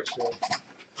ship. True.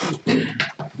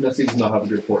 Nessie does not have a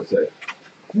good fort save.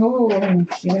 Oh,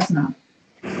 she does not.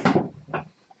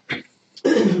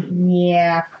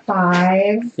 Yeah,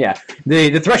 5. Yeah.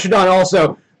 The Threshodon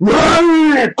also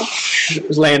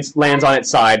lands on its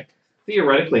side.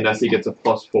 Theoretically, Nessie gets a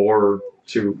 +4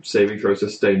 to saving throws to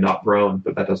stay not prone,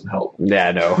 but that doesn't help.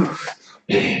 Yeah, no.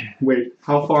 Wait,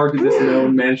 how far did this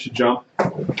gnome manage to jump?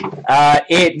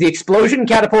 The explosion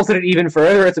catapulted it even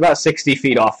further. It's about 60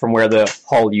 feet off from where the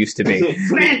hull used to be.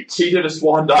 He did a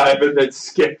swan dive and then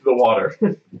skipped the water.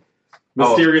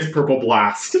 Mysterious purple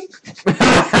blast.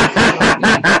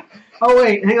 Oh,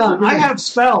 wait, hang on. I have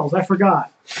spells. I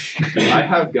forgot. I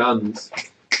have guns.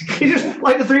 He just,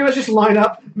 like, the three of us just line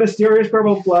up, Mysterious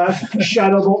Purple Blast,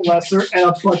 Shadowbolt Lesser, and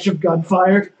a bunch of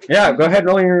gunfire. Yeah, go ahead and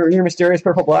roll your Mysterious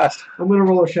Purple Blast. I'm going to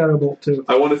roll a Shadowbolt, too.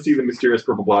 I want to see the Mysterious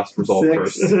Purple Blast result 6,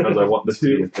 first, because I want this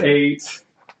to be a thing.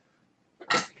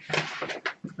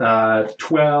 8,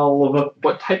 12.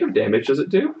 What type of damage does it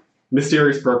do?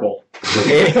 Mysterious purple.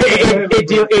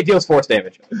 It deals force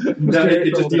damage. No,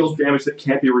 it just deals damage that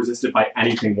can't be resisted by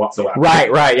anything whatsoever.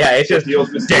 Right, yeah, it just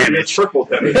deals mysterious purple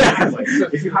damage.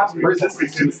 If you have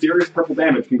resistance to mysterious purple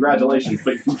damage, congratulations,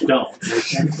 but if you don't.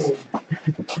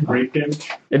 Great damage.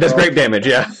 It does great damage,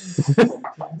 yeah.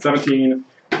 17.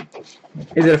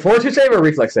 Is it a fortitude save or a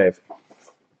reflex save?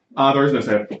 There is no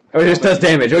save. Oh, it just does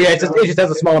damage. Oh, yeah, it just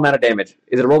does a small amount of damage.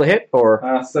 Is it a roll to hit,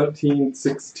 or? 17,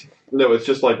 16. No, it's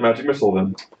just like magic missile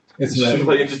then. It's just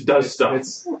like it just does stuff.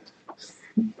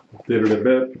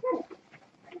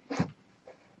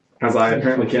 As I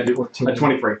apparently can't do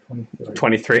 23.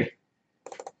 23.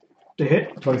 To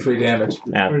hit? 23 damage.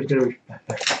 Yeah. Where's damage?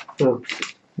 So,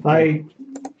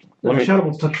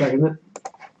 Shadowbolt's touchback, isn't it?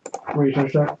 Where you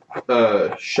touchback?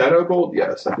 Shadow Bolt?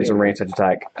 Yes. It's a ranged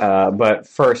attack. But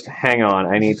first, hang on.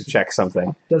 I need to check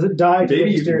something. Does it die?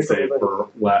 Maybe you can save for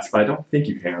less, but I don't think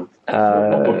you can.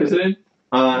 What book is it in?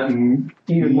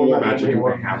 Even more magic.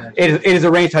 It is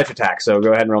a ranged touch attack, so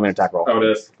go ahead and roll me an attack roll. Oh,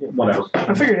 it is. Whatever.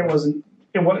 I figured it wasn't.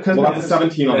 Well, that's a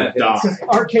 17 on the dot.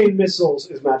 Arcane missiles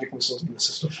is magic missiles in the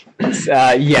system.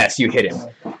 Yes, you hit him.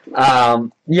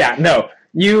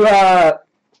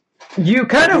 You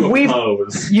kind of weave.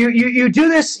 You do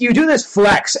this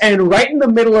flex, and right in the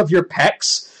middle of your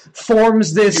pecs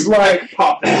forms this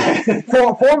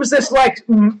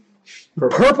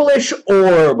purplish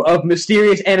orb of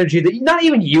mysterious energy that not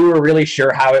even you are really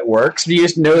sure how it works. You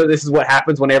just know that this is what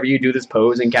happens whenever you do this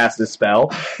pose and cast this spell,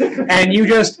 and you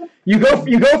go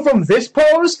from this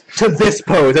pose to this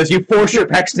pose as you force your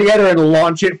pecs together and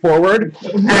launch it forward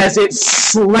as it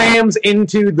slams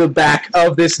into the back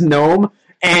of this gnome,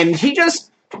 and he just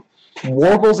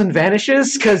warbles and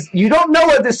vanishes because you don't know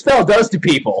what this spell does to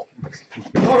people.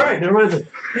 All right, never mind.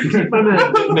 My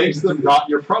man. It makes them not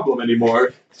your problem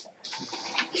anymore.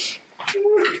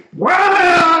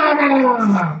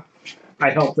 I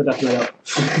helped the Death Knight out.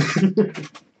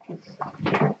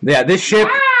 Yeah, this ship.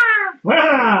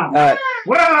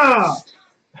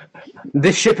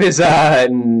 This ship is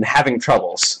having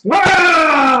troubles.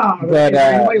 But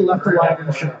anybody left alive in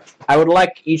the ship? I would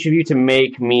like each of you to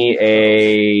make me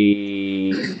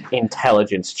a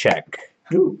intelligence check.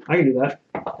 Ooh, I can do that.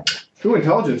 Ooh,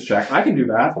 intelligence check. I can do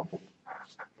that.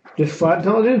 Just flat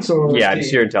intelligence, or Yeah,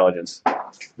 just your intelligence.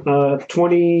 20...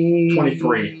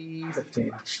 23.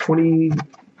 15. 20,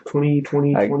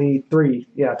 23.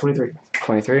 Yeah, 23.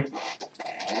 23.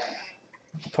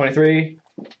 23.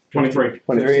 23.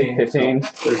 23. 15.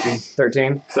 13.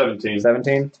 13. 17.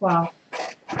 17. Wow.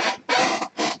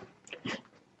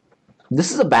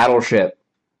 This is a battleship.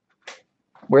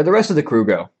 Where'd the rest of the crew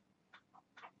go?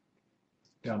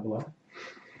 Down below.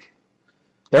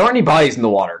 There aren't any bodies in the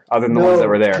water other than the ones that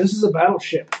were there. This is a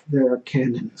battleship. There are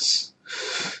cannons.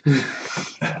 Okay,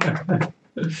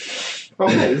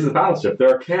 this is a battleship. There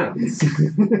are cannons.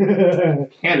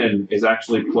 Cannon is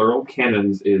actually plural.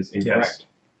 Cannons is incorrect.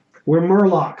 We're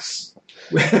Murlocks.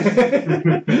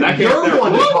 That you're the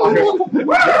one to talk about.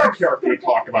 Your character to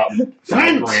talk about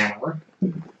Flint! grammar.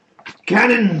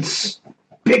 Cannons!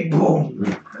 Big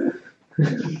boom!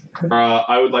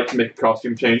 I would like to make a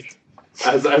costume change.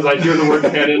 As I hear the word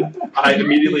cannon, I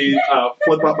immediately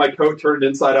flip up my coat, turn it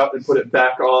inside out, and put it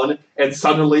back on. And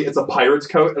suddenly, it's a pirate's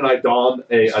coat, and I don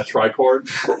a tricord.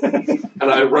 And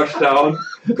I rush down.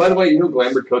 By the way, you know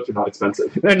glamour coats are not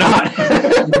expensive. They're not.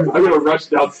 I'm going to rush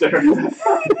downstairs.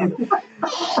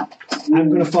 I'm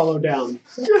going to follow down.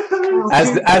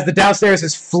 As the downstairs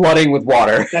is flooding with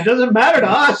water. That doesn't matter to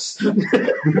us.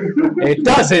 It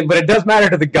doesn't, but it does matter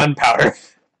to the gunpowder.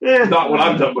 Not when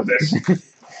I'm done with this.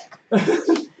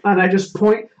 And I just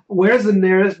point. Where's the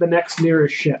next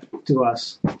nearest ship to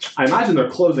us? I imagine they're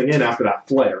closing in after that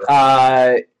flare.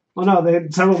 Oh no,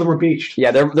 several of them are beached.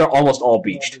 Yeah, they're almost all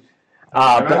beached.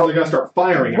 I imagine they're going to start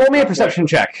firing. Roll me a perception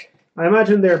check. I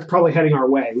imagine they're probably heading our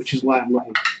way, which is why I'm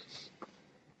looking.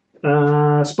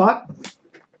 Spot.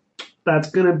 That's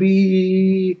going to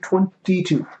be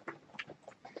 22.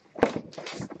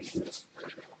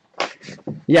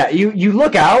 Yeah, you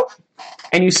look out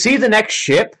and you see the next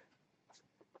ship,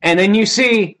 and then you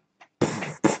see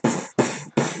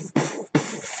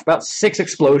about 6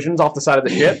 explosions off the side of the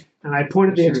ship. And I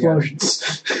pointed the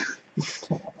explosions.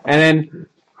 And then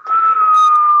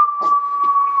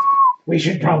we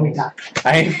should probably die.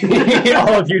 I need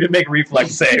all of you to make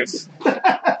reflex saves.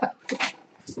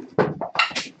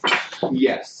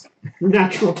 Yes.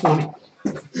 Natural 20.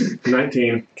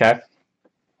 19. Okay.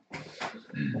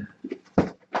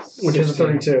 Which is a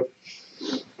 32.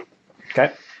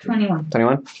 Okay. 21.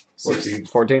 21. 16.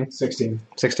 14. 16.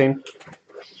 16.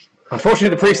 Unfortunately,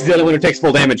 the priest is the only one who takes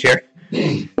full damage here.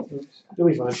 You'll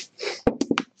be fine.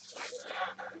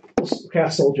 We'll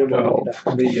cast Soldier. The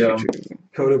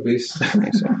Coda Beast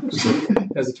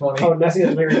has a 20. Oh, Nessie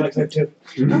has a very reflex save too.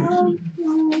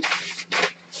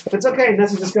 It's okay,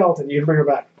 Nessie's a skeleton. You can bring her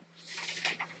back.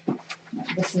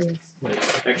 This is.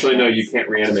 Actually, no, you can't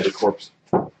reanimate a corpse.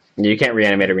 You can't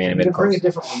reanimate a You reanimated can bring a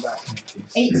corpse. different one back.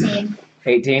 18.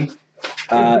 18. So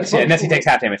yeah, Nessie takes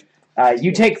half damage.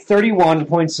 You take 31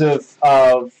 points of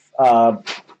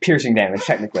piercing damage,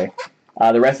 technically.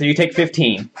 The rest of you take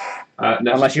 15.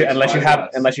 Unless you have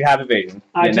evasion.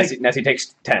 Nessie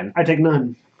takes 10. I take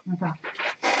none. Okay.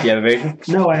 You have evasion?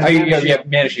 No, I have Oh, you mana have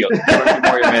mana shield.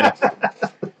 More your mana.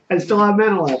 I still have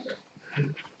mana left.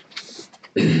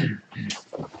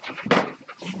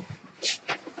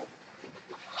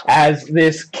 As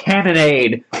this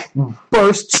cannonade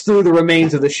bursts through the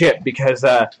remains of the ship, because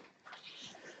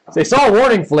they saw a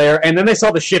warning flare and then they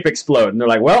saw the ship explode, and they're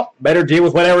like, "Well, better deal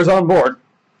with whatever's on board."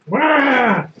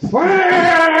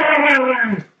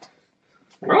 I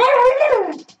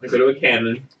go to a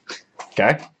cannon.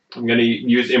 Okay. I'm going to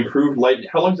use improved light.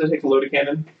 How long does it take to load a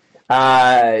cannon?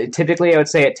 Typically, I would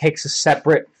say it takes a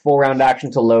separate full-round action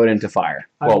to load and to fire.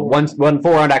 Well, one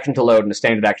full-round action to load and a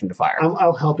standard action to fire.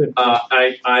 I'll help him.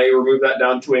 I remove that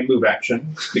down to a move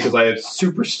action because I have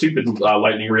super stupid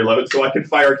lightning reload, so I can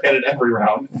fire a cannon every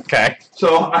round. Okay.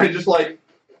 So I just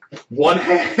one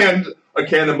hand a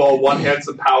cannonball, one hand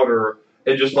some powder,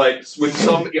 and just with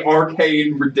some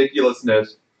arcane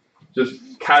ridiculousness,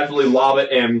 just casually lob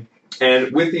it in.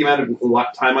 And with the amount of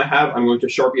time I have, I'm going to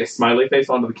Sharpie a smiley face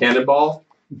onto the cannonball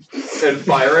and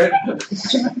fire it.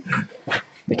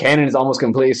 The cannon is almost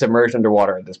completely submerged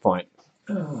underwater at this point.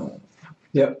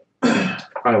 Yep.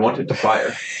 I want it to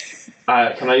fire.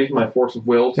 Can I use my force of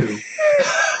will to...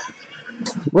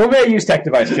 Roll me a use tech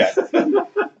device check.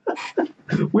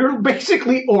 We're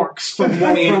basically orcs.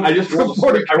 I just rolled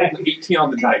an 18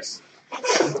 on the dice.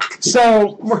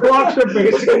 So Murlocks are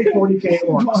basically 40k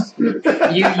orcs.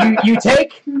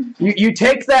 You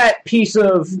take that piece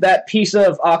of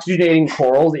oxygenating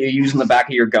coral that you use in the back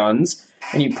of your guns,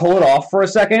 and you pull it off for a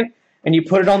second, and you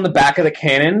put it on the back of the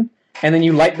cannon, and then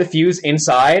you light the fuse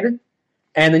inside,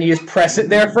 and then you just press it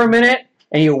there for a minute,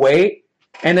 and you wait,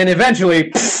 and then eventually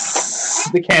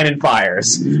the cannon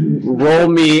fires. Roll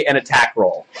me an attack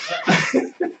roll.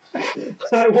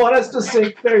 I want us to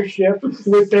sink their ship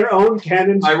with their own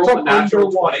cannons. I rolled a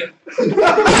natural 20.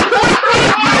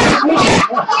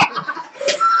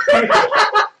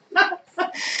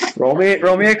 Roll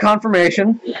me a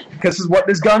confirmation, because this is what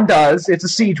this gun does. It's a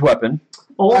siege weapon.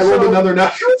 Also, I rolled another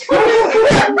natural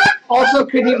 20. Also,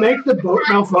 can you make the boat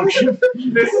malfunction?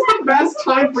 This is the best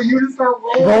time for you to start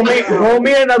rolling. Roll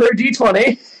me another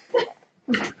d20.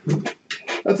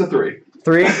 That's a 3.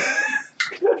 3.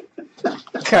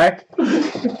 Okay.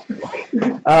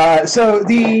 So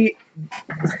the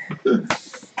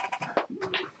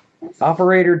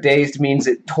operator dazed means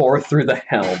it tore through the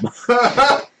helm.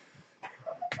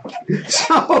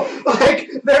 So,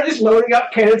 they're just loading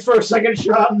up cannons for a second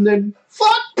shot, and then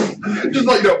Just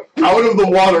no, out of the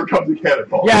water comes the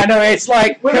cannonball. Yeah, no, it's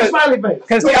like with a smiley face.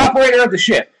 because the operator of the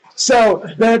ship. So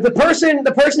the person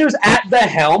who's at the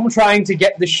helm trying to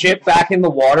get the ship back in the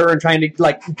water and trying to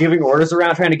giving orders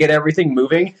around, trying to get everything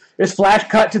moving. There's flash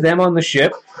cut to them on the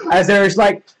ship as there's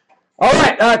all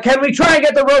right, can we try and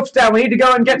get the ropes down? We need to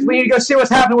go see what's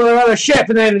happening with our other ship.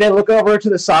 And then they look over to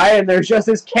the side and there's just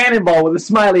this cannonball with a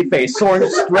smiley face soaring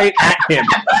straight at him.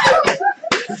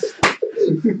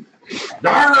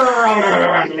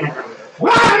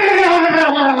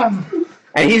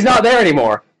 And he's not there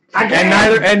anymore.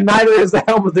 And neither is the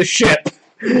helm of the ship.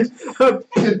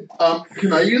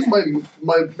 Can I use my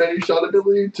many shot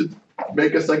ability to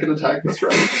make a second attack this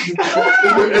round? Is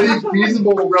there any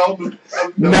feasible realm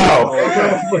of No.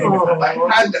 Okay. I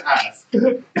had to ask.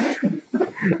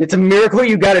 It's a miracle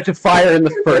you got it to fire in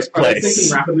the first Are they thinking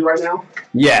place. rapidly right now?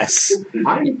 Yes.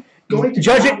 I'm going to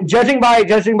Judging by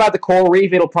the coral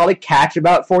reef, it'll probably catch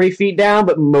about 40 feet down,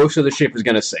 but most of the ship is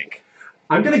going to sink.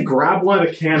 I'm going to grab one of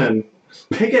the cannon,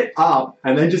 pick it up,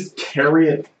 and then just carry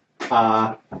it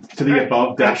to the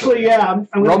above deck. Actually, yeah.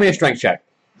 Roll me a strength check.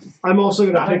 I'm also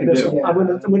going to I pick can this do. one. I'm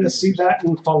going to see that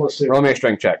and follow suit. Roll me a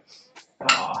strength check.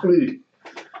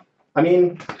 I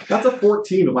mean, that's a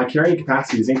 14, but my carrying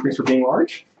capacity is increased for being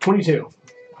large. 22.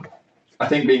 I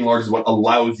think being large is what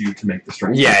allows you to make the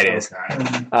strength. Yeah, it is.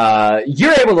 Okay.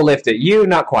 You're able to lift it. You,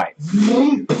 not quite.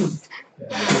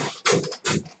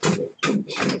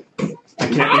 I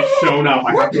can't be shown up.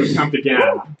 I have to attempt again.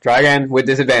 Try again with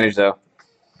disadvantage, though.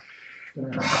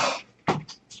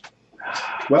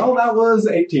 Well, that was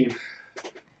 18.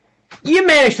 You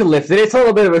managed to lift it. It's a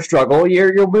little bit of a struggle.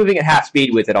 You're moving at half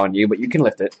speed with it on you, but you can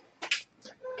lift it.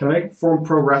 Can I perform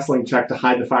pro wrestling check to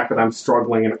hide the fact that I'm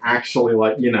struggling and actually,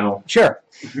 Sure.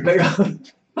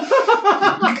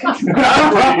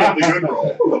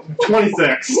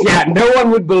 26. Yeah, no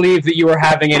one would believe that you were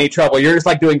having any trouble. You're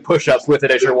just doing push-ups with it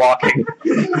as you're walking.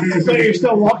 So you're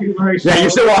still walking very slow. Yeah,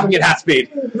 you're still walking at half speed.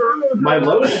 My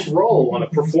lowest roll on a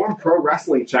perform pro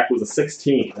wrestling check was a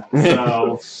 16.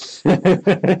 So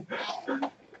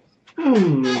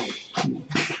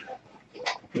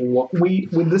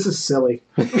This is silly.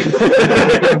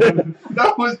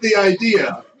 That was the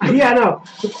idea. Yeah, no.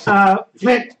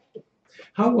 Flint,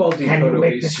 How well do you can know you to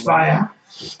make be this swim? fire?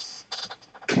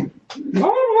 I'm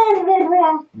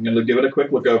going to give it a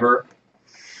quick look over.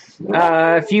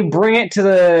 If you bring it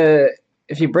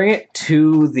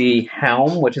to the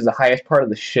helm, which is the highest part of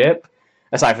the ship,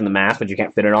 aside from the mast, which you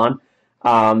can't fit it on,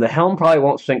 the helm probably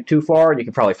won't sink too far, and you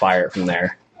can probably fire it from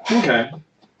there. Okay.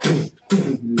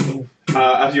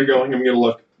 As you're going, I'm going to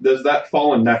look Does that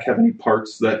fallen neck have any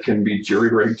parts that can be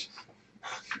jury-rigged?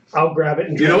 I'll grab it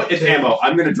and You know what? It's ammo.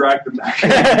 I'm going to drag the neck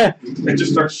and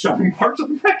just start shoving parts of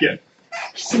the neck in.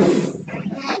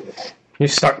 You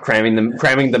start cramming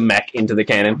the mech into the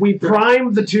cannon. We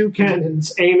prime the 2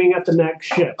 cannons, aiming at the next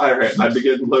ship. All right, I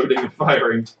begin loading and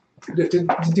firing. Did you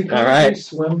All right.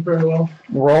 swim very well?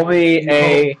 Roll me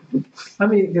a... I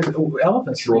mean,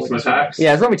 elephants Roll some attacks.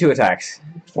 Yeah, roll me 2 attacks.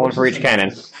 1 for each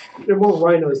cannon. They're more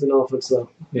rhinos than elephants, though.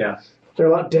 Yeah. They're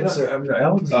a lot denser.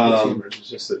 Elephants are swimmers. It's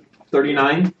just that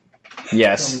 39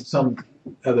 Yes. some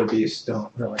other beasts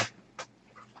don't really.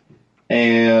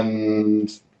 and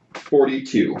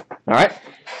 42. All right.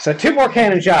 So 2 more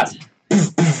cannon shots.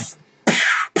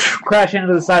 Crash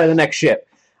into the side of the next ship,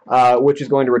 which is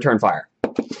going to return fire.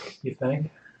 You think?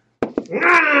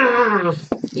 Ah!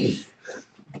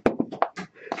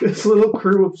 This little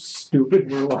crew of stupid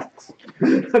Murlocs.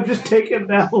 I've just taken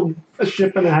down a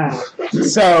ship and a half.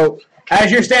 So,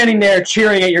 as you're standing there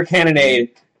cheering at your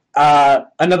cannonade,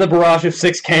 another barrage of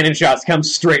 6 cannon shots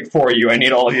comes straight for you. I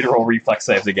need all of you to roll reflex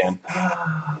saves again.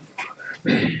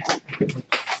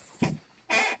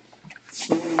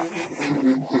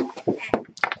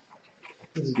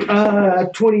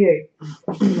 28.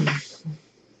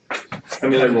 I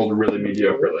mean, I rolled really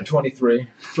mediocrely. 23.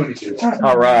 22.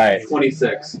 All right.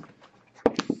 26.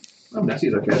 Oh,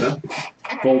 Nessie's okay, though.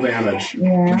 Full damage.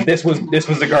 Yeah. This was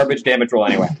a garbage damage roll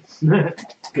anyway.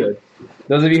 Good.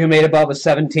 Those of you who made above a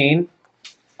 17,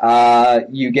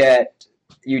 you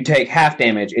take half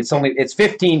damage. It's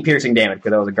 15 piercing damage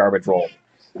because that was a garbage roll.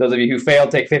 Those of you who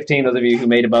failed take 15. Those of you who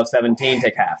made above 17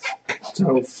 take half.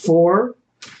 So 4,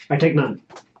 I take none.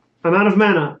 I'm out of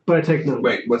mana, but I take none.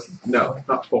 Wait, no,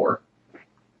 not 4.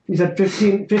 You said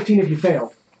 15 if you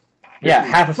fail. Yeah,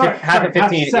 half of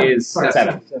 15 is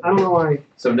 7. I don't know why.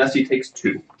 So Nessie takes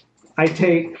 2. I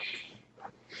take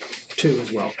 2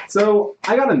 as well. So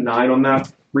I got a 9 on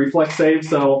that reflex save,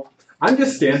 so I'm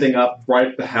just standing up right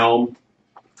at the helm.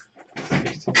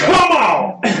 Come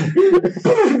on!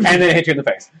 And then it hits you in the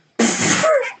face.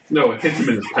 No, it hits him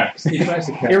in his pecs. He tries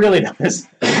to catch It really does.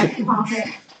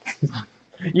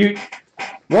 You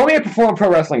roll me a perform pro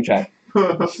wrestling check.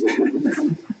 that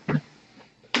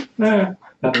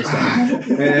was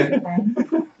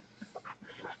fine.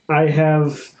 I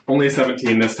have... Only a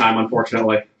 17 this time,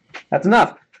 unfortunately. That's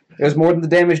enough. It was more than the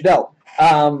damage dealt.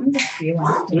 The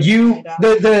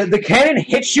cannon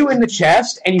hits you in the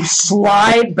chest, and you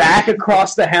slide back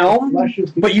across the helm,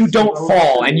 but you don't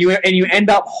fall, and you end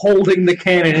up holding the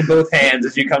cannon in both hands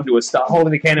as you come to a stop.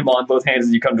 Holding the cannonball in both hands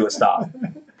as you come to a stop. Put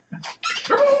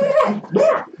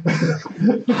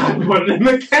it in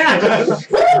the cannon!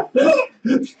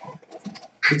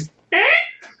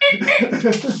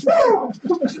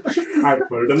 I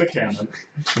put it in the cannon.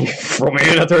 Roll me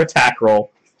another attack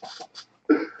roll.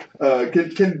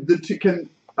 Can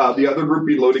the other group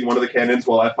be loading one of the cannons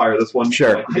while I fire this one?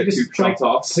 Sure. So I can get 2 shots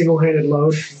off. Single-handed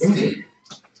load.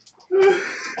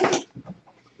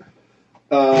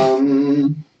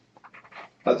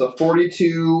 That's a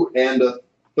 42 and a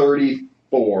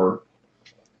 34.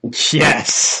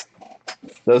 Yes.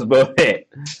 Those both hit.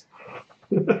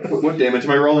 What damage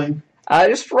am I rolling?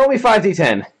 Just roll me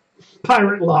 5d10.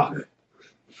 Pirate lock.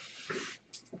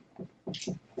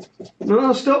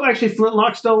 No, still, actually,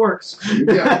 Flint'lock still works.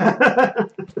 Yeah.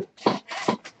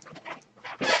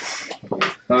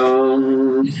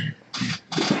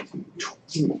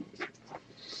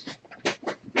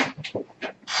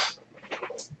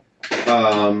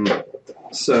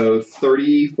 So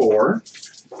 34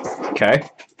 Okay.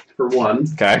 for 1.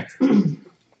 Okay.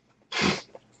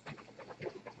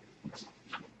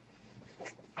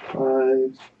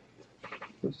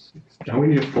 Don't we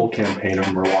need a full campaign of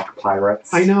Murlock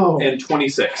pirates? I know. And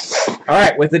 26. All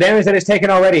right. With the damage that is taken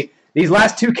already, these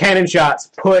last 2 cannon shots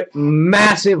put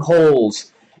massive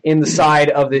holes in the side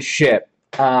of this ship.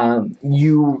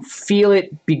 You feel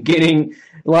it beginning,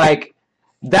 like,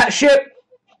 that ship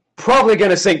probably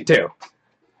going to sink too.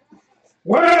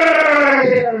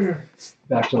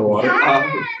 back to the water.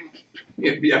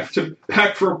 Yeah,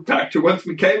 back to whence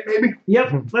we came, maybe?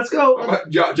 Yep, let's go.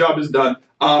 Job is done.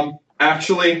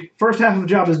 Actually, First half of the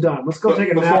job is done. Let's go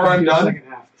take a nap. before I'm and do the done, second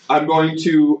half. I'm going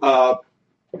to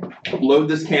load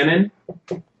this cannon,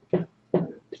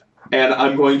 and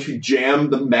I'm going to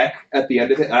jam the mech at the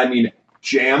end of it. I mean,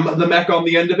 jam the mech on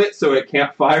the end of it so it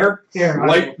can't fire. Here,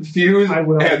 Light the fuse I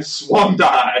will. and swum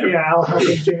dive. Yeah, I'll help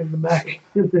you jam the mech.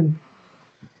 And then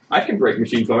I can break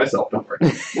machines by myself. Don't worry.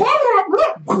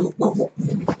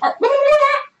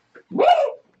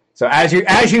 So as you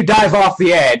dive off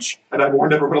the edge, And I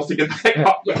warned everyone else to get the heck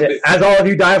off with it. as all of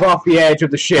you dive off the edge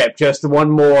of the ship, just one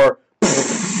more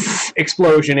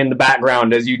explosion in the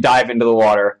background as you dive into the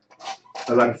water.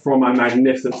 As I perform my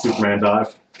magnificent Superman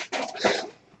dive.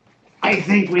 I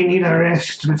think we need a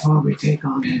rest before we take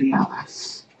on the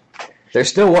others. There's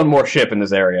still one more ship in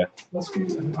this area.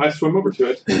 I swim over to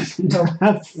it.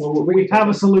 We have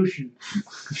a solution.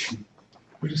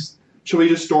 Should we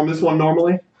just storm this one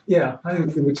normally? Yeah, I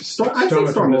think we just Storm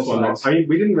this one. I mean,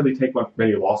 we didn't really take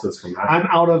many losses from that. I'm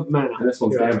out of mana. And this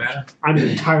one's Yeah, damaged. man. I'm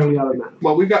entirely out of mana.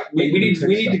 Well, we need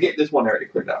to get this one area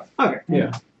cleared out. Okay.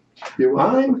 Yeah. You're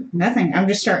fine. Nothing. I'm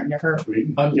just starting to hurt.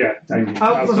 Yeah.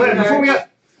 Before we get...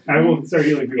 I will start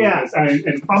healing people. Yeah.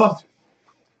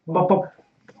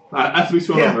 As we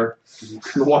swim over,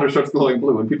 the water starts glowing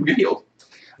blue and people get healed.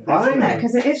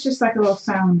 Because it's just like a little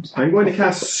sound. I'm going to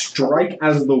cast Strike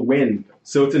as the Wind.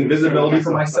 So it's invisibility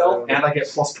for myself, and I get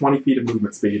plus 20 feet of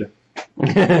movement speed.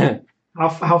 How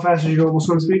fast is your normal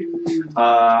swim speed?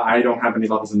 I don't have any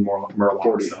levels in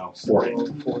Murlock, so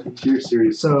 40. You're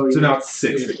serious. So now it's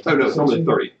 60. Oh no, it's only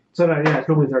 30. So now, yeah, it's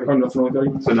normally 30. Oh, no, it's only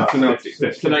 30? So now it's 50.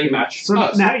 50. So now you match So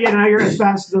us. now you're as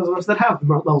fast as those of us that have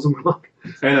levels of Murlock.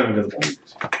 And I'm invisible.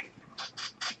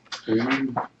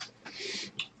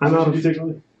 I'm out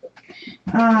of...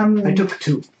 I took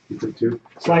 2. You took 2?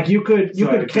 It's like you could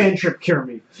cantrip cure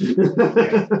me.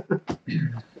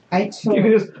 I You took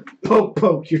can just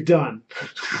poke, you're done.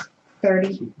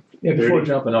 30. Yeah, before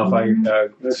jumping off, I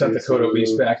sent the Kodo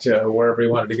Beast back to wherever he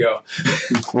wanted to go.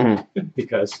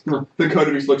 Because... The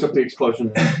Kodo Beast looks up the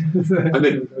explosion and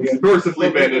then mercifully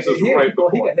vanishes right Well,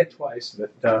 he before. got hit twice,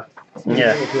 but...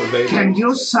 Yeah. Can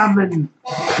you summon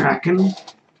Kraken?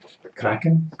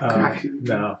 Kraken?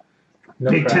 No. No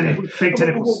Big Kraken.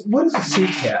 tentacles. What does a sea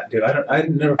cat do? I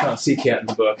never found sea cat in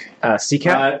the book. Sea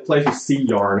cat? It plays with Sea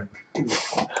Yarn.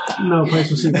 No, place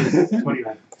was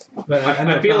 29. But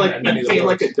I feel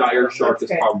like a dire shark is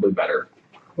probably better.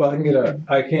 Well,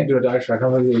 I can't do a dire shark.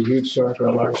 I'm going to do a huge shark or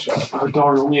a large shark. Oh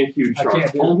darn, only a huge I shark.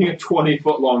 can't do Only a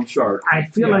 20-foot long shark. I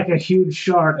feel like a huge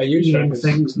shark eating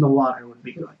things in the water would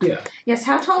be good. Yeah. Yes,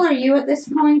 how tall are you at this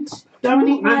point?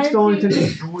 I'm still only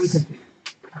 25 10.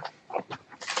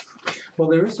 Well,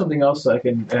 there is something else I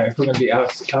can, if we're going to be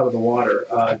out of the water,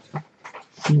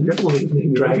 You're the one making me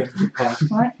dragon larger. hawk.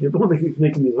 What? You're the one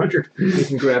making me larger. You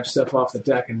can grab stuff off the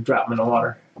deck and drop them in the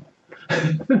water.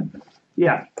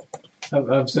 Yeah.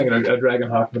 I'm thinking a dragon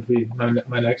hawk would be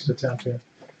my next attempt here.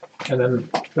 And then,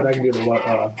 but I can do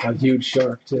a huge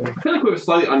shark too. I feel like we have a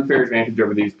slightly unfair advantage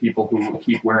over these people who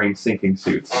keep wearing sinking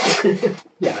suits.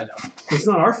 Yeah, I know. It's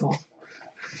not our fault.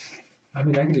 I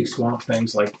mean, I can do swamp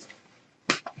things like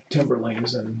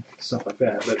timberlings and stuff like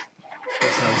that, but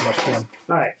that's not as much fun.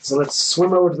 Alright, so let's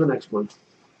swim over to the next one.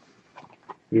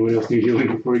 Anyone else need healing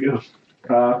before we go?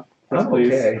 Yes,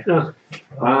 please. Okay.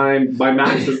 My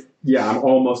max is, I'm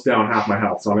almost down half my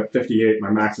health, so I'm at 58. My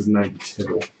max is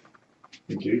 92.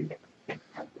 Thank you.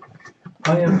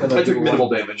 I am I gonna took do minimal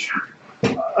one. damage.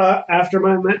 After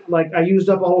I used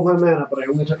up all of my mana, but I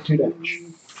only took 2 damage.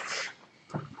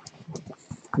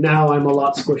 Now I'm a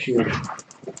lot squishier.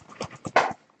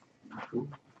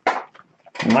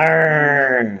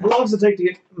 How long does it take to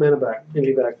get mana back?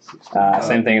 Energy back?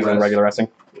 Same thing as in regular resting.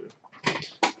 I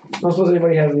don't suppose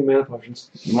anybody has any mana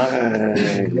potions. I'm gonna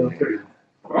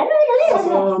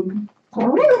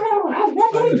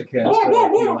cast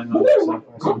healing on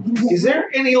myself. Is there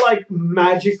any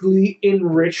magically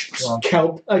enriched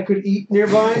kelp I could eat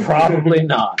nearby? Probably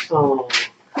not. Oh.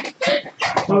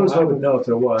 I would know if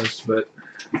there was, but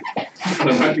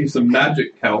There might be some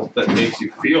magic kelp that makes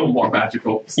you feel more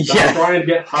magical. Stop trying to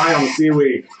get high on the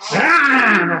seaweed.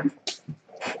 Ah!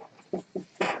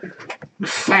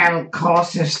 Fell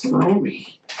courses through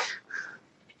me.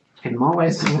 In more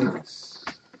ways than others.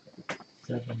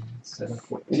 7,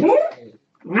 4,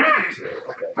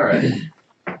 All right.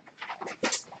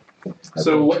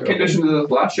 So, what condition does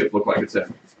the last ship look like it's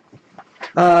in?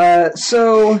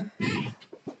 So,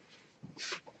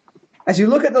 as you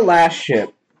look at the last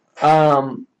ship,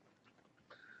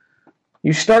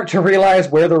 you start to realize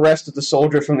where the rest of the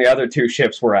soldiers from the other 2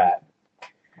 ships were at.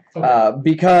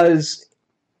 Because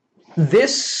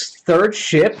this 3rd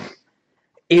ship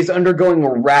is undergoing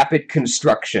rapid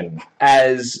construction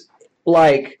as,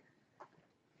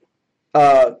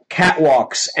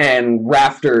 catwalks and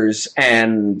rafters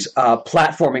and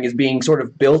platforming is being sort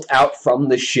of built out from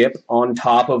the ship on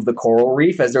top of the coral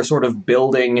reef as they're sort of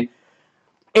building.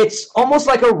 It's almost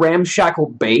like a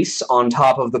ramshackle base on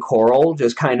top of the coral,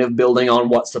 just kind of building on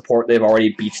what support they've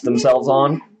already beached themselves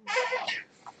on.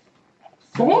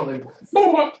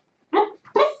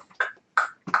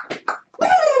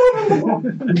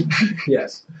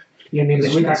 yes. You need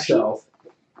We can stealth.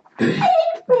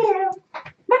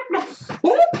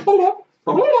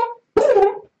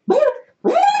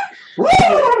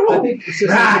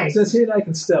 Since he and I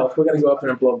can stealth, we're gonna go up there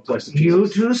and blow the place to pieces. You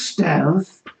two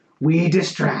stealth, we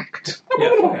distract. Yeah,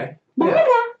 okay. Yeah.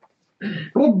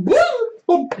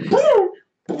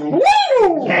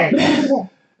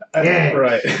 Yeah.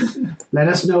 Right. Let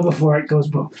us know before it goes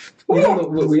boom. We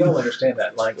all understand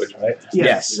that language, right?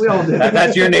 Yes. We all do.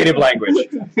 That's your native language.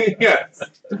 Yes.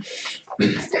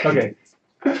 Okay.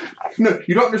 No,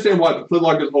 you don't understand why, but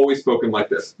Flint'lock has always spoken like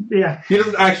this. Yeah. He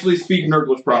doesn't actually speak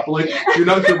Nerdlish properly. You're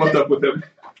not sure what's up with him.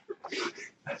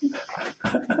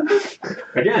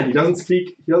 Again, he doesn't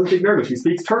speak Nerdlish. He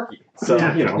speaks Turkey. So,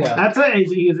 Yeah. you know. Yeah. That's it.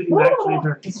 He's actually a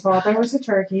turkey. His father was a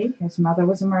turkey. His mother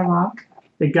was a Murlock.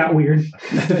 It got weird.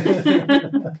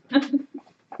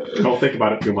 Don't think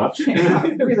about it too much.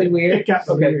 Really weird. It got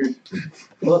Okay. weird.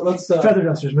 Well, let's. Feather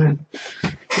dusters, man.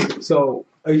 So,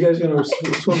 are you guys gonna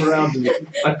swim around?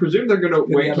 I presume they're going to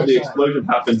wait until the explosion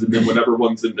happens, and then when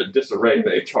everyone's in disarray,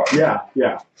 they charge. Yeah.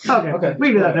 Okay. We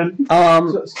can do that then.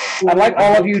 I'd like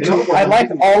all of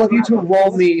you to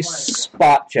roll me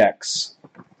spot checks.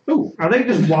 Ooh. Are they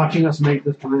just watching us make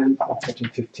this plan?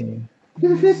 15.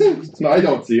 No, I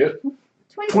don't see it.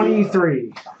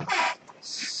 23.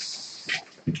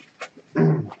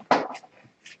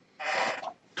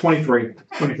 23.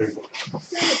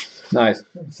 Nice.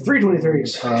 3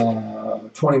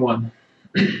 23s. 21.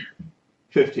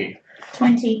 15.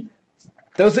 20.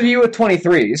 Those of you with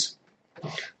 23s,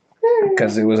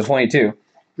 because it was a 22.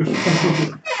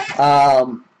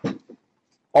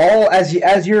 All as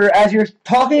you're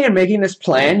talking and making this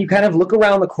plan, you kind of look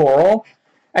around the coral,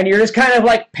 and you're just kind of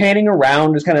like panning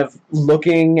around, just kind of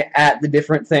looking at the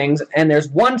different things. And there's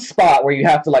one spot where you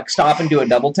have to like stop and do a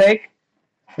double take,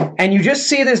 and you just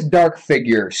see this dark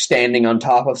figure standing on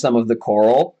top of some of the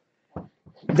coral.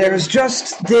 There's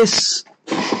just this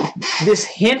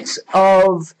hint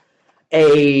of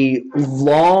a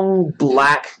long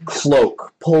black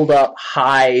cloak pulled up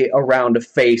high around a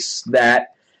face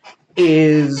that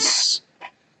is...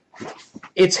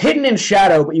 It's hidden in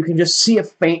shadow, but you can just see a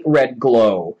faint red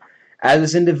glow. As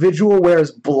this individual wears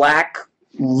black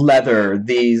leather,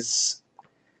 this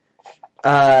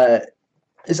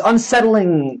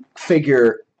unsettling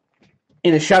figure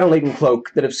in a shadow-laden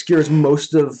cloak that obscures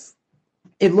most of...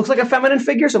 It looks like a feminine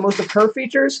figure, so most of her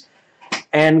features,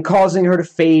 and causing her to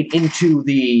fade into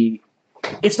the...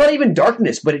 It's not even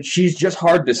darkness, but she's just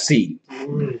hard to see.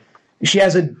 She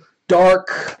has a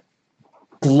dark,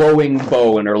 glowing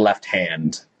bow in her left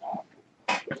hand.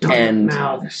 And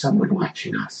now there's someone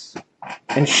watching us.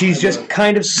 And she's just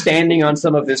kind of standing on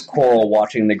some of this coral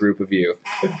watching the group of you.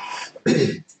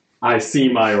 I see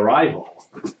my rival.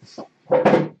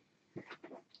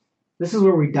 This is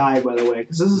where we die, by the way,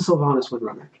 because this is Sylvanas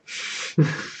Windrunner.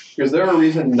 Is there a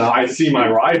reason not? I see my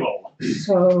rival.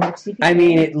 So, I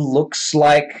mean, it looks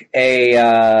like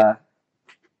an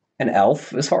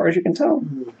elf, as far as you can tell.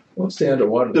 We'll stay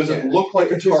underwater. Does it look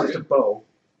like a It's just a target? bow.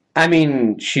 I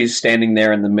mean, she's standing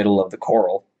there in the middle of the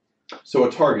coral. So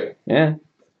a target. Yeah.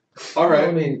 All I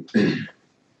right. mean,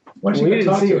 why don't We you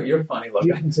didn't talk see to her. her? You're funny You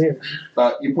looking. can see her.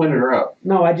 You pointed her out.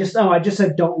 No, I just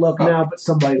said don't look now, but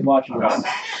somebody's watching us.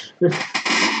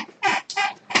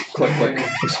 Click, click.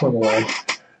 You swim away.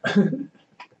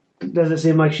 Does it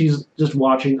seem like she's just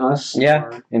watching us? Yeah,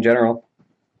 Or- in general.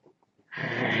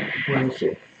 Where is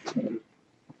she?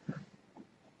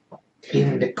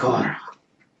 In the coral.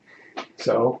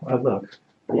 So, I look.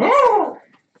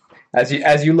 As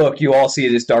you look, you all see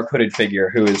this dark hooded figure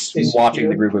who is watching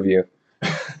the group of you.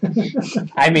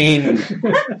 I mean,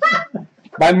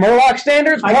 by Murlock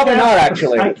standards, probably not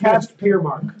actually. I cast Peer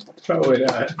Mark. Probably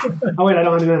not. Oh wait, I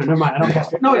don't have any mana. Never mind. I don't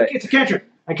cast it. No, it's a cantrip.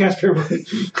 I cast Peer Mark.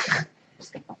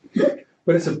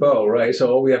 But it's a bow, right?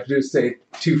 So all we have to do is stay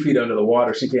 2 feet under the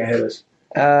water. She can't hit us.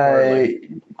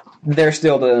 They're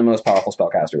still the most powerful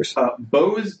spellcasters.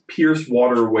 Bows pierce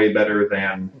water way better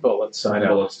than Bullets. I know.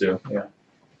 bullets do.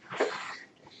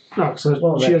 Oh, so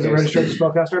Well, in she that hasn't case- registered as a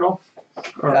spellcaster at all?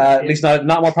 Or- At least not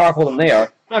more powerful than they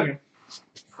are. Okay.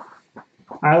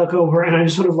 I look over and I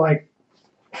just sort of like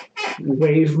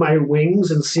wave my wings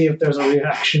and see if there's a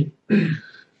reaction. We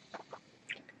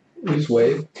just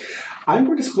wave. I'm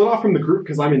going to split off from the group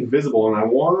because I'm invisible, and I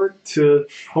want to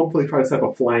hopefully try to set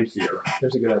up a flank here.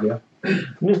 There's a good idea.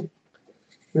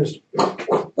 There's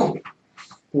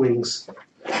wings.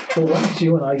 Well, why don't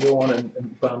you and I go on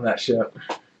and bomb that ship?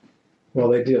 Well,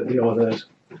 they deal with it.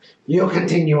 You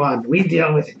continue on. We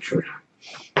deal with intruder.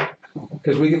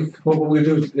 Because we can, what we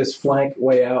do is flank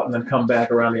way out and then come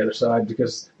back around the other side.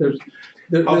 Because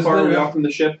How far are we off from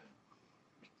the ship?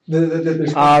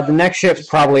 there's The next ship's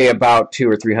probably about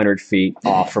 200 or 300 feet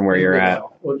off from where you're at.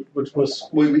 Which was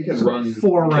We can run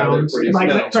 4 together rounds. pretty Like,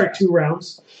 soon. sorry, 2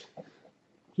 rounds.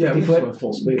 Yeah, 50 we foot. went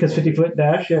full speed. Because 50 foot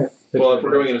dash, yeah. Well, if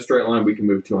we're going in a straight line, we can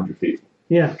move 200 feet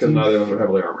Yeah. because neither of them are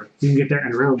heavily armored. You can get there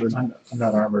and around them. I'm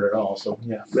not armored at all, so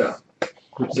yeah. Yeah.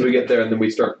 So we get there and then we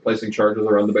start placing charges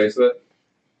around the base of it.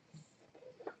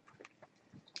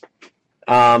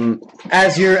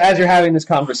 As you're having this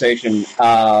conversation,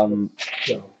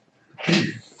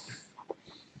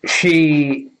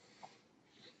 she,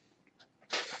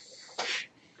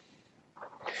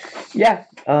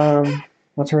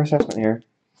 what's her assessment here?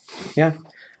 Yeah,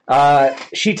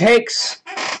 she takes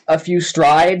a few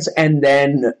strides and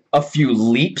then a few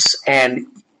leaps, and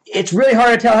it's really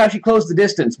hard to tell how she closed the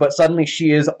distance. But suddenly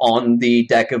she is on the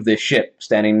deck of this ship,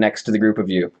 standing next to the group of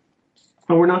you.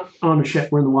 Oh, we're not on a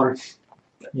ship. We're in the water.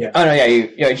 Yeah. Oh no,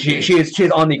 yeah, she is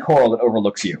on the coral that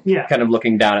overlooks you. Yeah. Kind of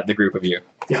looking down at the group of you.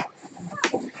 Yeah.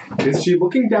 Is she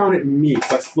looking down at me?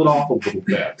 So I split off a little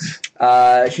bit.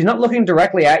 She's not looking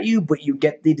directly at you, but you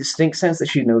get the distinct sense that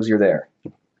she knows you're there.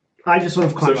 I just sort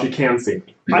of climb So she up. can see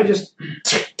me. I just,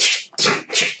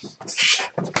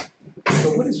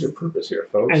 So what is your purpose here,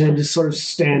 folks? and then just sort of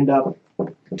stand up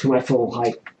to my full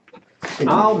height.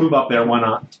 I'll move up there. Why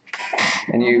not?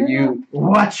 And you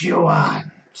What you want?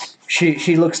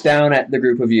 she looks down at the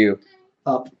group of you.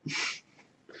 Up.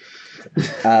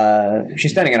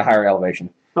 She's standing at a higher elevation.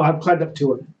 Oh, I've climbed up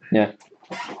to her. Yeah.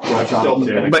 Well, still the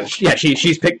pinnacle. But yeah,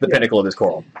 she's picked the pinnacle of this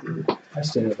coral. I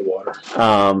stand in the water.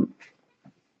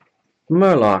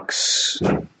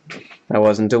 Murlocs. I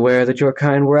wasn't aware that your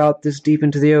kind were out this deep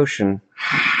into the ocean.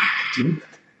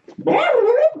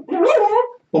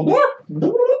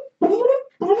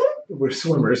 We're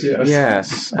swimmers, yes.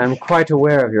 Yes, I'm quite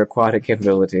aware of your aquatic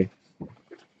capability.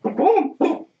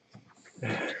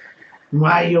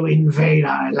 Why you invade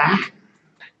our land?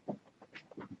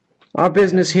 Our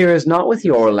business here is not with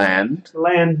your land.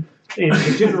 Land in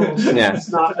general. Yeah. It's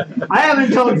not. I have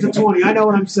intelligence of 20. I know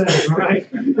what I'm saying, right?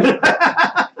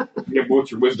 Yeah,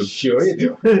 what's your wisdom? Sure you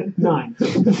do. 9.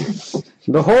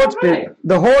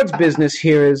 The Horde's business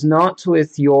here is not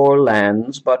with your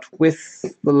lands, but with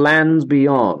the lands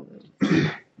beyond.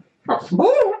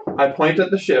 I point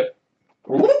at the ship.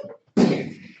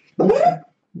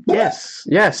 Yes,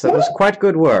 that was quite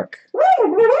good work.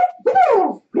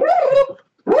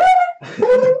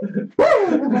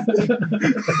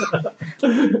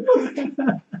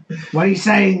 What he's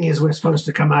saying is we're supposed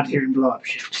to come out here and blow up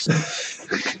ships.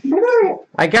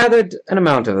 I gathered an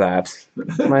amount of that.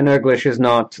 My Nurglish is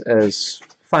not as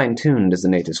fine-tuned as the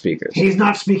native speakers. He's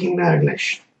not speaking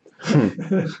Nurglish.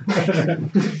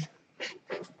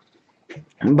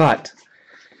 But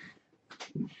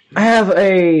I have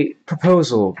a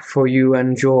proposal for you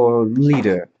and your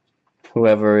leader,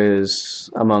 whoever is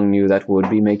among you that would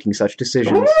be making such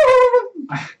decisions.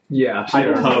 Yeah, I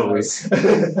sure. pose.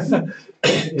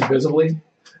 Invisibly?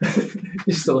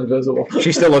 He's still invisible.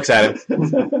 She still looks at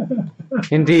him.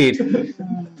 Indeed.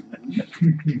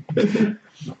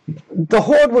 The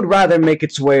Horde would rather make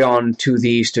its way on to the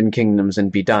Eastern Kingdoms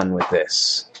and be done with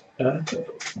this.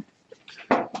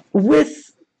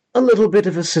 With a little bit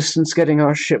of assistance getting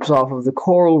our ships off of the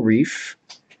coral reef,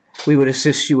 we would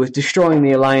assist you with destroying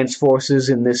the Alliance forces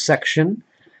in this section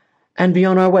and be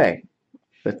on our way,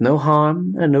 with no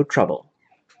harm and no trouble.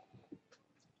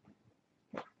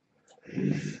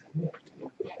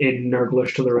 In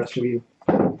Nurglish to the rest of you.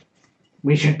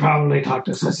 We should probably talk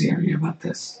to Cecilia about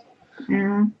this.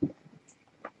 Yeah.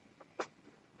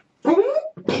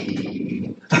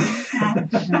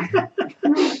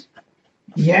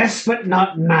 Yes, but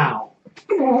not now.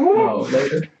 Oh,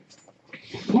 later.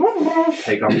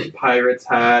 Take off the pirate's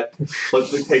hat.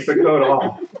 Let's take the coat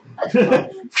off.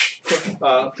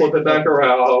 Flip it back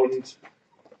around.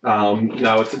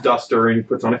 Now it's a duster and he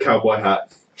puts on a cowboy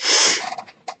hat.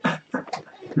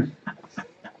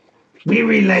 We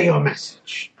relay your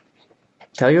message.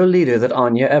 Tell your leader that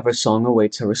Anya Eversong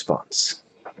awaits a response.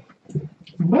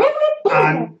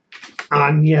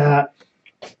 Anya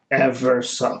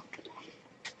Eversong.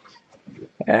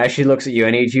 And as she looks at you,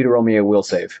 I need you to roll me a will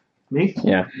save. Me?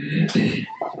 Yeah.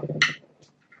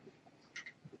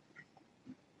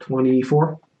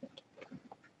 24.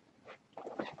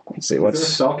 Let's see, Is there a what's...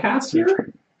 spell cast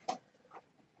here?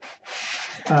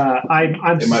 I'm It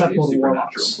might be a susceptible to supernatural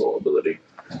warlocks. ability.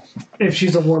 If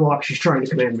she's a warlock, she's trying to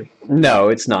command me. No,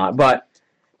 it's not. But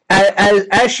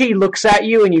as she looks at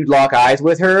you and you lock eyes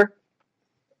with her,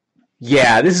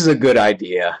 yeah, this is a good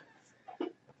idea.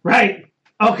 Right.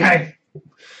 Okay.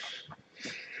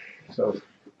 So,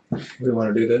 we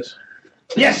want to do this?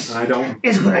 Yes. I don't.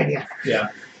 It's a good idea. Yeah.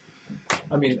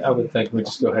 I mean, I would think we'd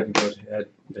just go ahead and go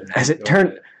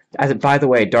ahead. By the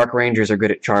way, Dark Rangers are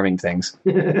good at charming things.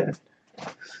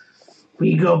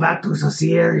 We go back to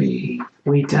Sasiri.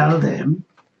 We tell them.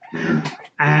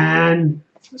 And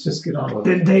Let's just get on with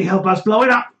then it. they help us blow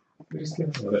it up. We just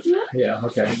get on with it. Yeah,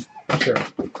 okay. Sure.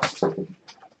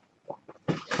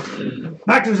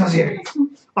 Back to Sasiri.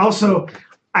 Also,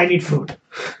 I need food.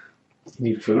 You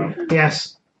need food?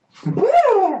 Yes.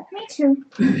 Me too.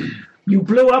 You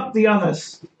blew up the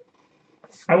others.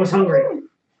 I was hungry.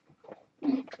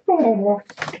 Here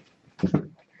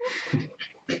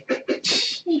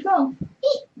you go.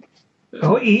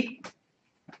 Go eat.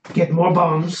 Get more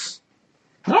bombs.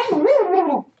 Talk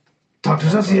to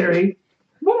Sasiri.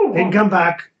 Then come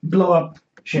back. Blow up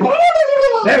shit.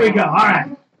 There we go. All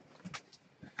right.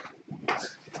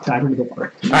 Dive into the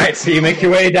water. All right, so you make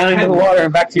your way down into the water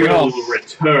and back to your Will home.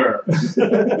 return.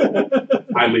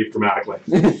 I leave dramatically.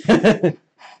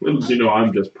 Little do you know,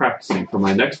 I'm just practicing for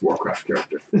my next Warcraft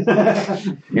character.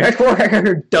 Your next Warcraft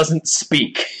character doesn't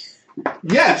speak.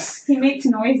 Yes! He makes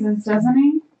noises, doesn't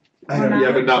he?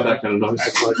 Yeah, but not that kind of noise.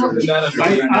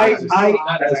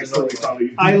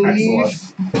 I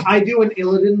leave. I do an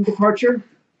Illidan departure,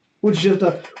 which is just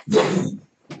a,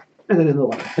 and then in the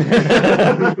water.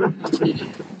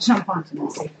 Jump onto the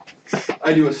sea.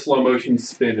 I do a slow motion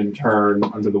spin and turn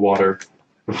under the water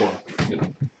before, you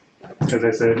know. As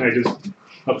I said, I just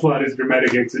applaud his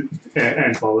dramatic exit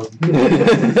and follow.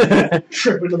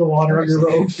 Trip into the water on your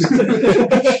robes.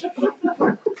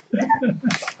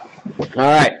 All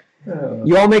right.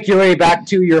 You all make your way back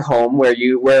to your home where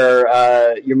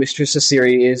your mistress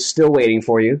Asiri is still waiting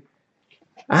for you.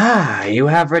 Ah, you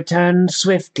have returned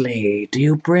swiftly. Do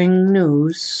you bring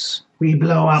news? We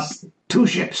blow up 2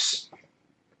 ships.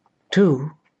 2?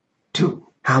 2.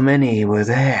 How many were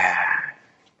there?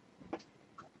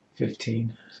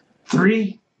 15.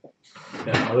 3.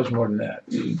 No, there's more than that.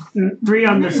 3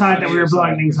 on the side that we were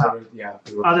blowing things up. Yeah.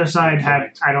 Other side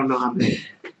had, I don't know how many.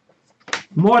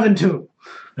 More than 2.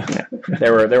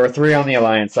 There were 3 on the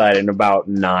Alliance side and about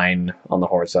 9 on the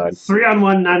Horde side. 3 on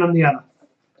one, 9 on the other.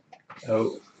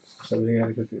 Oh, so we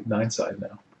gotta go to the 9 side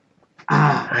now.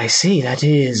 Ah, I see, that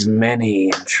is many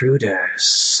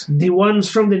intruders. the ones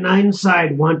from the 9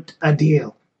 side want a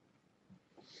deal.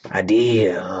 A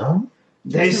deal?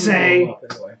 They say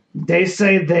Anyway.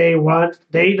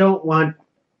 they don't want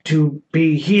to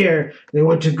be here. They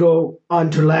want to go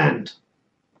onto land,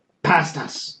 past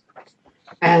us.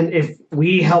 And if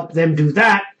we help them do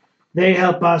that, they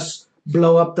help us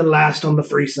blow up the last on the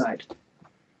free side.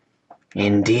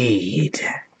 Indeed.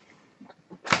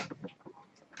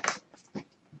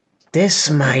 This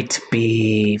might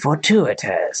be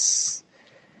fortuitous.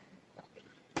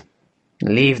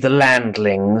 Leave the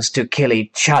landlings to kill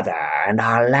each other, and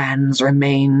our lands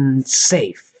remain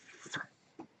safe.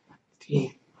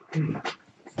 Bang, bang,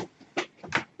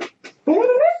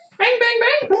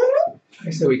 bang. I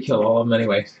say we kill all of them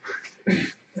anyway.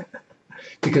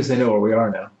 Because they know where we are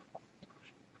now.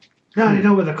 Now they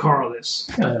know where the coral is.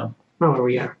 I know. Not where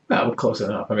we are. No, we're close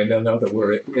enough. I mean, they'll know that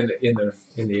we're in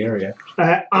the area.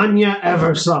 Anya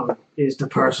Eversong is the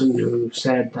person who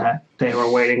said that they were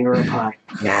waiting a reply.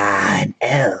 Ah, an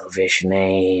elvish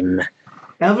name.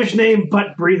 Elvish name,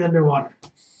 but breathe underwater.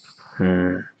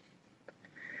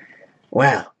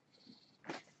 Well,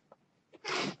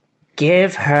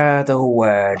 give her the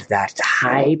word that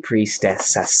High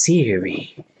Priestess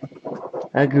Asiri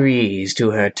agrees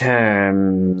to her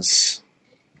terms.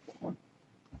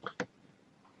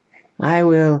 I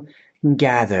will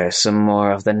gather some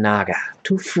more of the Naga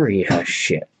to free her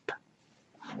ship.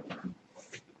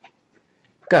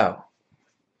 Go.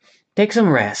 Take some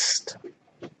rest.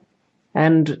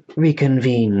 And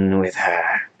reconvene with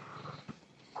her.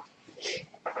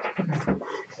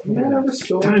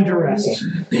 Time to rest.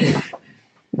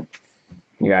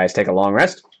 You guys take a long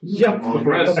rest? Yep.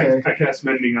 I cast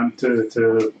mending on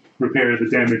to repair the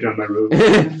damage on my robe.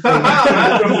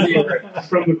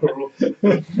 from the coral.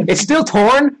 It's still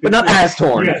torn, but not as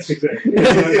torn. Yes, exactly.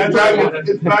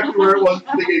 It's back to where it was at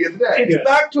the beginning of the day. It's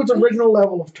back to its original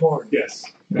level of torn. Yes,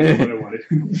 that's what I wanted.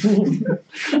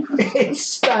 It's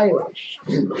stylish.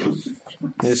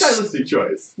 It's Stylistic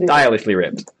choice. stylishly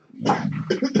ripped.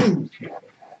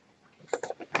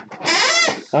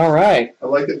 All right. I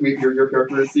like that your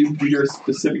character seems to be here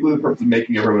specifically the purpose of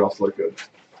making everyone else look good.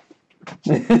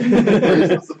 Plays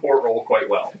the support role quite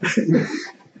well.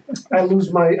 I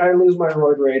lose my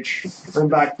roid rage. I'm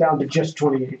back down to just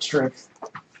 28 strength.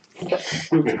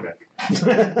 You'll get it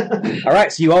back. All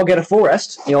right, so you all get a full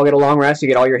rest. You all get a long rest. You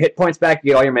get all your hit points back.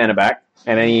 You get all your mana back.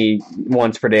 And any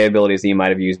once per day abilities that you might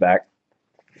have used back.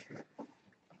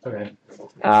 Okay.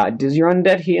 Does your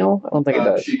undead heal? I don't think it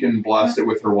does. She can blast it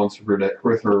with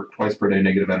her twice per day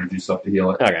negative energy stuff to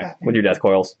heal it. Okay, with your death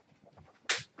coils.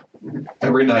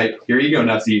 Every night. Here you go,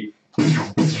 Nessie.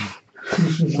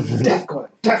 Death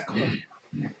court.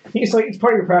 It's like it's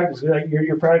part of your practice.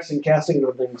 You're practicing casting it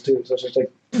on things too. So it's just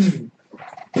like.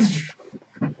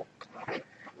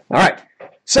 All right.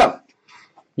 So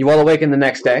you all awaken the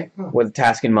next day with a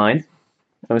task in mind.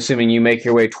 I'm assuming you make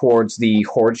your way towards the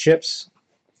horde ships.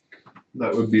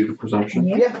 That would be the presumption.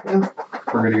 Yeah.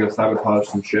 We're going to go sabotage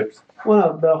some ships.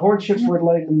 Well, no, the horde ships were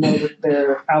letting them know that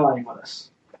they're allying with us,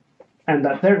 and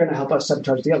that they're going to help us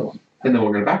sabotage the other one. And then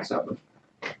we're going to backstab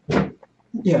them.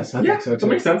 Yes, I think so That too.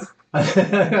 makes sense.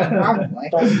 Probably.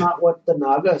 That's not what the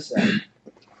Naga said.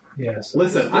 Yes.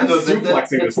 Listen, I'm suplexing That's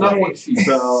this not one. what she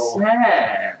So,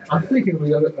 said. I'm thinking we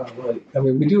go.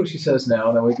 We do what she says now,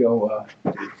 and then we go.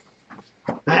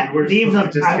 We're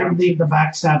supposed to I would leave the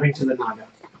backstabbing to the Naga.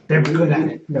 They're good at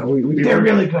it. No, we They're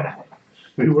really good at it.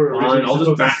 We were fine, originally I'll just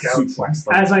supposed to back scout. suplex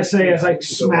them. As I say, as I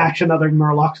smash another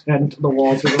Murlock's head into the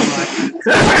wall through the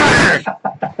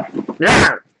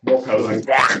back. More posing.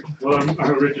 Well,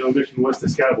 our original mission was to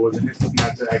scout, wasn't it?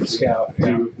 Not to actually Scout,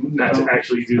 yeah. not to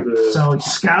actually do the. So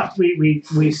scout, we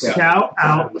scout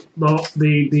out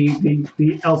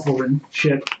the Elflin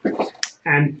ship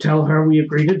and tell her we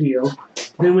agree to deal.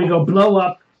 Then we go blow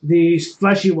up the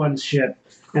fleshy one's ship,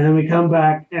 and then we come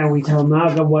back and we tell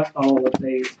Naga what all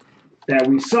that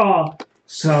we saw,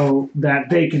 so that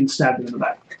they can stab them in the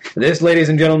back. This, ladies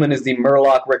and gentlemen, is the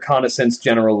Murlock Reconnaissance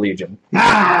General Legion.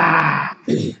 Ah!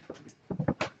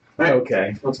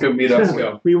 Okay. Let's go meet up.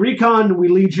 Go. We recon, we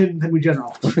legion, then we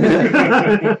general. The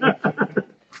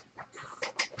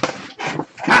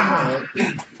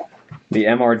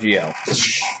MRGL.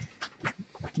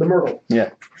 The Murgl.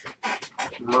 Yeah.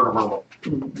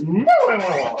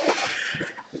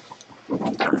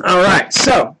 All right,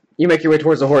 so you make your way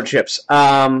towards the horde ships.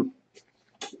 Am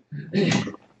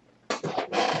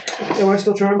I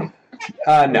still charmed?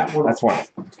 No, that's one.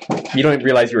 You don't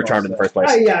realize you were charmed in the first place.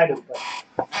 Yeah, I know.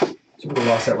 You would have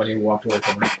lost that when you walked away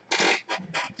from her.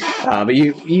 But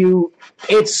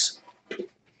it's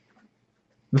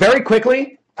very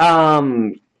quickly.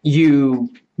 You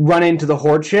run into the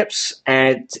horde ships,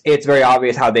 and it's very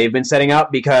obvious how they've been setting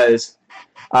up because,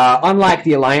 unlike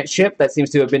the Alliance ship that seems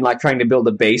to have been like trying to build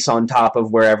a base on top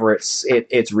of wherever it's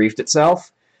reefed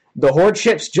itself, the horde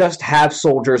ships just have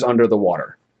soldiers under the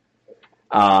water.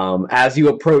 As you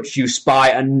approach, you spy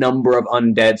a number of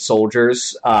undead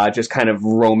soldiers just kind of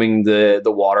roaming the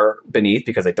water beneath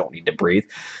because they don't need to breathe.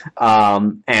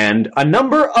 And a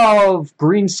number of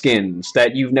greenskins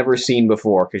that you've never seen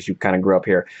before because you kind of grew up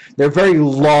here. They're very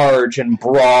large and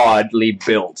broadly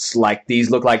built. Like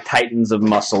these look like titans of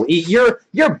muscle. You're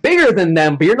bigger than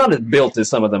them, but you're not as built as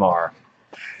some of them are.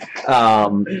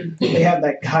 They have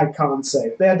that high con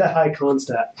save. They had that high con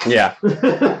stat. Yeah.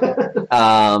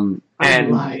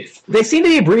 And Life. they seem to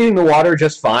be breathing the water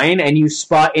just fine, and you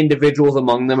spot individuals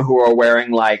among them who are wearing,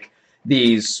 like,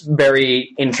 these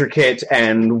very intricate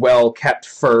and well-kept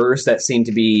furs that seem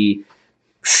to be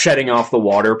shedding off the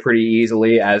water pretty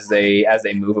easily as they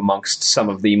move amongst some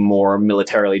of the more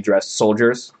militarily dressed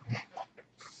soldiers.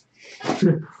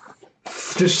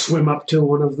 Just swim up to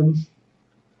one of them.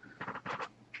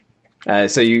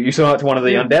 So you swim out to one of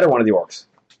the undead or one of the orcs?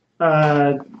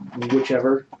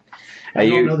 Whichever. I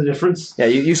don't know the difference. Yeah,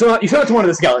 you swim out to one of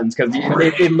the skeletons because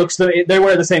it looks they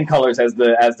wear the same colors as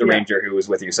the ranger who was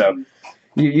with you. So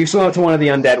you swim out to one of the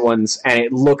undead ones, and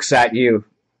it looks at you.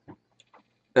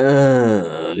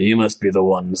 You must be the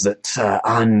ones that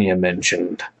Anya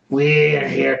mentioned. We're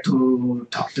here to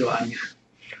talk to Anya.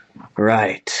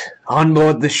 Right. On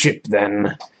board the ship,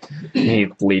 then. He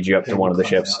leads you up to one of the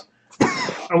ships.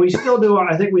 I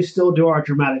think we still do our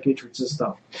dramatic entrances,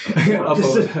 though.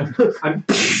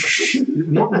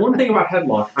 One thing about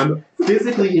Headlock, I'm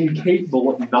physically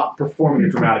incapable of not performing a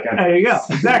dramatic entrance. There you go.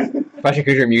 Exactly. Especially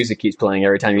because your music keeps playing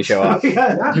every time you show up.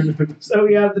 So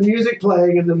we have the music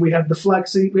playing, and then we have the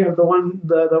flexing. We have the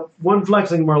one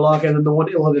flexing Murlock, and then the one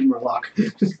illited Murlock.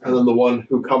 And then the one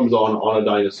who comes on a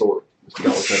dinosaur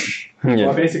skeleton. Yeah. Well,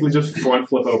 I basically just front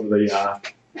flip over the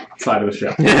side of the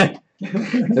ship.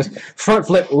 Just front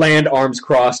flip, land, arms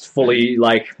crossed, fully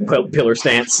like pillar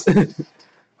stance.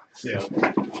 Yeah.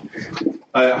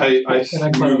 I And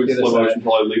I climb up move in the other slow side. motion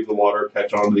until I leave the water,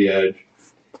 catch onto the edge.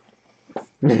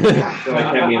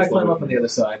 I climb up on the other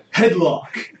side. Headlock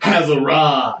has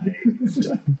arrived.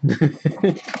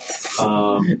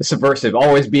 Subversive,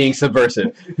 always being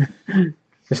subversive.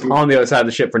 Just on the other side of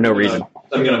the ship for no reason.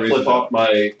 I'm gonna flip off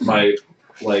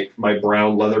my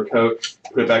brown leather coat,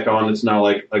 put it back on. It's now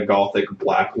like a gothic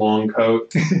black long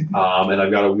coat, and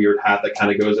I've got a weird hat that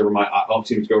kind of goes over my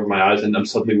seems to go over my eyes, and I'm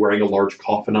suddenly wearing a large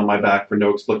coffin on my back for no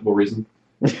explicable reason.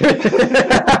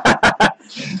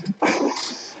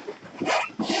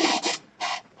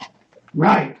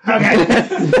 Okay.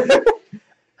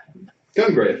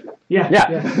 Gungrave. Yeah.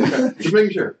 Okay. Just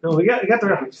making sure. No, we got the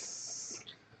reference.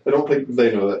 I don't think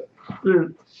they know that.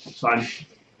 It's fine.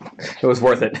 It was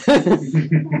worth it.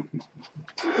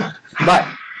 But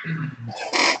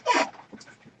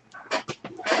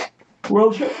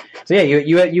World ship. so yeah,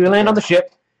 you land on the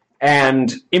ship,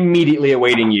 and immediately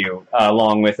awaiting you,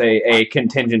 along with a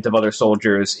contingent of other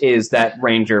soldiers, is that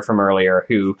ranger from earlier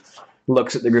who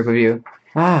looks at the group of you.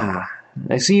 Ah,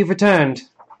 I see you've returned.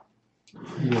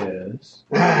 Yes.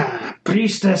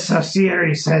 Priestess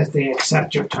Osiri says they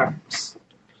accept your terms.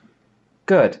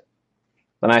 Good.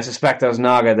 Then I suspect those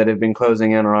Naga that have been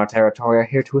closing in on our territory are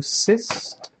here to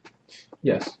assist.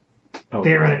 Yes. Oh.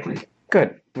 Theoretically.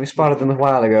 Good. We spotted them a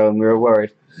while ago and we were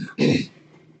worried.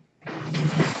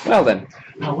 Well then.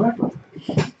 However,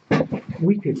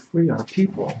 we could free our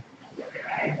people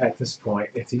at this point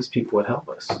if these people would help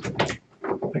us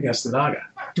against the Naga.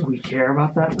 Do we care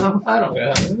about that, though? I don't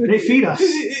know. They feed us.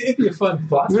 It'd be a fun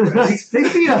plot twist. They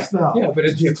feed us, though. Yeah, but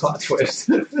it'd be a plot twist.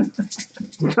 It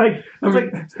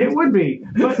would be.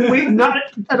 But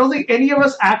I don't think any of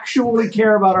us actually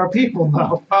care about our people,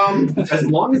 though. As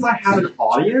long as I have an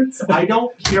audience, I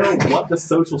don't care what the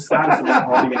social status of the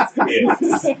audience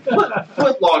is.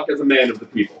 Flint'lock is a man of the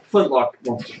people. Flint'lock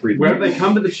wants to free them. Whether they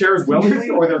come to the shares willingly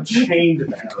or they're chained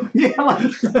there. Yeah,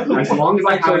 As long as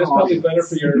I have Actually, an it's probably audience. better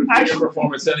for your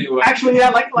performance anyway. Actually, yeah,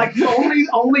 like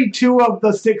only 2 of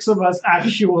the 6 of us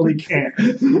actually care.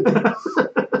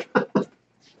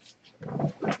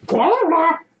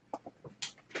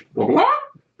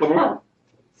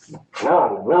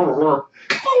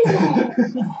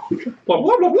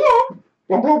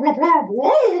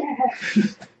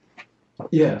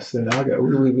 Yes, the Naga.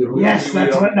 Yes,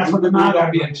 that's what the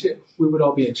Naga. We would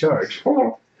all be in charge.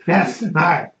 Yes, all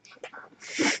right.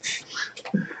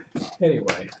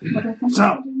 Anyway,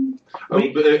 So,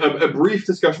 A brief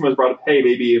discussion was brought up, hey,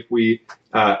 maybe if we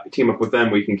team up with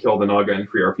them, we can kill the Naga and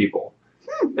free our people.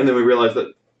 And then we realized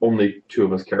that only 2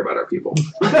 of us care about our people.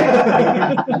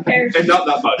 And not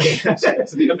that much.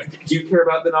 Do you care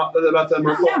about the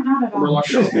Murgl? No, not at all. Murlock?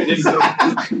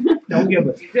 don't give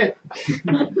a shit.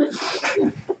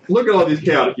 Look at all these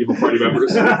chaotic evil party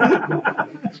members.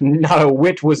 Not a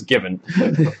whit was given.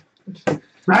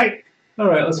 Right? all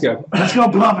right, let's go. Let's go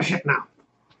blow up a ship now.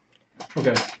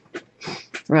 Okay.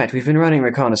 Right, we've been running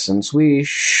reconnaissance. We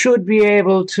should be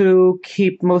able to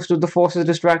keep most of the forces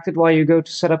distracted while you go to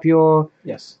set up your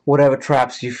Yes. whatever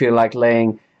traps you feel like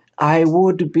laying. I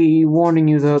would be warning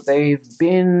you, though, they've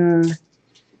been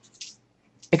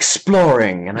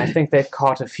exploring, and I think they've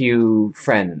caught a few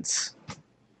friends.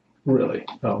 Really?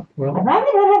 Oh, well.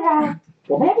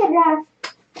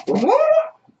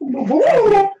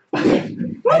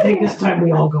 I think this time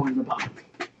we all go in the bottom.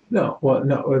 No, well,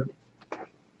 no.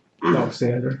 No,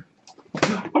 Sandra.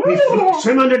 We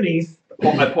swim underneath.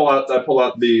 I pull out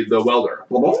the welder.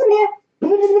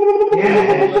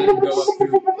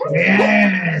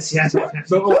 Yes. Yes. But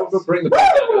bring the boat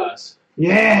down to us.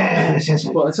 Yes.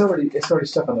 Well, it's already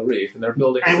stuck on the reef, and they're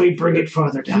building. And we bring it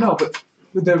further down. No, but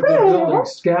they're building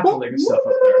scaffolding and stuff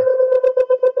up there.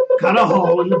 Cut a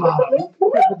hole in the bottom,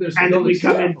 and then we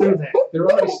come in through there. They're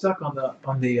already stuck on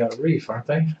the reef, aren't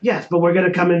they? Yes, but we're going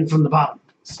to come in from the bottom.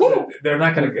 They're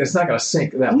not gonna. It's not gonna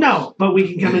sink that. No, but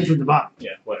we can come in through the bottom.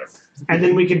 Yeah, whatever. And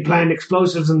then we can plant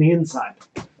explosives on the inside.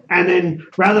 And then,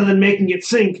 rather than making it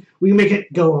sink, we make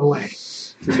it go away.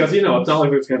 Because, it's not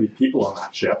like there's going to be people on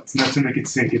that ship. It's not to make it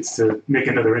sink, it's to make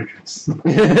another entrance.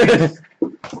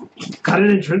 Cut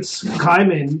an entrance,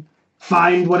 climb in,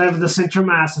 find whatever the center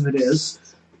mass of it is,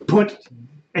 put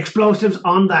explosives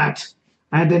on that,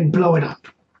 and then blow it up.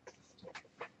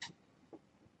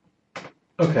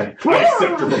 Okay. I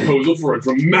accept your proposal for a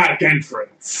dramatic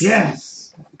entrance.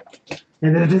 Yes.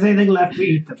 And then if there's anything left, we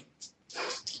eat them.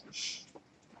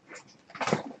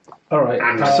 All right.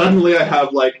 And suddenly I have,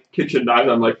 kitchen knives.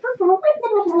 I'm like...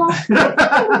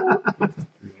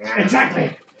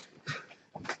 Exactly.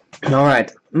 All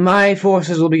right. My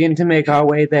forces will begin to make our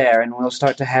way there, and we'll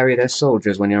start to harry their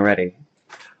soldiers when you're ready.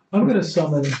 I'm gonna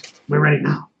summon We're ready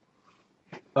now.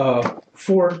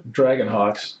 4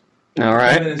 Dragonhawks. All And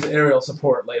right. then there's aerial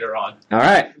support later on. All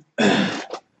right. They're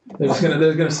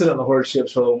gonna sit on the horde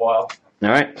ships for a little while, All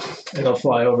right. and they'll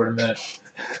fly over in a minute.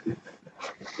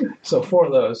 So 4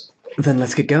 of those. Then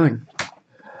let's get going.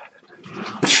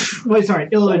 Wait, sorry.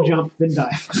 Illidan jump, then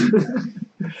dive.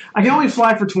 I can only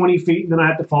fly for 20 feet, and then I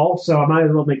have to fall, so I might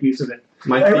as well make use of it.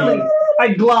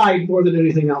 I glide more than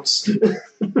anything else.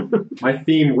 My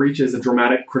theme reaches a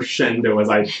dramatic crescendo as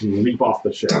I leap off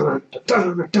the ship.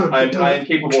 I am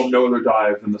capable of no other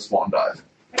dive than the swan dive.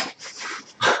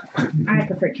 I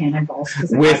prefer cannonballs.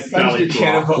 With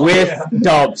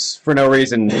dubs for no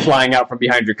reason flying out from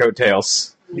behind your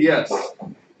coattails. Yes.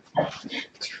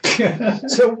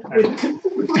 So,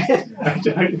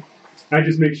 I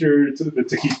just make sure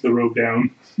to keep the rope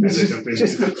down. As I jump in.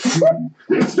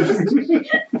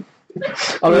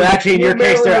 Although actually, in your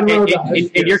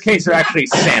case, they're actually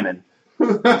salmon.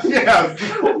 Yes.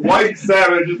 White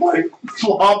salmon just like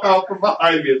flop out from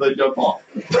behind me as I jump off.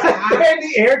 in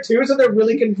the air too, so they're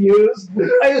really confused.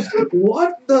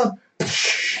 What the?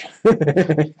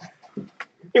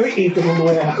 We eat them on the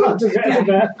way out.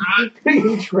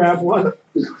 We each grab one.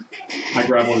 I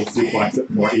grab one and suplex it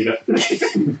before I eat it.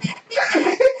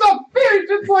 It's a fish!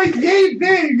 It's like yay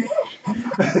big!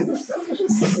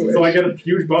 So I get a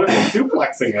huge bonus for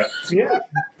suplexing it.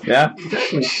 Yeah.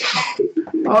 Exactly.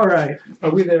 All right. Are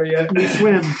we there yet? We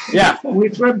swim. Yeah. We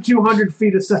swim 200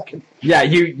 feet a second. Yeah,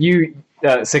 you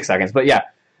 6 seconds, but yeah.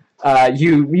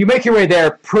 You make your way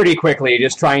there pretty quickly,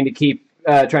 just trying to keep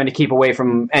away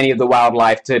from any of the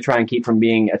wildlife to try and keep from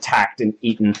being attacked and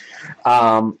eaten.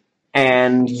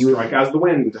 And you strike as the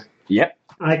wind. Yep.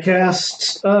 I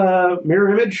cast Mirror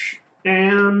Image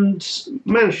and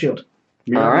Mana Shield.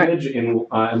 Mirror Image in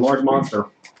Large Monster.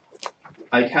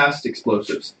 I cast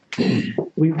Explosives.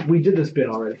 We did this bit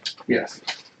already. Yes.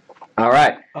 All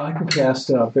right. I can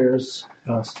cast Bear's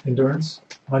Endurance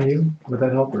on you. Would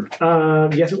that help? Or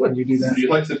yes, it would. You do that. Would you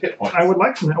like some hit points? I would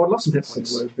love some hit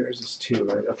points. So Bear's is 2,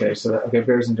 right? Okay, so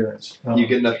Bear's Endurance. You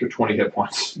get an extra 20 hit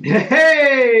points.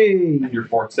 Hey! And your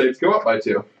fort saves go up by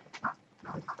 2.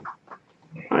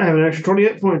 I have an extra 20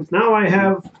 hit points. Now I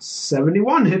have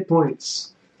 71 hit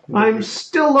points. I'm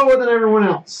still lower than everyone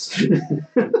else.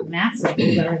 Massive.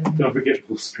 Don't forget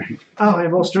full strength. Oh, I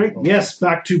have full strength? Yes,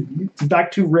 back to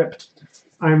ripped.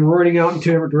 I'm running out in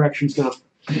 2 different directions now.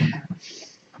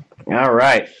 All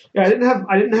right. Yeah,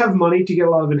 I didn't have money to get a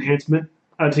lot of enhancement.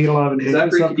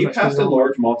 Zachary, can you cast a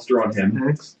large monster on him?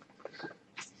 Max.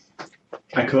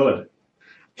 I could.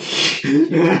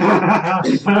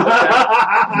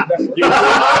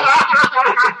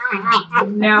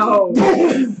 No.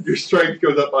 Your strength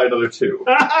goes up by another 2.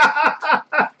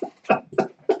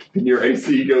 And your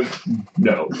AC goes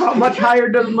no. How much higher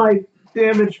does my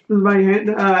damage? Does my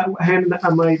hand?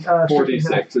 My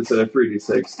 4d6 instead of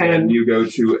 3d6, and you go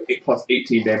to plus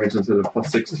 18 damage instead of plus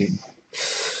 16.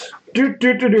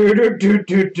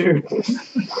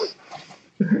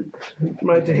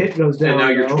 My to hit goes down. And now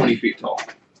you're 20 feet tall.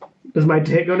 Does my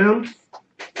to hit go down?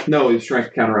 No, his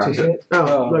strength counteracts it.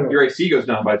 Your AC goes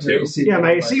down by 2. Yeah,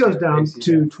 my AC goes down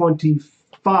to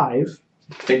 25.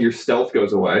 And your stealth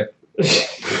goes away.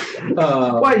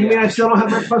 What, you mean I still don't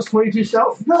have my plus 22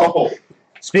 stealth? No!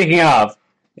 Speaking of,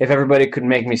 if everybody could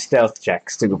make me stealth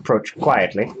checks to approach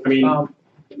quietly. I mean, I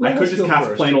could just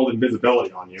cast plain old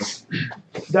invisibility on you.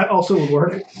 That also would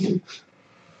work.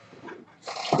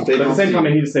 But at the same time, I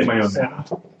need to save my own mana.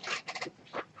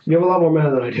 You have a lot more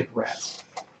mana than I did, rats.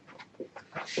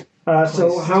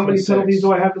 So how many penalties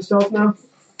do I have to stealth now?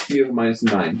 You have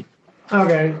 -9.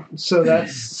 Okay, so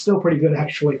that's still pretty good,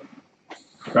 actually.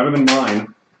 Better than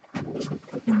mine.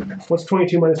 What's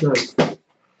 22 minus 9?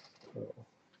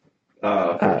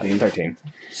 13.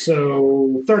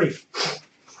 So 30.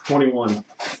 21.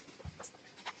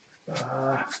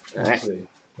 Let's see.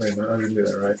 Wait a minute, I didn't do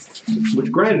that right. Which,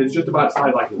 granted, is just about as high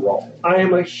as I can roll. I am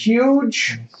like a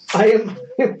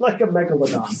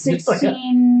megalodon.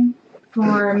 16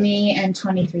 for me and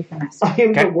 23 for myself. I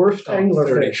am the worst angler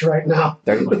fish right now.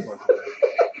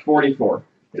 44.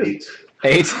 8.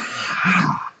 8.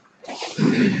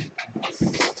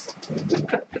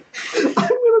 I'm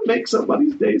gonna make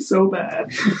somebody's day so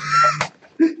bad.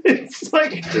 It's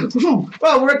like,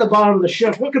 well, we're at the bottom of the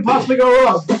ship. What could possibly go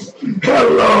wrong?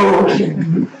 Hello.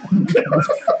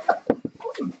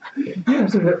 Yeah,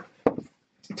 so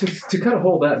to kind of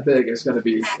hold that big, it's gonna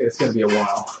be a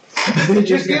while.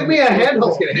 Just give me a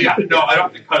handle. Yeah, no, I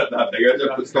don't have to cut it that big. I just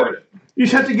have to start it. You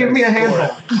just have to give me a handle.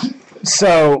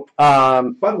 So, By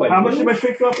the way, how much did my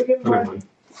strength go up again?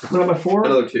 What am I 4?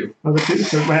 Another 2. Another 2.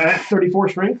 So that's 34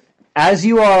 strength. as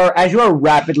you are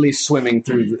rapidly swimming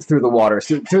through the water,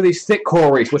 through these thick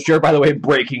coral reefs, which you're, by the way,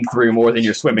 breaking through more than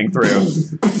you're swimming through,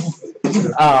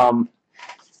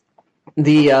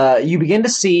 you begin to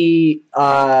see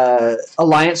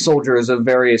Alliance soldiers of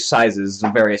various sizes,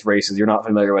 of various races. You're not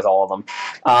familiar with all of them.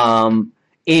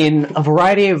 In a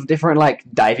variety of different, like,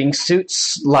 diving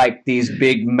suits, like these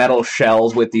big metal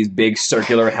shells with these big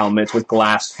circular helmets with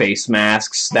glass face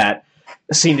masks that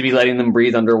seem to be letting them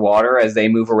breathe underwater as they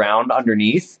move around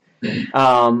underneath.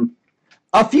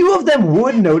 A few of them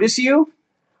would notice you,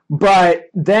 but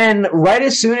then right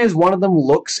as soon as one of them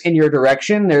looks in your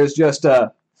direction, there's just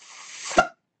a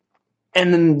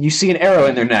and then you see an arrow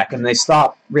in their neck, and they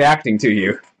stop reacting to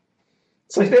you.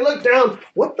 It's like they look down.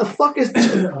 What the fuck is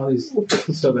this? All these,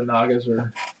 so the Nagas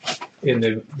are in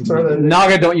the.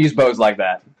 Naga don't use bows like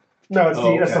that. No, it's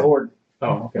that's the horde.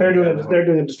 Oh, okay. They're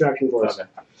doing a distraction for us. Okay.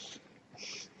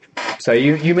 So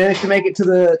you managed to make it to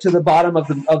the bottom of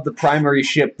the primary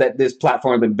ship that this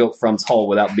platform had been built from's hull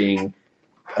without being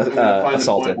Find the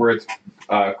assaulted. point where it's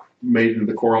made into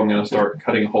the coral. I'm going to start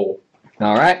cutting a hole.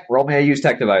 All right, roll me a use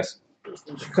tech device.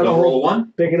 Cut a I'll hole roll a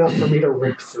 1. big enough for me to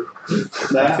rip through.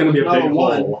 That's going to be a not big a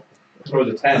 1. hole. Or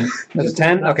the 10. That's a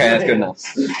 10. Okay, that's good enough.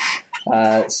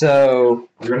 So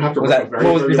You're going to have to was roll that a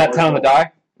very, was very that 10 on the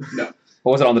die? No.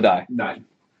 What was it on the die? 9.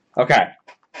 Okay,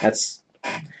 it's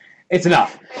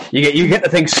enough. You get the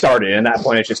thing started, and at that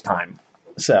point it's just time.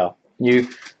 So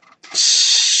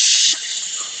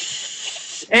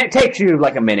and it takes you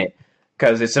like a minute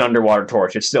because it's an underwater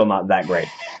torch. It's still not that great.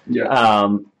 Yeah.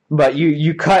 But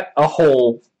you cut a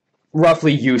hole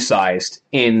roughly U-sized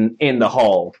in the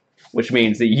hull, which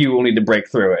means that you will need to break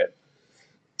through it.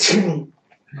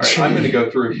 Alright, I'm going to go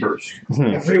through first.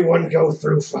 Everyone go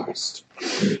through first.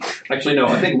 Actually, no.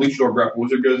 I think Luchador Grapple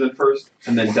Wizard goes in first,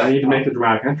 and then I need to make the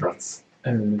dramatic entrance.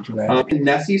 And the Can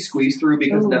Nessie squeeze through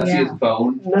because Nessie is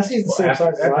bone? Nessie's the same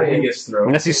size as I after he am. gets through.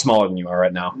 Nessie's smaller than you are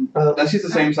right now. Nessie's the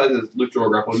same size as Luchador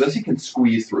Grapple. Nessie can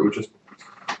squeeze through, which just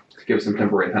gives some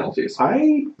temporary penalties.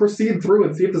 I proceed through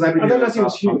and see if there's anything I thought Nessie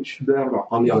was huge.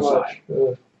 on the other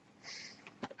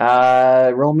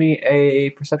side. Roll me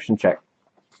a perception check.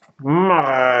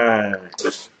 20.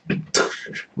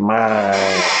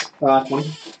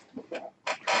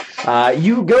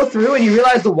 You go through and you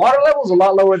realize the water level is a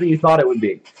lot lower than you thought it would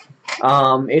be.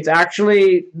 It's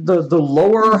actually the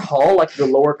lower hull, like the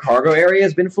lower cargo area,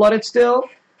 has been flooded still,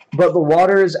 but the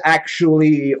water is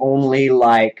actually only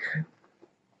like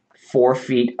 4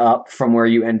 feet up from where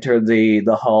you entered the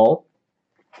hull.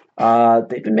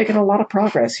 They've been making a lot of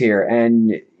progress here,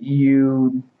 and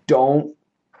you don't.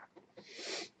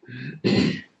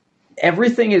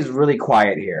 Everything is really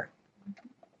quiet here.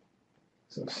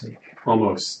 So sneaky.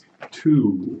 Almost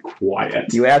too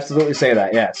quiet. You absolutely say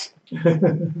that, yes.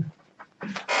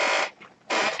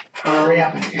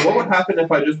 What would happen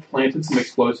if I just planted some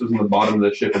explosives in the bottom of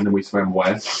the ship and then we swam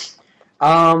away?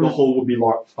 The hole would be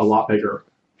a lot bigger.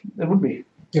 It would be.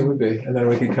 It would be, and then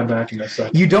we could come back and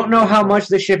such. You don't know how much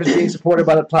this ship is being supported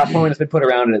by the platform that's been put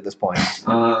around it at this point.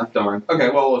 Darn. Okay,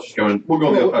 well, let's just go in. We'll go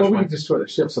in the Well, old-fashioned we way. could destroy the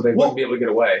ship so they wouldn't be able to get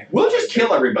away. We'll just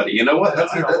kill everybody. You know what?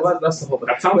 That's the whole.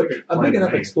 That sounds like a big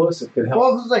enough explosive could help.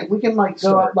 Well, it's like we can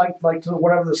go up like to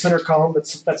whatever the center column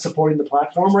that's supporting the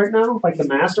platform right now, like the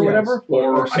mast or whatever.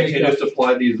 Or I can just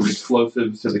apply these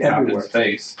explosives to the Everywhere. captain's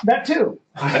face. That too.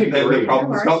 And then the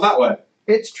problem's solved that way.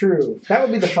 It's true. That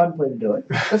would be the fun way to do it.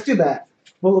 Let's do that.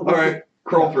 Well, All right,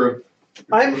 crawl through.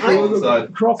 I'm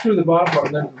Crawl through the bottom part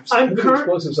and then I'm put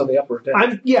explosives on the upper deck.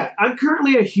 I'm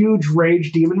currently a huge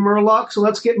rage demon Murlock, so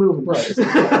let's get moving. Right.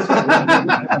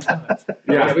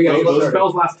 Yeah, we gotta those start.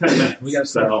 spells last 10 minutes. We gotta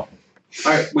start. All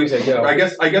right, wait. Okay, go.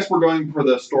 I guess we're going for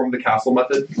the storm the castle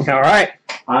method. All right.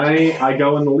 I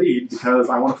go in the lead because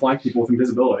I want to flank people with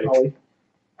invisibility. Ollie.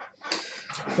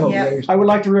 Oh, Yeah. yeah. I would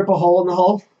like to rip a hole in the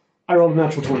hull. I rolled a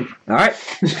natural 20. All right.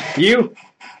 You.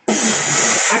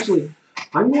 Actually,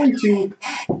 I'm going to,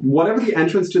 whatever the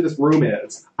entrance to this room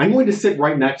is, I'm going to sit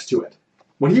right next to it.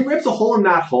 When he rips a hole in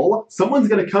that hull, someone's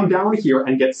going to come down here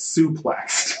and get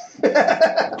suplexed.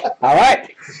 All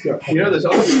right. You know, there's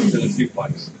other rooms in a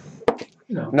suplex.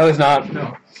 No, No, it's not.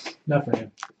 no, not for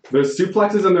him. There's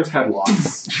suplexes and there's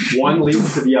headlocks. One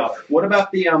leads to the other. What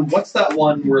about the what's that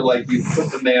one where like you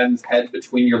put the man's head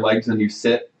between your legs and you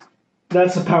sit?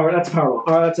 That's a power. That's a power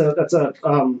bomb. That's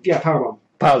a power bomb.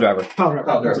 Pile driver. Power driver.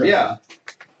 Pile driver. Yeah.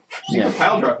 You can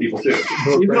pile drive people too.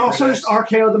 You can also just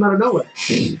RKO them out of nowhere.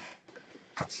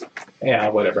 Yeah,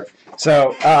 whatever.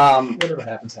 So, Whatever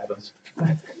happens, happens.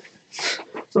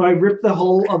 So I rip the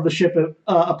hull of the ship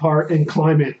apart and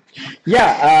climb in.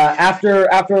 yeah. After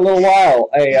a little while,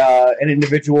 an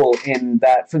individual in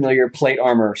that familiar plate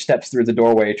armor steps through the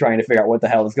doorway, trying to figure out what the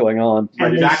hell is going on.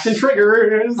 Ready to action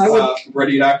triggers.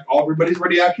 Ready to act. Everybody's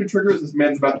ready to action triggers. This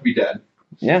man's about to be dead.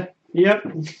 Yeah. Yep.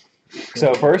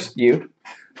 So first, you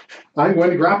I'm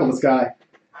going to grapple this guy.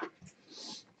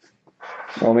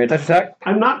 roll me a touch attack.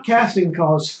 I'm not casting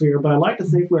Cause Sphere, but I like to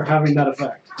think we're having that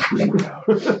effect.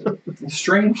 A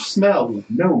strange smell of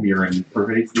gnome urine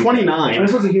pervades. the- 29.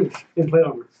 This was a human in plate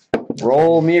armor.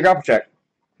 Roll me a grapple check.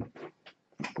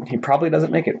 He probably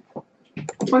doesn't make it.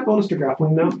 What's my bonus to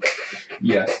grappling now?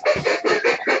 Yes.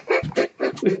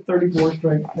 With 34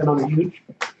 strength, and I'm huge.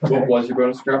 What was your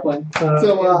bonus grappling? So,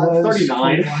 it was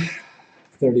 39. 21.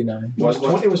 39. It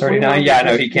was 39? Yeah,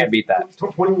 no, he can't beat that.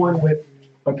 21 with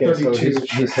Okay, so 32.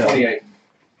 he's held. 28.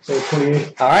 So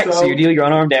 28. Alright, so you deal your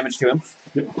unarmed damage to him.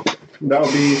 That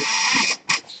would be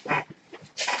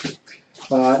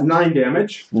 9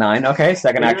 damage. 9, okay.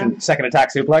 Second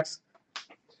attack suplex.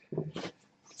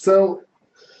 So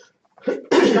I'm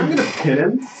going to pin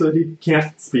him so he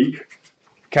can't speak.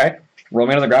 Okay. Roll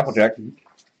me another grapple check.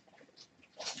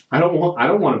 I don't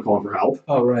want to call him for help.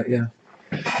 Oh, right, yeah.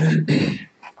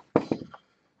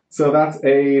 So that's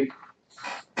a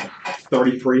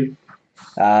 33.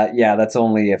 Yeah, that's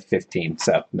only a 15,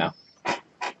 so no.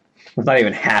 It's not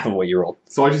even half of what you rolled.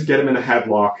 So I just get him in a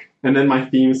headlock, and then my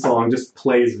theme song just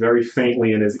plays very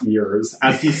faintly in his ears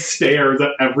as he stares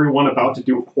at everyone about to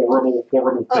do horrible,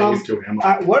 horrible things to him.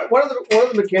 What are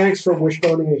the mechanics for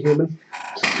wishboning a human?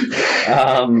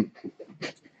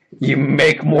 You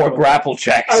make more grapple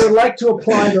checks. I would like to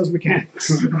apply those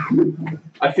mechanics.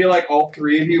 I feel like all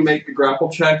three of you make a grapple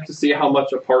check to see how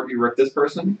much apart you rip this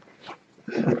person.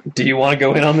 Do you want to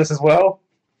go in on this as well?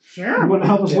 Sure. You want to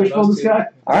help us wishbone this guy?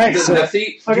 Alright, Does so...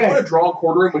 Nessie, do you want to draw a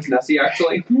quarter in with Nessie,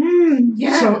 actually?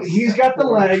 Yeah. So he's got the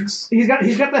legs. He's got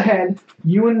the head.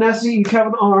 You and Nessie each have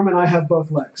an arm, and I have both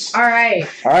legs. All right.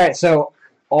 Alright, so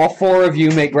all 4 of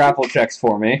you make grapple checks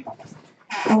for me.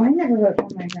 Oh, I never wrote down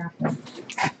my grapple.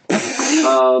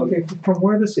 Okay, from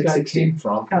where this guy 16. came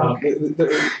from, Oh.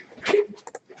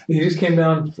 he just came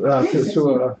down to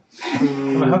a... I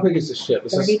mean, how big is the ship?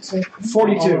 Is this 32.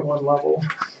 42. all on one level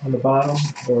on the bottom?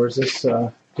 Or is this...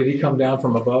 did he come down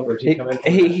from above, or did he come in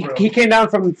from the next room? He came down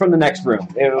from the next room.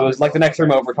 It was like the next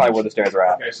room over, probably where the stairs are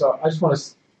at. Okay, so I just want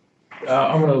to...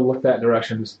 I'm going to look that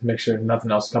direction to make sure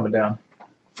nothing else is coming down.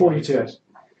 42.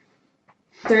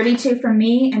 32 for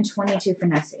me and 22 for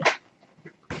Nessie.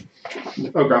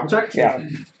 Oh, grapple check? Yeah.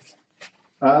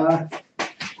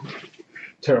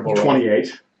 Terrible roll.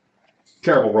 28.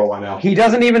 Terrible roll, I know. He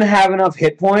doesn't even have enough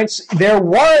hit points. There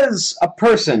was a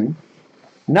person.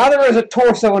 Now there is a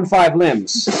torso and 5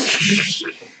 limbs.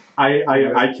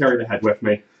 I carry the head with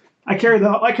me. I carry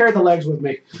the legs with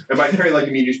me. If I carry like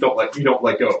you mean you don't let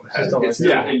go of the head.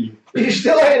 You're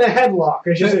still in a headlock.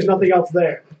 It's just there's nothing else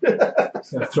there.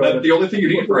 The only thing you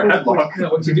need for a headlock. No,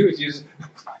 what you do is use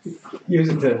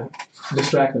it to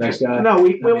distract the next guy. No,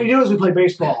 what we do is we play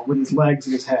baseball with his legs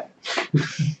and his head.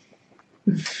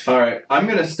 Alright, I'm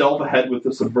going to stealth ahead with the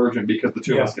subvergent because the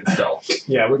two of us can stealth.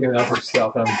 Yeah, we're going to help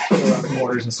stealth him, throw out some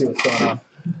orders and see what's going on.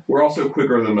 We're also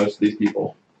quicker than most of these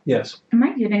people. Yes. Am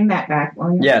I getting that back,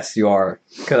 William? Yes, you are.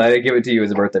 Because I did give it to you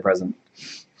as a birthday present.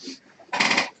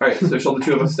 Alright, so shall the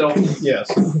two of us stealth? Yes.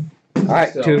 Alright,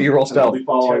 Stealth. 2 of you roll I'll stealth. be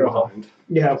following Terrible. behind.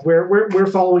 Yeah, we're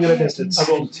following at a distance.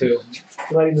 I rolled 2.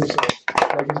 Letting them see.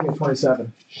 That gives me a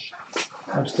 27.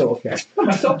 I'm still okay. Oh,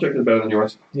 my stealth check is better than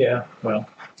yours. Yeah, well.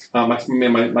 My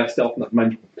stealth,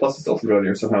 my plus the stealth is better than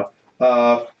yours somehow.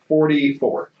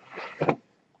 44.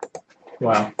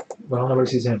 Wow. Well,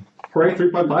 numbers he's in. Hooray,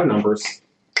 3.5 numbers.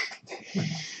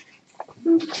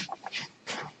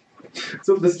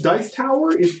 So this dice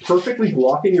tower is perfectly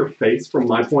blocking your face from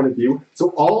my point of view, so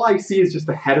all I see is just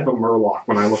the head of a Murlock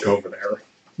when I look over there.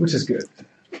 Which is good.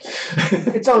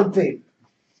 It's on theme.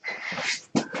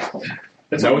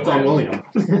 It's on William.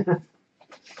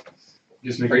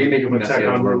 Just Are you making an an attack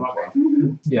on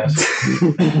Murlock? Yes.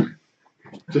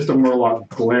 Just a Murlock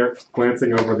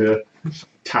glancing over the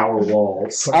tower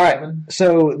walls. Alright,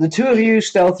 so the 2 of you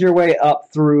stealth your way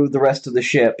up through the rest of the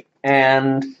ship,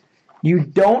 and you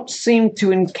don't seem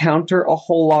to encounter a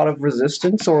whole lot of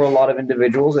resistance or a lot of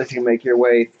individuals as you make your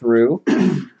way through.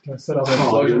 Can I set off an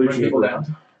explosion and bring really people cheap.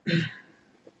 down?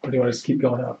 Or do you want to just keep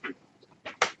going up?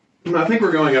 I think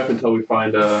we're going up until we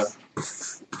find a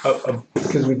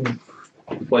Because we can...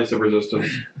 place of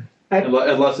resistance.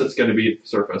 Unless it's going to be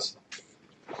surface.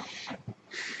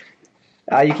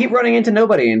 You keep running into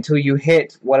nobody until you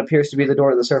hit what appears to be the door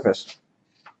to the surface.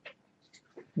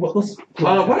 Well, let's...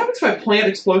 What happens if I plant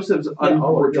explosives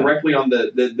directly on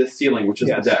the ceiling, which is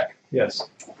Yes. the deck? Yes.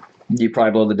 You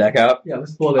probably blow the deck out. Yeah,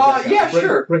 let's blow that down. Yeah,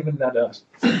 sure. Bring them down to us.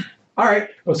 All right.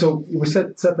 Oh, so we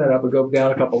set that up and go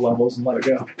down a couple levels and let it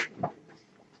go.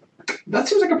 That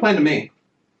seems like a plan to me.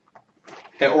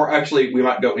 Or actually, we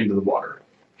might go into the water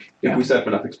if we set up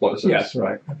enough explosives. Yes,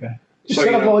 right. Okay. So,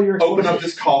 Set up all your open up explosives.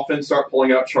 this coffin, start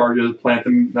pulling out charges, plant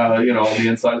them, on the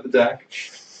inside of the deck,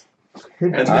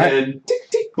 and then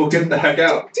we'll get the heck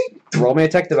out. Roll me a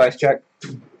tech device check.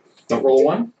 Don't roll a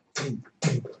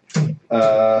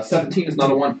 1. 17 is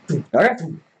not a 1. Okay.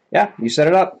 Yeah, you set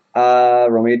it up.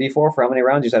 Roll me a d4 for how many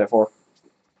rounds you set it for.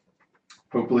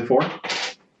 Hopefully 4.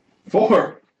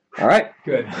 4. All right.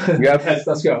 Good. You have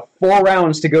Let's go. 4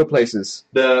 rounds to go places.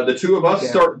 The two of us Yeah.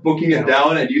 start booking it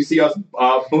down, and you see us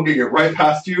booking it right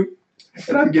past you.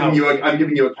 And I'm giving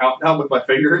you a countdown with my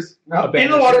fingers.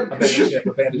 In the water.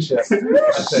 Abandoned ship.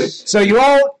 So you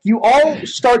all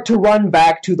start to run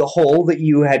back to the hole that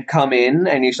you had come in,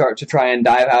 and you start to try and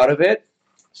dive out of it.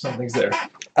 Something's there.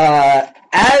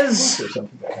 As There's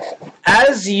something there.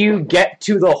 as you get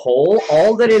to the hole,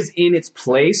 all that is in its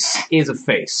place is a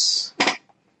face.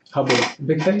 How big?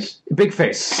 Big face? Big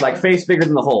face, like face bigger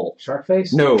than the hole. Shark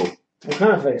face? No. What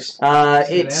kind of face?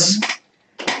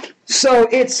 It's a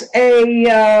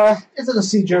Is it a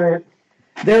sea giant?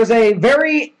 there's a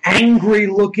very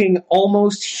angry-looking,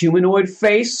 almost humanoid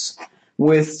face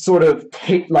with sort of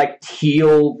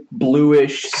teal,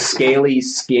 bluish, scaly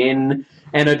skin,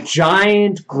 and a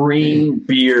giant green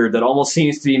beard that almost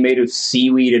seems to be made of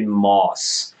seaweed and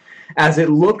moss, as it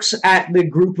looks at the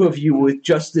group of you with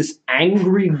just this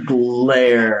angry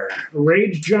glare.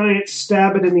 Rage giant,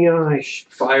 stab it in the eye.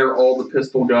 Fire all the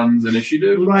pistol guns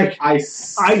initiative. Like, I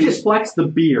just- flex the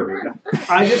beard.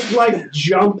 I just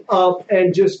jump up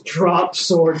and just drop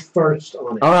sword first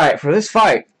on it. All right, for this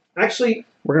fight, Actually,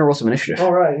 we're gonna roll some initiative.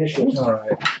 all right, initiative. All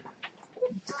right.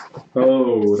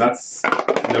 Oh, that's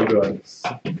no good.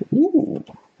 Ooh.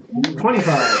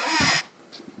 25.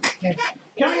 Can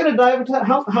I get a dive attack?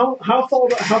 How far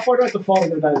do I have to fall to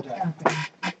get a dive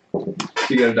attack?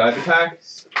 You get a dive attack.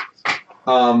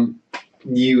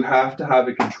 You have to have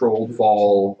a controlled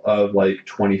fall of like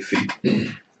 20 feet.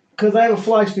 Because I have a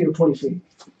fly speed of 20 feet.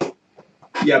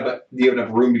 Yeah, but do you have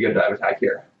enough room to get a dive attack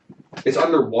here? It's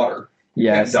underwater.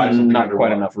 Yeah, it's Dive something not underwater.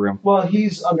 quite enough room. Well,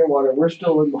 he's underwater. We're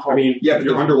still in the hull. I mean, Yeah, if but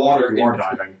you're there's underwater, water you are in-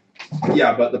 diving.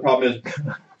 Yeah, but the problem is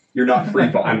you're not free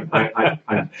falling.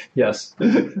 I'm Yes.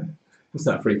 It's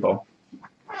not free fall.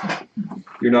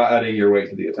 You're not adding your weight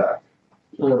to the attack.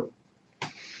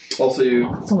 Also,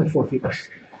 It's only 4 feet.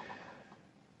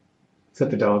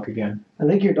 Except the dog again. I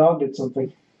think your dog did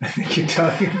something. I think you're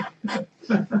talking.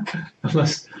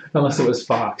 unless it was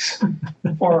Fox.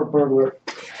 Or a burglar.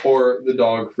 or the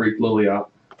dog freaked Lily out.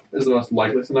 Is the most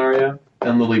likely scenario,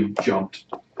 and Lily jumped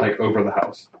over the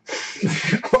house.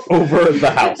 Over the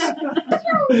house.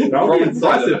 that would be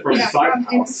impressive from inside the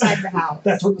house. inside the house.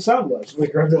 That's what the sound was. We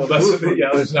heard that. Yeah,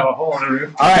 there's now a hole in the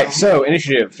roof. All right, so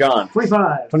initiative, John.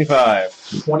 25.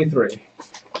 25. 23.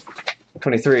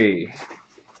 23.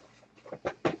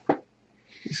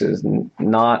 This is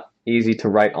not easy to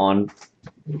write on.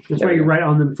 That's why you write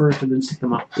on them first and then stick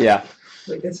them up. Yeah,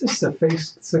 Wait, it's just a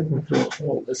face sticking through a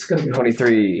hole. It's going to be hard,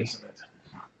 23. isn't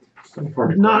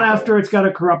it? Not after it's got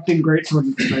a corrupting greatsword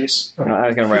in its face. No, I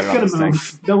was going to write it on It's this gonna thing.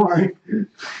 move. Don't worry. I'm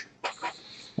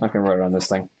not going to write it on this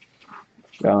thing.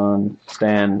 John,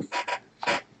 Stan.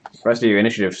 Rest of you,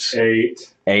 initiatives.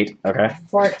 8, 8, okay.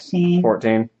 14.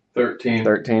 14, 13.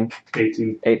 13,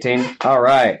 18. 18. All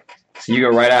right. So you go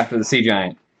right after the sea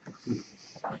giant.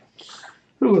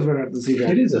 Who was right after the sea It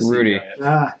giant? is a sea Rudy. giant.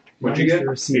 Ah, What'd you get?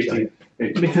 You're a sea giant.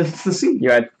 18. because it's the sea.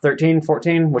 You had 13,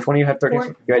 14? Which one you had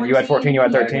 13? You had 14, you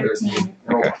had 13? 13.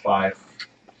 Roll a 5.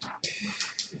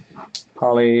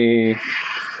 Holly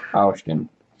Austin.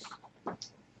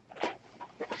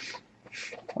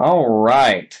 All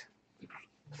right.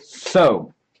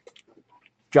 So,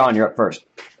 John, you're up first.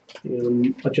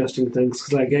 I'm adjusting things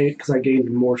because I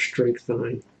gained more strength than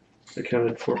I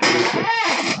accounted for previously.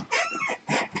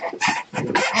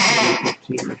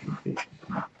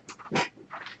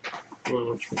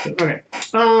 15. Okay.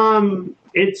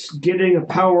 It's getting a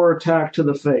power attack to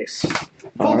the face. Full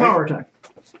All right. power attack.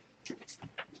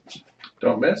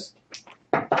 Don't miss.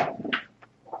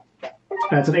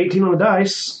 That's an 18 on the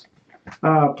dice.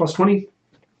 Plus 20.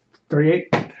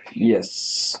 38.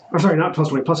 Yes. Or sorry, not plus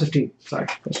 20. Plus 15. Sorry.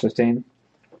 Plus 15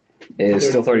 is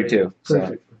still 32. So,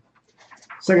 32.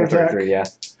 Second attack. 33, yeah.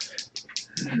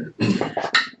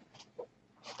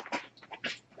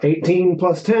 18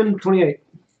 plus 10. 28.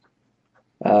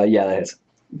 Yeah, that is.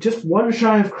 Just one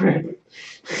shy of crit.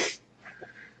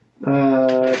 Oops.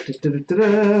 Roll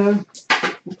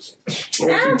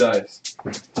 2 dice.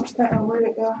 Where'd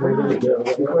it go? Where did it go?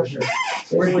 Good question.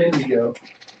 Where did he go?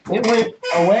 It went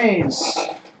a ways.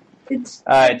 It's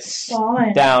It's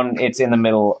gone. down. It's in the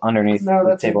middle, underneath No, the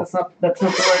that's table. that's not the right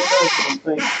version, I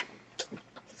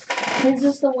think. Is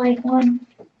this the white one?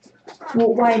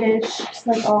 Well, whitish, it's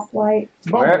like off-white.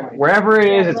 Wherever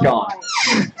it is, it's gone.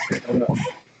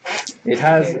 It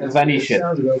has It Venetian.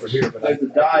 sounds it over here, but There's a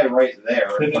die right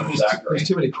there. there's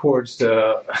too many chords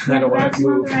to. I don't want That's to not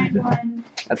move. the right one.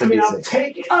 That's I a mean, I'll D6.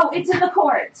 take it. Oh, it's in the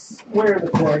courts. Where are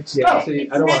the cords? Yeah, Oh, see,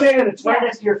 I don't want. Stan, it's right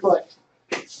next to your foot.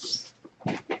 It's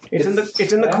in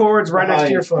the cords right next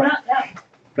to your foot. No, no.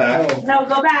 Back. No,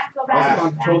 go back. Go back.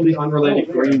 On totally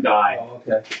unrelated green die. Oh,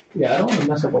 okay. Yeah, I don't want to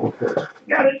mess up all the cores.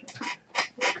 Got it.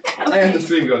 And the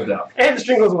stream goes down. And the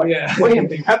string goes away. Yeah. William,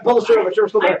 pull the string over. Sure, we're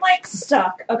still I'm there. like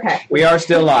stuck. Okay. We are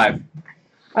still live.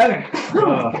 Okay.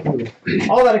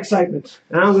 All that excitement.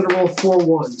 Now I'm going to roll 4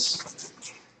 ones.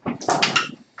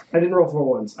 I didn't roll 4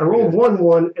 ones. I rolled 1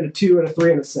 1 and a 2 and a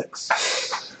 3 and a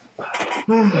 6.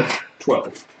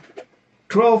 12.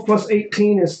 12 plus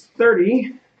 18 is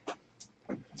 30.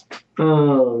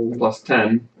 Plus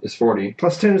 10 is 40.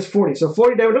 Plus 10 is 40. So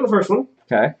 40 damage on the first one.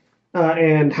 Okay.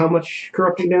 And how much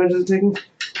corrupting damage is it taking?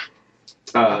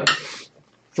 Uh,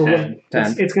 For 10. one.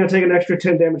 It's going to take an extra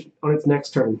 10 damage on its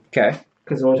next turn. Okay.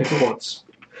 Because it only takes it once.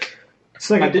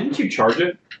 Second. didn't you charge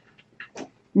it?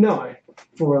 No,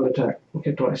 for another attack.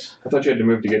 Okay, twice. I thought you had to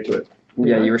move to get to it.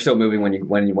 Yeah, you were still moving when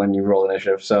you roll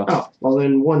initiative. So Oh, well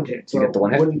then 1 hit. So You get the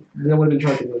 1 hit? That would have been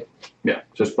charging me. Yeah,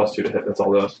 just plus 2 to hit. That's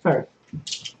all it does.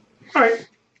 Alright.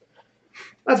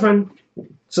 That's fine.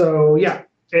 So, yeah.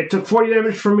 It took 40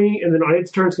 damage from me, and then on its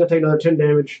turn, it's going to take another 10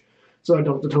 damage. So I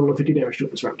dealt a total of 50 damage to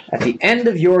it this round. at the end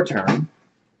of your turn,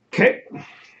 Okay.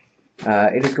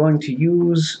 it is going to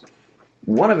use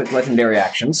one of its legendary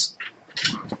actions,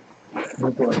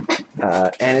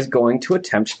 and is going to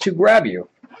attempt to grab you.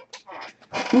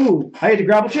 Ooh, I had to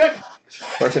grapple check.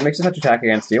 First, it makes a touch attack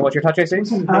against you. What's your touch AC?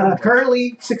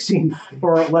 Currently 16,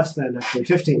 or less than, actually.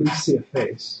 15. We see a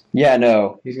face. Yeah,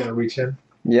 no. He's going to reach in.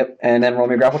 Yep, and then roll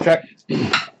me a grapple check.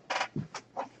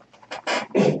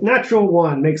 Natural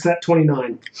 1 makes that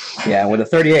 29. Yeah, with a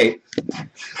 38.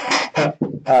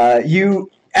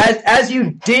 You, as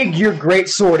you dig your great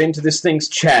sword into this thing's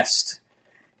chest,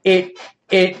 it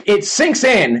sinks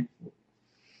in,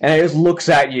 and it just looks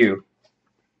at you.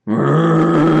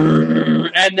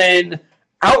 And then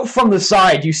out from the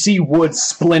side, you see wood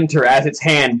splinter as its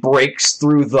hand breaks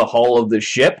through the hull of the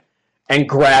ship and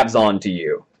grabs onto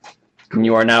you. And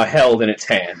you are now held in its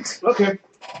hand. Okay.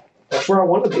 That's where I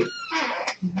want to be.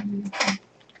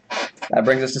 That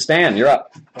brings us to Stan. You're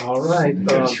up. All right. I'm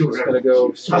just going to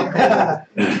go straight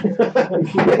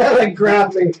Like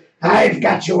grab me. I've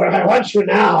got you where I want you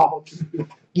now.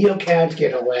 You can't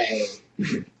get away.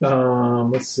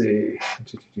 let's see.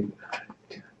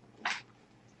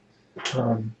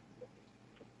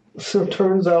 So it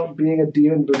turns out being a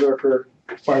demon berserker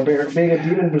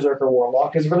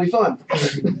warlock is really fun.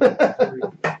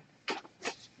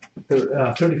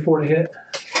 34 to hit.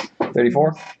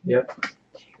 34? Yep.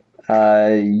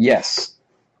 Yes.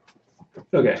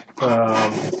 Okay.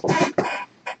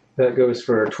 That goes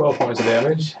for 12 points of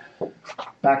damage.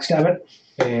 Backstab it.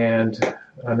 And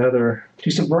another...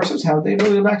 Do subversives have the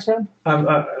ability to backstab?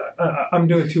 I'm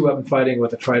doing 2-weapon fighting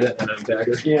with a trident and a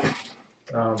dagger. Yeah.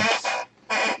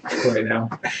 right now.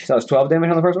 So it's 12 damage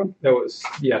on the first one? That was,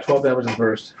 12 damage on the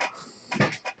first.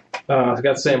 I got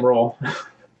the same roll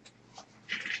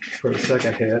for the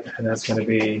second hit, and that's going to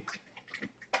be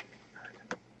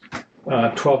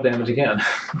 12 damage again.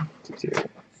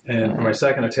 And for my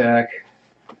second attack,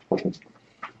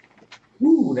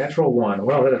 natural 1.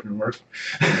 Well, that doesn't work.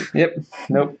 Yep.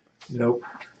 Nope.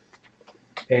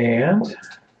 And...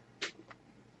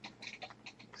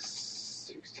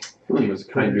 He was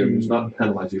kind to just not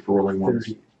penalize you for rolling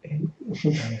ones. 38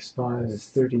 minus 5 is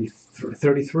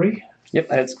 33? Yep,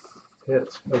 that's...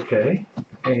 Hits. Okay.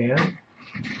 And...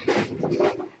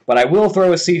 But I will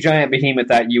throw a sea giant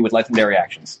behemoth at you with legendary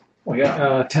actions. We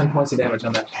got 10 points of damage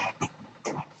on that.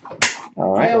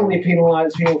 All right. I only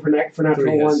penalize people for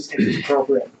natural ones if it's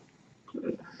appropriate.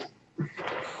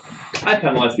 I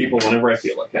penalize people whenever I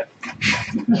feel like it.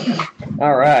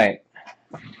 All right.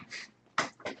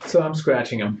 So I'm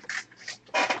scratching him.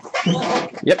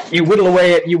 Yep, you whittle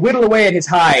away at his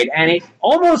hide, and it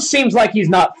almost seems like he's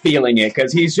not feeling it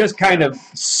because he's just kind of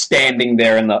standing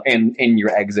there in your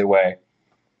exit way.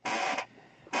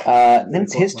 Then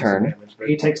it's his turn.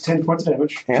 He takes 10 points of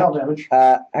damage, fell damage.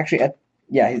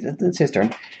 It's his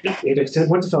turn. He takes 10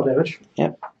 points of fell damage.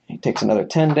 Yep, he takes another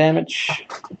 10 damage.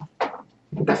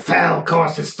 The fell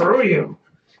courses through you.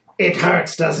 It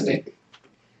hurts, doesn't it?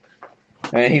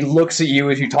 And he looks at you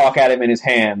as you talk at him in his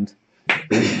hand.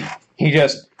 He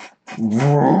just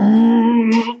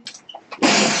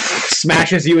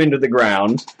smashes you into the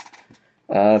ground.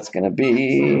 It's going to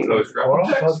be... Those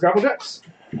grapple checks.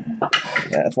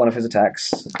 Yeah, that's one of his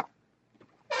attacks.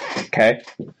 Okay.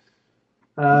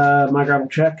 My grapple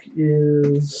check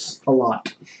is a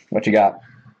lot. What you got?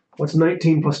 What's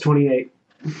 19 plus 28?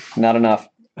 Not enough.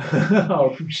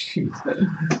 Oh, shoot.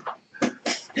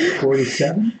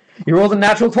 47? He rolled a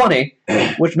natural 20,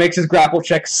 which makes his grapple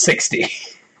check 60.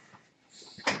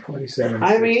 27.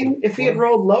 I mean, if he had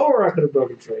rolled lower, I could have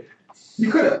broken free.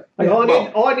 You could have. Like,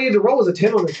 all I needed to roll was a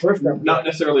 10 on his first grapple. Not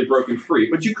necessarily broken free,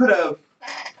 but you could have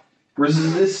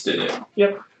resisted it.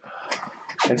 Yep.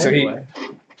 And so he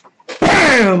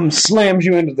BAM! Slams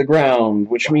you into the ground,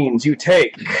 which means you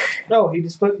take... No, he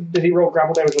just did he roll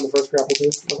grapple damage on the first grapple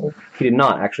too? He did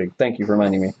not, actually. Thank you for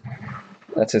reminding me.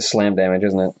 That's his slam damage,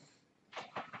 isn't it?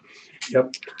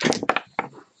 Yep.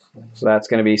 So that's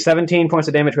going to be 17 points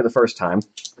of damage for the first time.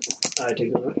 I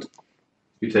take that.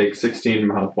 You take 16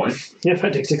 mana points. Yep, I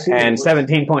take 16. And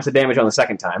 17 points of damage on the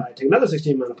second time. I take another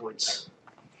 16 mana points.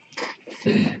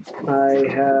 I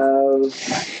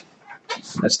have...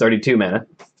 That's 32 mana.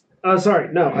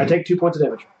 Sorry, no, I take 2 points of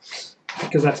damage.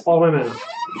 Because that's all my mana.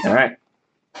 Alright.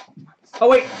 Oh,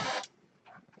 wait!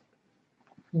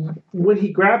 When he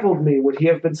grappled me, would he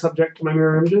have been subject to my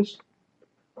mirror images?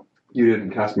 You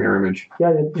didn't cast Mirror Image.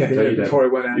 Yeah, I did. Yeah, he did before he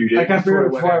went in. You did? I cast mirror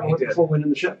Before he before we went in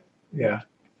the ship. Yeah.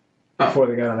 Before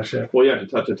they got on the ship. Well, yeah, to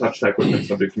touch attack would have been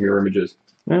subject to Mirror Images.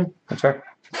 Yeah, that's fair.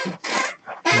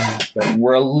 But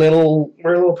We're a little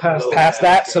We're a little past past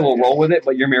that, so we'll roll with it,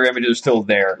 but your mirror image is still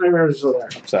there. My mirror is still there.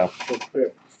 So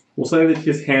We'll say that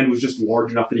his hand was just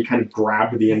large enough that he kind of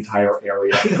grabbed the entire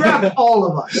area. He grabbed all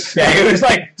of us. yeah, it was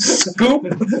like scoop.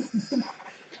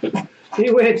 He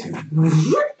went.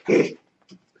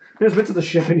 There's bits of the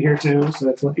ship in here too, so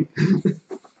it's like.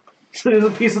 So there's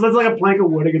a piece of that's like a plank of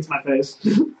wood against my face.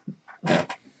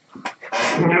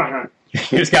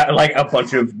 He just got like a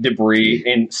bunch of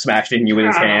debris smashed in you with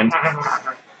his hand.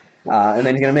 And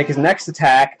then he's going to make his next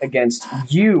attack against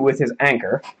you with his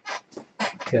anchor.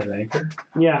 hit an anchor.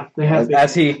 Yeah, they have.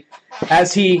 As he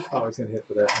Oh, he's gonna hit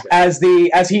with that. as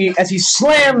he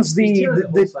slams He's tearing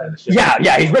whole side of the ship.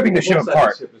 yeah, he's ripping the ship Whole side of the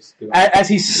apart. ship is doing- As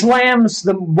he slams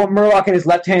the Murlock in his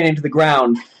left hand into the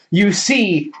ground, you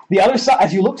see the other side.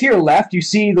 As you look to your left, you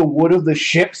see the wood of the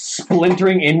ship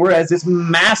splintering inward as this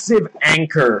massive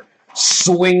anchor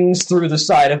swings through the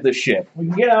side of the ship. We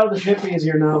can get out of the ship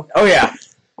easier now. Oh yeah,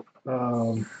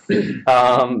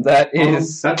 that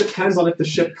is That depends on if the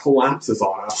ship collapses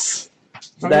on us.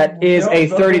 that is a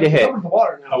 30 to hit. The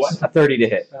water now. A 30 to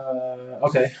hit.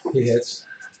 okay, he hits.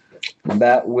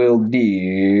 That will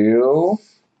deal.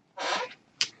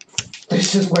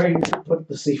 This is where you put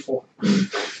the C4.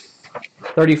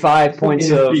 35 points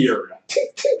of Fear.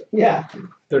 Yeah.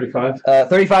 35.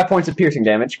 35 points of piercing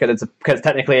damage because it's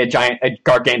technically a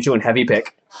gargantuan heavy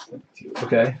pick.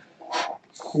 Okay,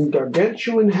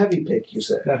 Gargantuan heavy pick, you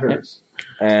said. that hurts.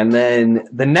 And then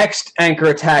the next anchor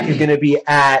attack is going to be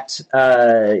at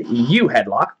you,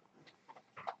 Headlock.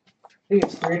 He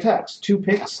gets 3 attacks, 2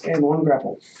 picks, and 1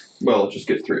 grapple. Well, it just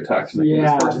gets 3 attacks. And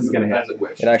Yeah. this person's Gonna going to hit. has it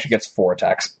wish. It actually gets 4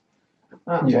 attacks.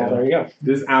 Yeah. Well, there you go.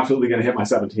 This is absolutely going to hit my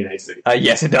 17 AC.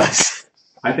 Yes, it does.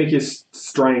 I think his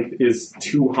strength is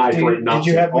too high for it not Did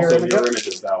you to. have Also, mirror mirror images?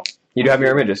 images, though. You do have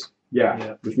your images. Yeah,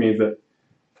 Yeah. which means that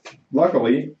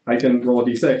luckily I can roll a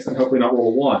d6 and hopefully not roll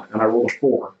a 1, and I rolled a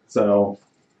 4. So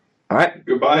All right.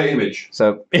 Goodbye, Image.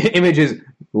 So image is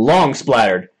long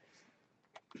splattered.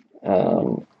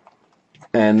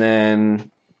 And then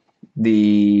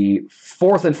the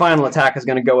 4th and final attack is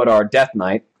going to go at our Death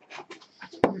Knight.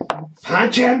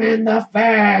 Punch him in the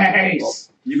face!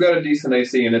 You've got a decent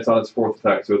AC, and it's on its 4th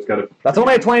attack, so it's got a... That's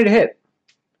only a 20 to hit.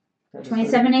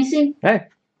 27 AC?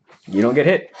 You don't get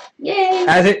hit. Yay!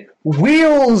 As it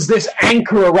wheels this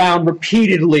anchor around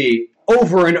repeatedly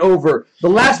over and over. The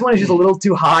last one is just a little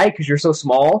too high because you're so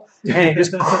small, and it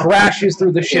just crashes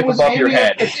through the ship It was above your aiming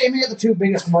head. It's aiming at the 2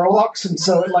 biggest Murlocs, and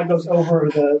so it like goes over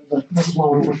the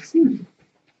smaller ones.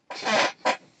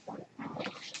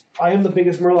 I am the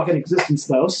biggest Murloc in existence,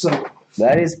 though, so...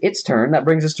 That is its turn. That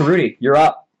brings us to Rudy. You're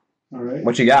up. All right.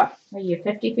 What you got? Are you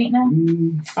 50 feet now?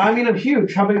 I mean, I'm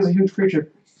huge. How big is a huge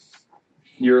creature?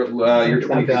 You're 20 I'm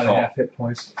feet down a tall. half hit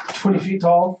points. 20 feet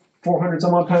tall, 400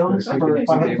 some odd pounds, Okay. or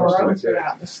 500 pounds?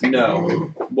 Yeah. No.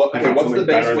 What's the Something base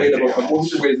better weight than of what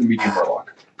was the weight of the medium Murlock?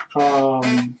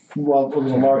 Well, it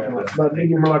was a large one, but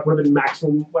medium Murloc would have been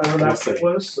maximum, whatever that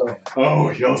was, so... oh,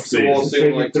 you'll see. We'll So assume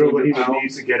you like throw what he 200 would need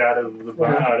pounds. to get out of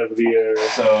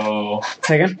the So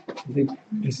Say again?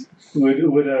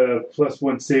 would a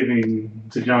 +1 saving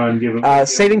to John give him?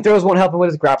 Saving throws won't help him with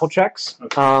his grapple checks.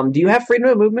 Okay. Do you have freedom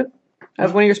of movement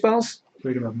as one of your spells?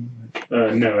 Freedom of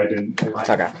movement. No, I didn't. It's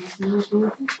okay.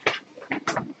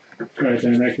 Alright,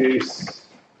 then in that case.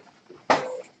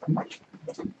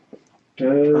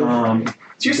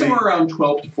 it's usually somewhere around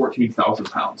 12 to 14,000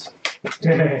 pounds.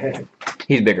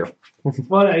 He's bigger.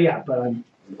 Well, yeah, but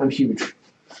I'm huge.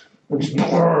 I'm just...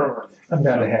 I'm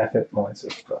down to half hit points.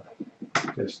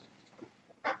 Just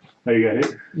Oh, you got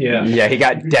it? yeah. Yeah, he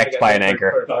got decked by an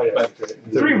anchor. Oh, yeah.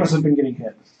 3 of us have been getting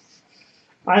hit.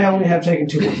 I only have taken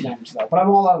 2 points of damage though, but I'm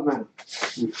all out of mana.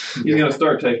 He's going to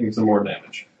start taking some more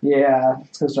damage. Yeah,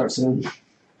 it's gonna start soon.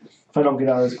 If I don't get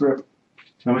out of this grip.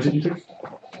 How much did you take?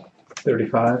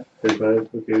 35. 35.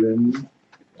 Okay, then.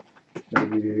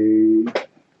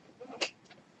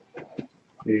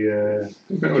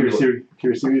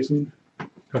 Cure serious one.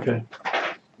 Okay.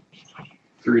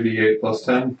 3d8 plus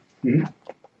 10.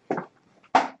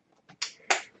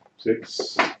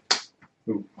 6.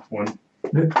 Ooh, 1.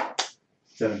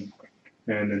 7.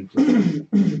 And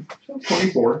then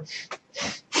 24.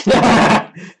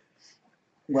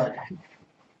 What?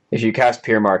 If you cast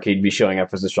Peer Mark, he'd be showing up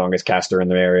as the strongest caster in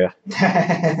the area. He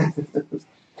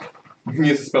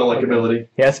has a spell-like ability.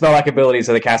 He has spell-like ability,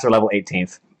 so the caster level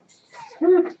 18th.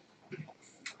 The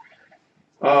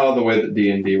way that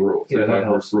D&D rules, Yeah, it that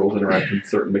has rules interact with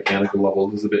certain mechanical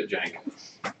levels is a bit jank.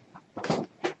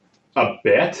 A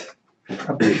bit?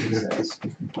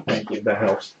 Thank you. That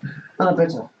helps. I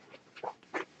bet so.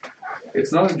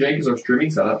 It's not as jank as our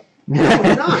streaming setup. No,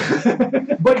 it's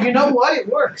not. But you know what? It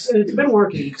works, and it's been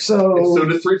working. So So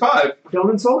does 3.5.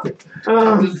 don't insult it.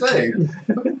 I'm just saying.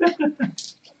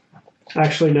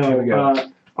 Actually, There we no. go.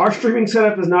 Our streaming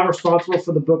setup is not responsible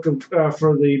for the book of Valor's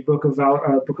Deeds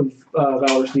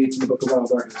and the Book of Valor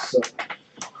Darkness. So.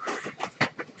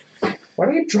 Why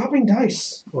are you dropping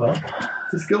dice? Well,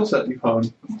 It's a skill set you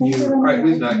hone. Alright,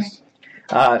 who's next?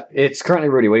 It's currently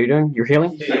Rudy. What are you doing? You're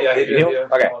healing? Yeah, he You heal?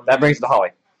 Okay, that brings it to Holly.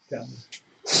 You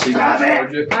gonna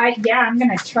charge it? I'm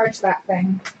gonna charge that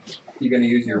thing. You gonna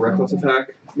use your reckless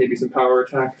attack? Maybe some power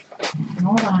attack?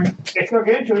 Hold on. It's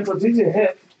gargantuan, so it's easy to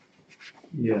hit.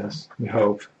 yes, we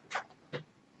hope.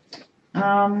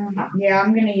 Yeah,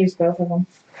 I'm gonna use both of them.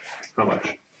 How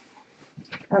much?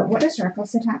 What does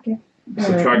reckless attack do?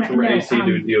 Subtract from your AC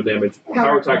to deal damage.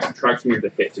 Power attack subtracts from your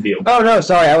hit to deal. Oh, no,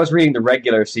 sorry. I was reading the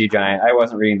regular Sea Giant. I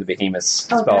wasn't reading the Behemoth's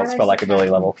spell-like ability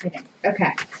level.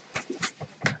 Okay.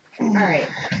 Alright.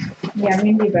 Yeah, I'm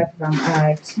gonna do both of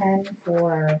them. 10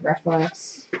 for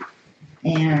reckless,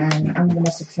 and I'm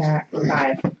gonna subtract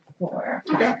 5 for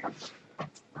power.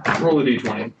 Roll a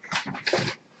d20.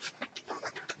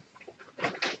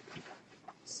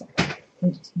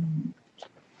 18.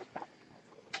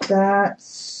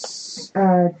 That's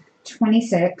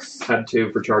 26. Had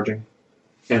 2 for charging,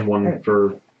 and 1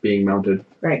 for being mounted.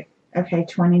 Right. Okay,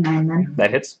 29 then.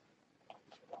 That hits?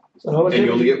 So how much And you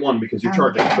hit? only get 1 because you're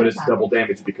charging, but it's double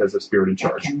damage because of spirited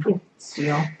charge. Okay.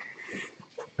 Steal.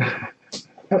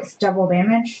 Oh, it's double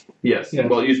damage? Yes. Yeah.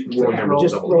 Well, you roll your roll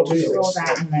Just double. roll damage. two. Roll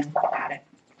that and then add it.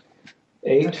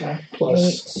 8 Okay.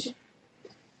 plus.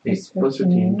 8 plus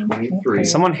 15, 23. Can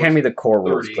someone hand me the core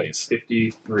rules, 30, please?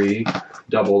 53,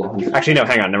 double 100. Actually, no,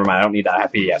 hang on. Never mind. I don't need that. I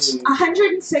have PDFs.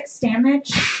 106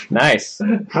 damage. Nice.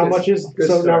 How much is Good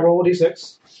so? Now start. roll a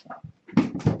d6.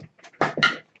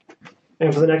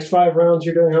 And for the next 5 rounds,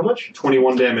 you're doing how much?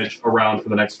 21 damage around for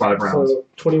the next 5 rounds. So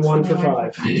 21 for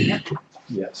 5.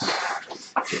 Yes.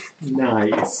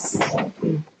 Nice.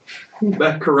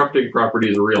 That corrupting property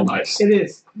is real nice. It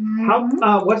is.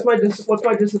 How? What's my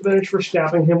disadvantage for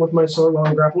stabbing him with my sword while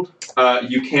I'm grappled?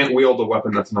 You can't wield a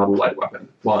weapon that's not a light weapon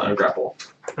while in a grapple.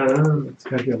 It's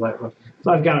gotta be a light weapon.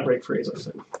 So I've got to break free, as I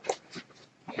said.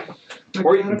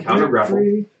 Or you can counter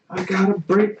grapple. I gotta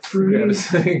break free.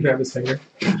 Grab his finger.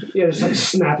 Yeah, just like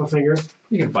snap a finger.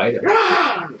 You can bite it.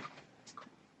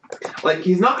 Like,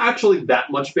 he's not actually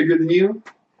that much bigger than you.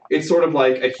 It's sort of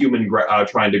like a human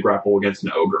trying to grapple against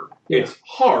an ogre. It's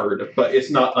hard, but it's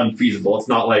not unfeasible. It's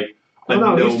not like a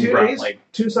gnome he's grappling.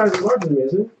 2 sizes larger than me,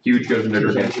 isn't he? Huge goes into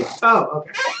gargantuan. So Oh,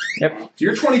 okay.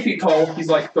 you're 20 feet tall. He's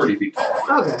like 30 feet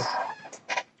tall.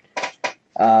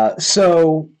 Okay.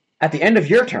 So, at the end of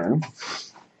your turn,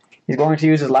 he's going to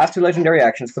use his last 2 legendary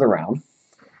actions for the round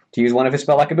to use one of his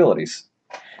spell-like abilities.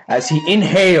 As he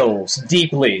inhales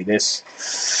deeply,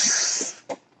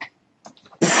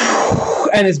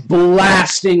 and his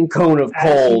blasting cone of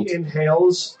cold. As he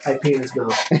inhales, I pee in his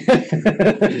mouth.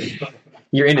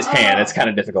 You're in his hand. It's kind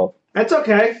of difficult. That's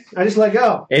okay. I just let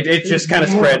go. It just kind of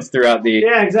spreads throughout the...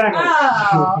 Yeah, exactly.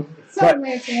 Oh, so But-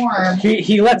 it's warm.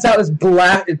 He lets out this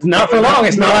blast... Not for long,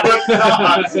 it's not.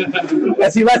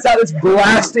 As he lets out this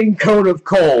blasting cone of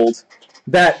cold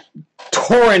that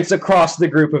torrents across the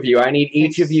group of you. I need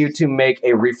each of you to make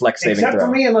a reflex saving Except throw.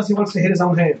 for me, unless he wants to hit his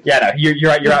own hand. Yeah, no,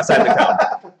 you're outside the cone.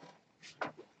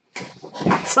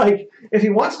 It's like, if he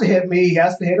wants to hit me, he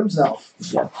has to hit himself.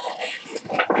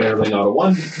 Barely not a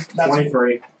 1. That's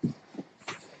 23.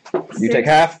 You take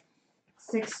half.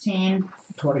 16.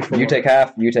 24. You take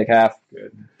half. You take half.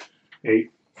 Good.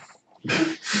 8.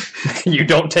 You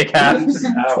don't take half.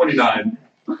 29.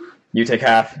 You take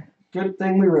half. Good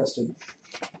thing we rested.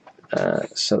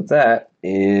 So that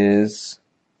is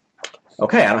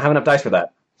Okay, I don't have enough dice for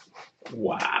that.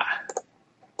 Wow.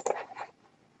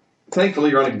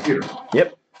 Thankfully, you're on a computer.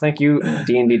 Yep. Thank you,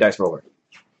 D&D Dice Roller.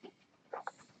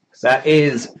 That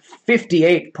is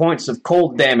 58 points of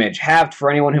cold damage, halved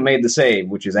for anyone who made the save,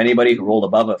 which is anybody who rolled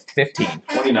above a 15.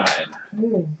 29.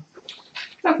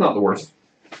 That's not the worst.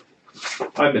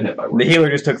 I've been hit by The worse.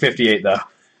 healer just took 58, though.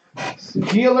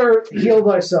 Healer, heal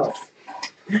thyself.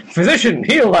 Physician,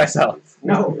 heal thyself.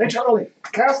 No, literally.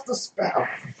 Cast the spell.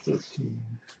 15.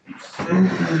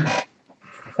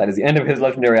 That is the end of his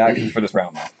legendary action for this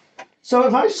round. So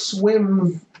if I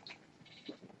swim,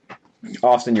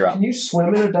 Austin, you're up. can you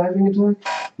swim in a diving attack?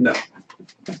 No.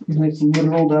 It's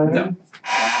literal diving? No.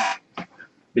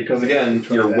 Because, again,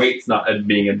 your weight's not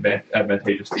being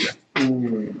advantageous to you.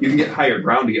 You can get higher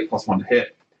ground to get +1 to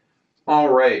hit. All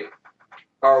right.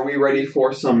 Are we ready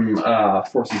for some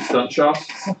stunt shots?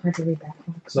 So hard to read that.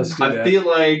 Let's do I that. feel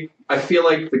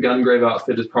like the Gungrave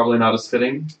outfit is probably not as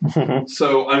fitting.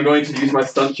 So I'm going to use my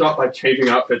stunt shot by changing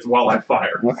outfits while I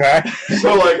fire. Okay.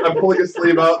 So I'm pulling a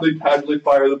sleeve out, then casually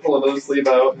fire, then pull another sleeve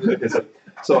out.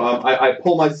 So I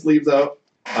pull my sleeves out,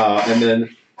 and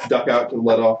then duck out to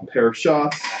let off a pair of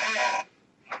shots.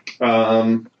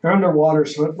 They're underwater,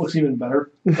 so it looks even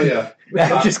better. Oh yeah.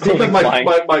 Just Looks like flying.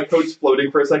 my coat's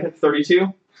floating for a second.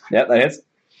 32. Yep, that hits.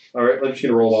 All right, I'm just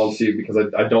gonna roll all and see because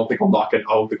I don't think I'll knock it.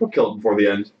 I don't think I'll kill it before the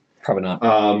end. Probably not.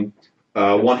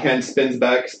 One hand spins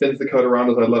back, spins the coat around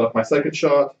as I let off my second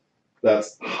shot.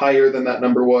 That's higher than that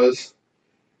number was.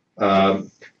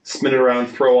 Spin it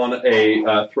around, put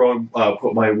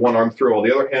my one arm through while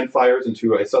the other hand fires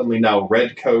into a suddenly now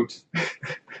red coat.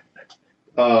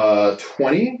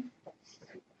 20.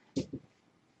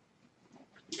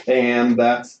 And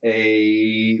that's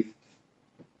a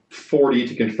 40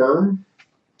 to confirm.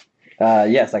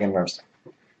 Yes, I can first.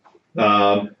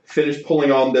 Finish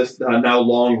pulling on this now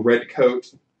long red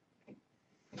coat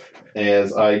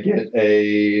as I get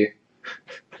a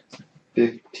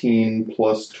 15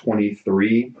 plus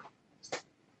 23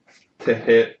 to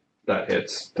hit. That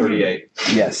hits 38.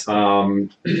 Yes.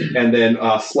 And then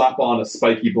slap on a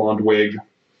spiky blonde wig,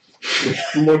 which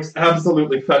looks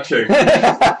absolutely fetching.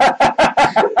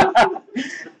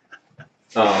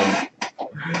 As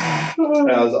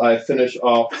I finish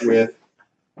off with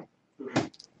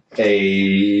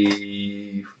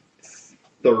a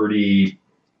 30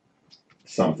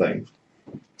 something.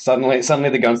 Suddenly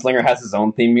the gunslinger has his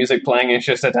own theme music playing, and it's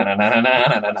just a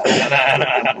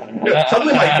Yeah,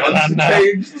 suddenly my guns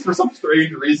changed for some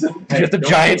strange reason. just a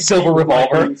giant silver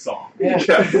revolver. Yeah.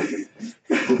 Yeah.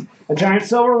 A giant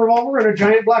silver revolver and a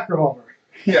giant black revolver.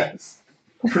 Yes.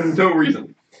 For no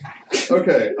reason.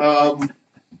 Okay,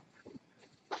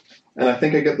 and I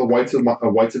think I get the whites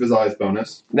of his eyes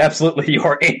bonus. Absolutely, you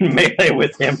are in melee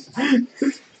with him.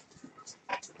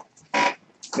 I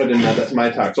didn't add that to my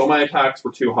attacks. All my attacks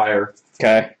were 2 higher.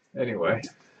 Okay. Anyway.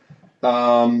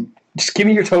 Just give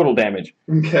me your total damage.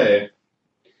 Okay.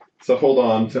 So hold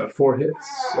on. So 4 hits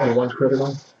and 1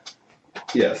 critical.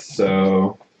 Yes,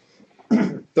 so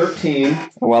 13,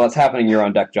 While that's happening, you're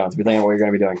on deck, John, so be thinking of what you're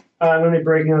going to be doing. I'm going to be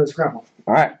breaking out of this grapple.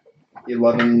 All right.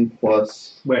 11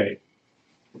 plus. Wait.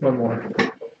 One more.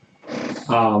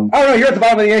 Oh, no, you're at the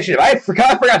bottom of the initiative. I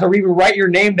forgot to rewrite your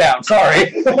name down.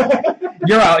 Sorry.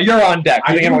 You're on deck.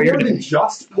 Be thinking of what you're doing.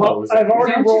 Just Well, pose. I've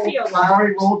already Don't you rolled. feel I've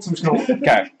already rolled, so I'm just going to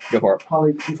Okay, go for it.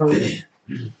 probably confirm it.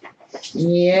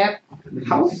 Yep.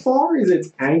 How far is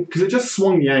its anchor? Because it just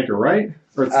swung the anchor, right?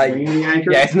 Or it's swinging the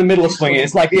anchor? Yeah, it's in the middle of swinging.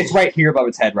 It's right here above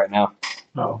its head right now.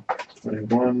 Oh.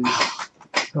 21. I'm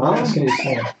asking you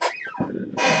something.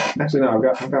 Actually, no.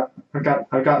 I've got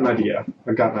an idea.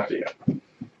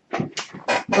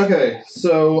 Okay,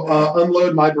 so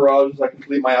unload my barrage as I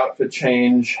complete my outfit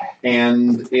change,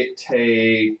 and it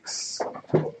takes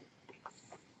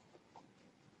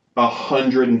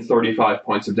 135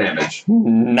 points of damage.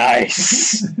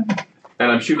 Nice. And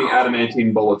I'm shooting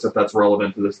adamantine bullets if that's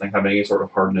relevant to this thing having any sort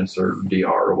of hardness or DR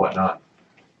or whatnot.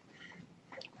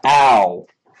 Ow.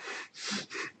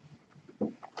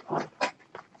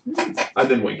 I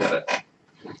didn't wink at it.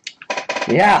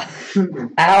 Yeah.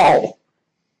 Ow.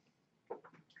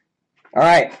 All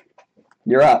right.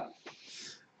 You're up.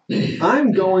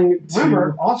 I'm going to...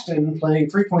 Remember, Austin playing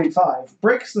 3.5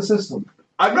 breaks the system.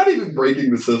 I'm not even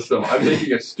breaking the system. I'm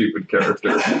making a stupid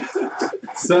character.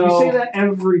 So, You say that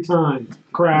every time.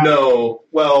 Crap. No,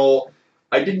 well,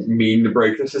 I didn't mean to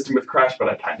break the system with Crash, but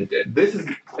I kind of did. This is,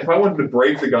 if I wanted to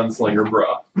break the gunslinger,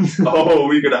 bruh. Oh,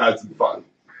 we could have had some fun.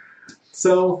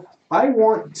 So, I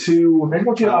want to... I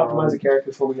want you to optimize a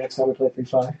character before we next time we play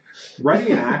 3.5.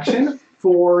 Ready in action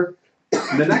for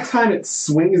the next time it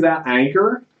swings that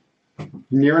anchor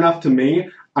near enough to me,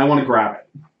 I want to grab it.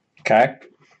 Okay.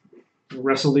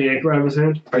 Wrestle the anchor out of his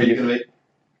hand. Are you going to make...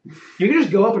 You can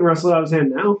just go up and wrestle it out of his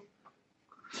hand now.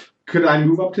 Could I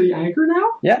move up to the anchor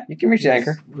now? Yeah, you can reach the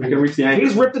anchor. I can reach the anchor.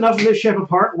 He's ripped enough of this ship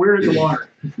apart. We're in the water.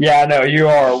 Yeah, no, you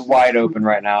are wide open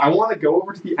right now. I want to go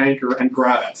over to the anchor and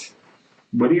grab it.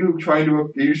 What are you trying to...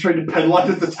 Are you trying to penalize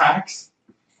its attacks?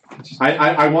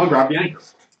 I want to grab the anchor.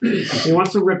 He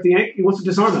wants to rip the anchor. He wants to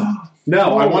disarm it.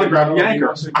 No, I want to grab the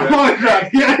anchor. I want to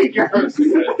grab the anchor.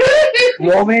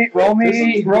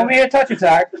 roll me a touch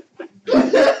attack.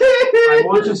 I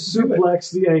want to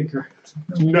suplex the anchor.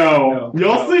 No.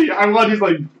 You'll see. I want he's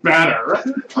like better.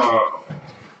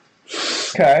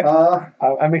 Okay.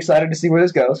 I'm excited to see where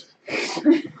this goes.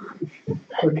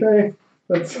 Okay.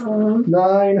 That's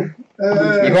 9.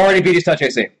 You've already beat his touch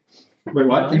AC. Wait,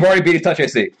 what? You've already beat his touch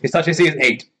AC. His touch AC is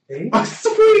 8. Oh,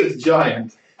 sweet! It's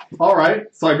giant.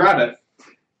 Alright, so I grab it.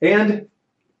 And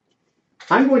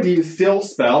I'm going to use Still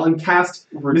Spell and cast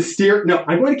I'm going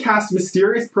to cast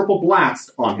Mysterious Purple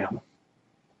Blast on him.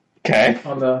 Okay.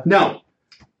 No.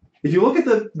 If you look at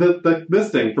this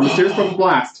thing for Mysterious Purple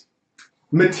Blast,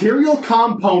 material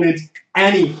component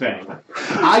anything.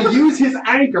 I use his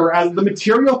anchor as the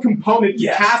material component to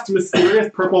cast Mysterious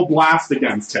Purple Blast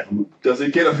against him. Does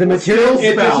it get a... The material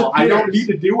spell. I don't need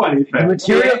to do anything.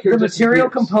 The material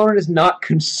component is not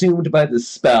consumed by the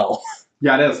spell.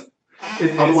 Yeah, it is.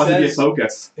 Otherwise it'd be a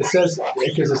focus. It says,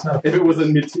 because it's not... If it was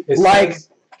a...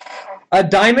 A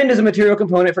diamond is a material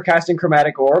component for casting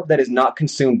Chromatic Orb that is not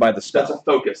consumed by the spell. That's a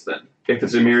focus, then. If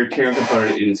it's a material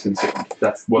component, it is consumed.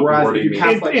 That's what the wording means.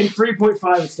 In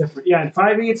 3.5, it's different. Yeah, in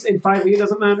 5e, it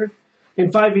doesn't matter. In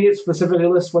 5e, it specifically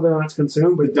lists whether or not it's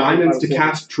consumed. But the diamonds to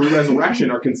cast True Resurrection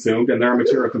are consumed, and they're a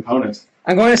material component.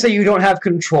 I'm going to say you don't have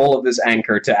control of this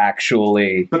anchor to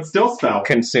actually... But still spell.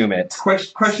 ...consume it.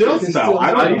 Still spell.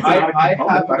 I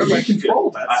have control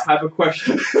of it. I have a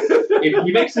question. If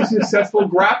he makes a successful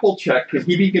grapple check, can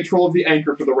he be in control of the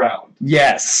anchor for the round?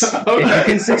 Yes. Okay. If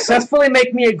you can successfully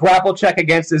make me a grapple check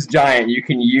against this giant, you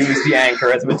can use the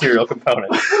anchor as a material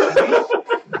component.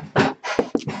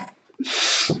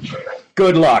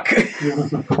 Good luck.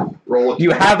 Roll.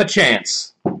 You have a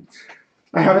chance.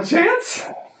 I have a chance?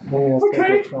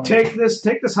 Okay. Take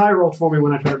this high roll for me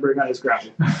when I try to break out his grapple.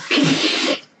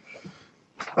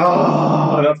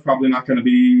 Oh, that's probably not going to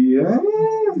be...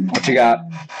 What you got?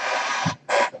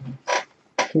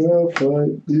 12,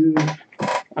 Too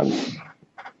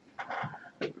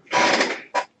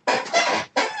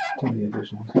many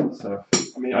additions. So,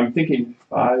 I mean, I'm thinking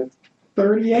 5.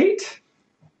 38?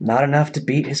 Not enough to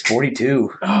beat his 42.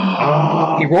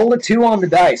 He rolled a 2 on the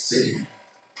dice.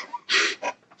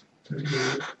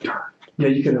 Yeah,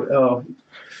 you could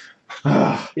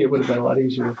have... it would have been a lot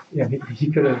easier. Yeah, he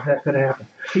could have... That could have happened.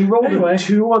 He rolled a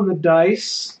 2 on the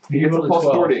dice. He gets a plus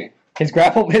 40. His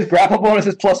grapple bonus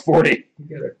is plus 40.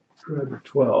 You got a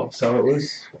 12, so it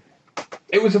was...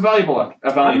 It was a valuable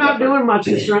I'm not effort. doing much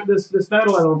this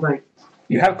battle, I don't think.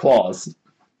 You have claws.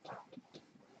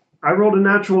 I rolled a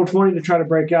natural 20 to try to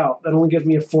break out. That only gives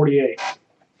me a 48.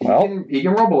 Well, he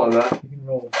can roll below that. You can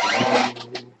roll.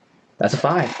 That's a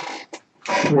 5.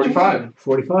 45.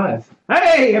 45.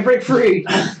 Hey, I break free.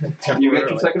 You get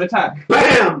your second attack.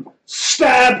 Bam!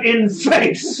 Stab in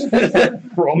face.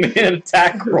 Roll me an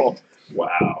attack roll.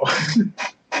 Wow.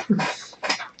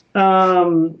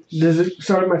 Does it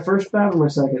start at my first stab or my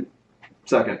second?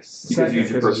 Second. Because you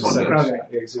use your first one. Okay.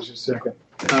 Yeah, it's your second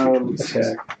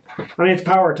attack. I mean, it's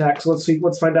power attack, so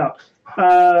let's find out.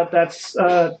 That's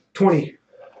 20.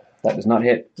 That does not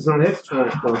hit. Does not hit?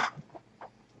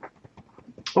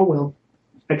 Oh well.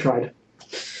 I tried.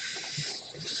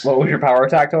 What was your power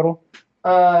attack total?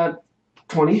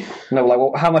 20. No, like,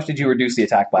 well, how much did you reduce the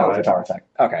attack by with your power attack?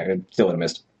 Okay, it still would have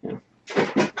missed. Yeah.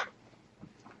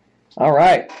 All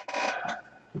right.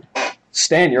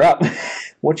 Stan, you're up.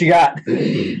 What you got?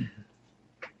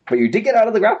 But you did get out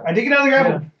of the grapple. I did get out of the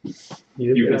grapple.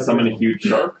 Yeah. You can summon a huge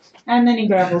shark. And then he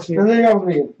grapples you. And then you grapple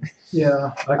me.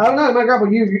 Yeah. I don't know. My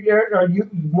grapple, you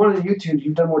one of the YouTubes,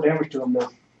 you've done more damage to him now.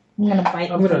 I'm gonna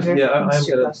bite I'm the gonna- finger. yeah, I'm It's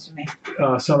too gonna- close to me.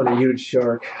 Summon a huge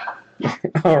shark.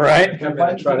 All right. I'm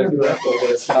going to try to grapple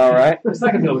this. All right. It's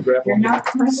not going to be able to grapple You're me. not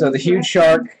So the huge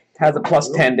shark has a plus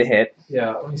 10 to hit.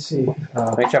 Yeah, let me see.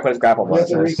 Let me check what his grapple We have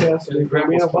bonus to is. recast. The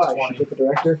grapple's plus 20. Get the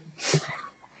director.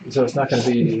 So it's not going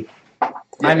to be...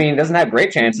 I mean, it doesn't have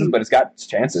great chances, but it's got its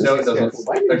chances. No, it doesn't.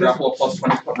 A grapple of plus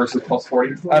 20 versus plus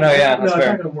 40. Oh, no, yeah, No, that's it's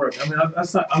fair. not going to work. I mean,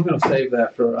 I'm going to save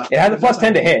that for... It has a plus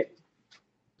 10 to hit.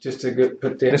 Just to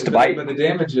put damage. Just to bite. But the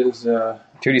damage is...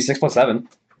 2d6 plus 7.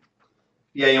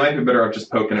 Yeah, you might be better off just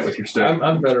poking it with your stick.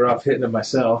 I'm better off hitting it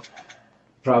myself.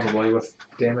 Probably, with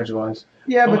damage-wise.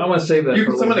 Yeah, I want to save that You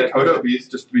for can a summon little a bit. Kodo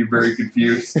beast just to be very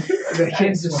confused. They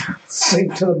can't just...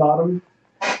 Sink to the bottom.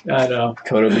 I know.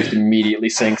 Kodo just immediately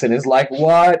sinks and is like,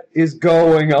 "What is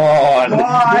going on?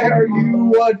 Why are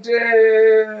you a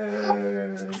dick?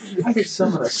 I could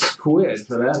summon a squid,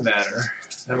 for that matter.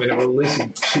 I mean, it will at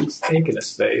least shoot ink into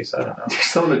space. I don't know.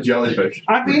 Summon a jellyfish.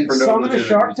 I mean, For no summon a legitimate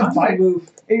shark to reason. bite.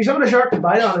 If you summon a shark to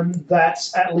bite on him,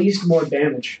 that's at least more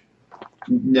damage.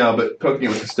 No, but poking it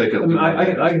with a stick. I mean, I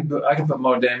can put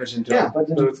more damage into Yeah, it but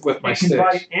then with my it can sticks.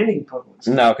 bite and it can poke with.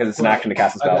 No, because it's an action to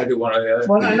cast a I gotta spell. do one or the other.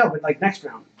 Well, I know, but like next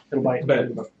round, it'll bite. But-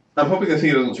 I'm hoping this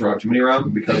thing doesn't survive too many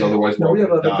rounds because otherwise No, we're we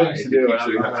have all other gonna things die. to do, If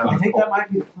you and have I'm- I think that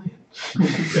might be the plan.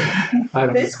 I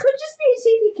don't This could just be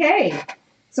a CPK.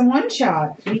 It's a one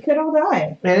shot. We could all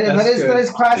die. And That's that good. is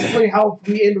classically how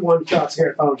we end one shots here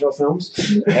at Final Joe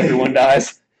Films. Everyone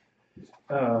dies.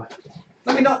 know.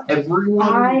 I mean, not everyone.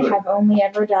 I but have only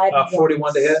ever died.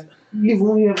 41 to hit. You've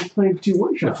only ever played 2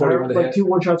 1-shots. 41 to like hit. 2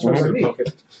 1-shots I'm for gonna me. poke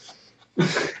it.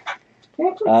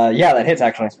 Yeah, that hits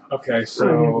actually. Okay,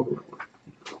 so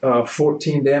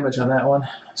 14 damage on that one.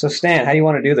 So Stan, how do you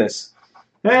want to do this?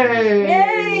 Hey!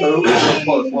 Yay! Oh, that was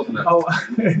close, wasn't it? Oh,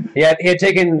 He had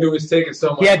taken. it was taking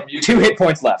so much He had from you 2 hit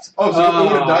points left. Oh, so he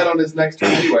would have died on his next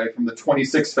turn anyway from the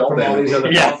 26 fell from all damage. these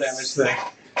other Yes. fall damage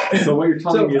things. So what you're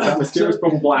telling me is that mysterious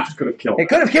bubble blast could have killed It it.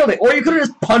 could have killed it, or you could have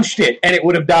just punched it and it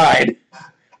would have died.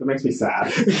 That makes me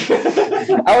sad.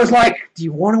 I was like, "Do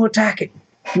you want to attack it?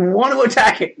 Do you want to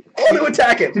attack it? I want to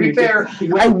attack it." To be fair,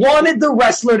 I wanted the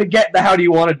wrestler to get the "How do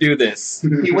you want to do this?"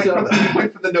 he went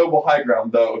for the noble high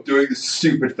ground, though, doing the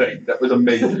stupid thing. That was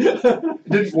amazing. It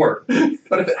didn't work.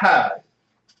 But if it had,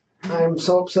 I'm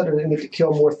so upset I didn't get to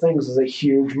kill more things as a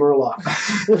huge Murlock.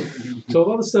 So with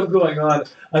all the stuff going on,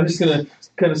 I'm just going to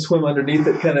kind of swim underneath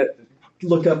it, kind of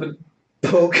look up and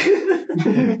poke.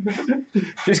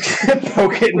 Just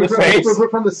poke it in the face.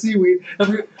 From the seaweed.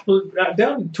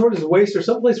 Down towards his waist or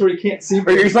someplace where he can't see.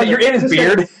 Or you're just like, you're in his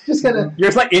beard. Just kind of You're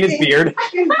just like in his beard.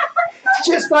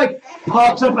 just like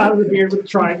pops up out of the beard with a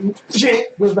trident.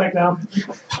 Shit, goes back down.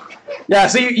 Yeah,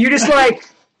 so you just like,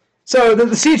 so the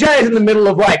CGI is in the middle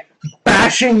of like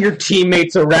bashing your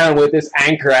teammates around with this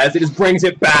anchor as it just brings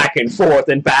it back and forth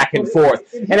and back and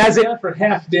forth. And as it, down for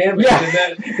half damage, Yeah. and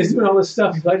then it's doing all this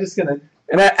stuff. So I'm just gonna.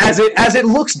 and as it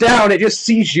looks down, it just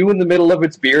sees you in the middle of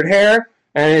its beard hair,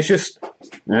 and it's just,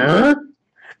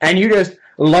 and you just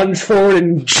lunge forward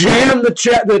and jam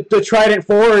the trident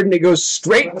forward, and it goes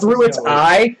straight through its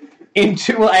eye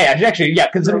into, well, actually, yeah,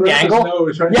 considering the angle.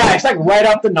 Yeah, it's like right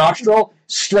up the nostril,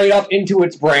 straight up into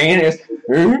its brain. It's,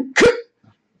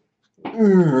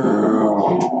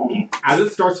 As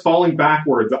it starts falling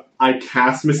backwards, I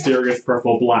cast Mysterious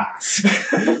Purple Blast.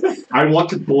 I want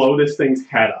to blow this thing's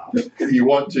head up. you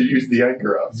want to use the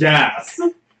anchor up. Yes!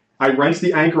 I wrench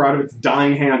the anchor out of its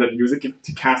dying hand and use it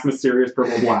to cast Mysterious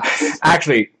Purple Blast.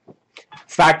 Actually,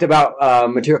 fact about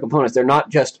material components, they're not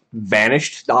just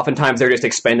vanished. Oftentimes they're just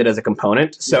expended as a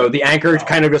component. So the anchor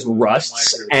kind of just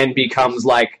rusts and becomes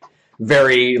like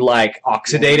very like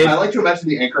oxidated. I like to imagine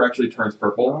the anchor actually turns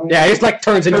purple. Yeah, it just like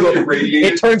turns into a,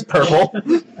 Irradiated. it turns purple.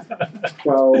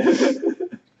 12,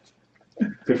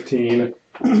 15.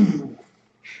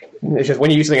 It's just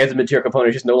when you use something as a material component,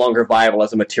 it's just no longer viable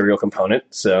as a material component.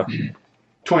 So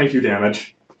 22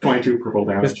 damage. 22 purple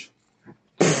damage.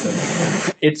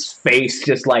 its face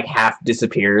just like half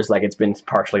disappears, like it's been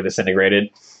partially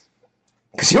disintegrated.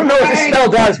 Because you don't know what this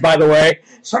spell does, by the way.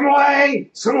 Swim away!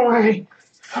 Swim away!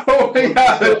 Oh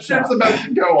yeah, the ship's about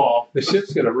to go off. The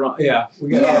ship's gonna run. Yeah,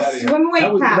 we got out of Yes, here. swim away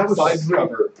That fast. was Side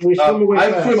cover. We swim away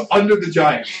I fast. swim under the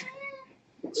giant.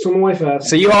 Swim away fast.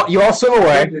 So you all swim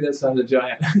away. Do this on the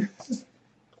giant.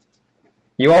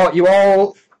 You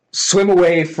all swim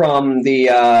away from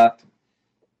the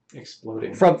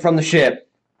Exploding. from the ship,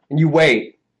 and you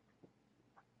wait.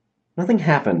 Nothing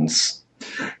happens.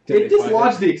 It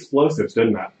dislodged the explosives,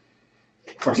 didn't it?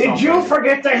 Or Did you something.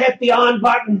 forget to hit the on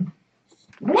button?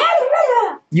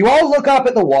 You all look up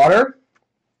at the water,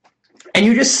 and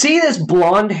you just see this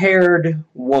blonde-haired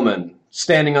woman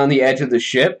standing on the edge of the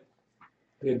ship.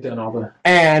 They had done all the.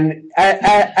 And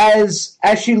as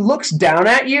she looks down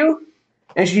at you,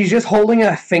 and she's just holding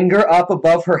a finger up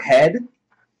above her head,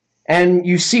 and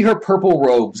you see her purple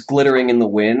robes glittering in the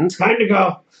wind. Time to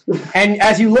go. And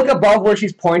as you look above where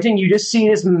she's pointing, you just see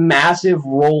this massive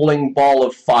rolling ball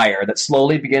of fire that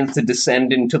slowly begins to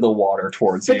descend into the water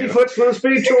towards 50 you. foot swim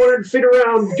speed, 200 feet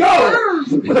around.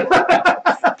 Go!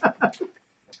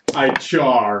 I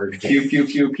charge. Pew pew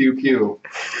pew pew pew.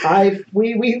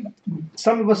 We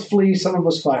some of us flee, some of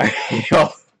us fire.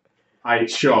 I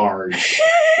charge.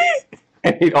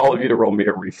 I need all of you to roll me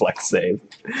a reflex save.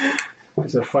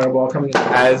 Is there a fireball coming in?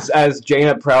 As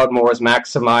Jaina Proudmore's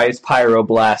maximized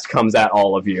pyroblast comes at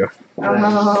all of you.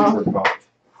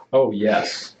 Oh,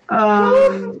 yes.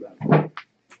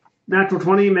 Natural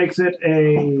 20 makes it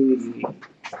a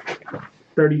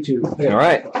 32. All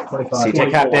right. 25. So you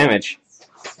take half damage.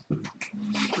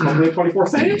 Only 24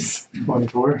 saves?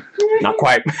 24. Not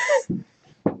quite.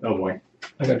 Oh boy.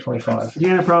 I got 25.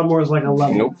 Deanna Proudmore is like a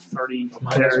level Nope. 30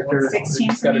 Mine is character. 16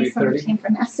 It's for gotta me, be 30. 17 for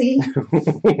Nessie.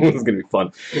 It's gonna be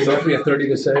fun. Is that be a 30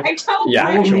 to save? I told Yeah,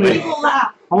 you, actually. people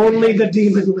laugh. Only the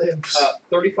demon lives.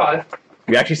 35.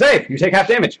 You actually save. You take half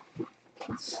damage.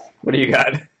 What do you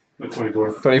got?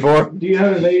 24. 24. Do you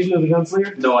have evasion of the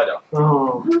gunslinger? No, I don't.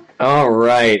 Oh. All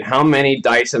right. How many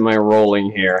dice am I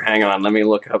rolling here? Hang on. Let me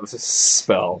look up this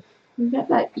spell. You got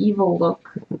that evil look.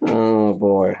 Oh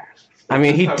boy. I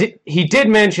mean, he did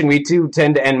mention we do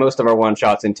tend to end most of our one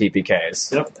shots in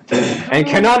TPKs. Yep. And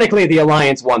canonically, the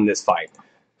Alliance won this fight.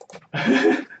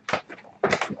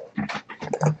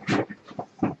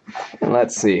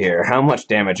 Let's see here. How much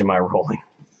damage am I rolling?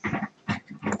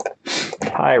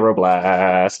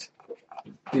 Pyroblast.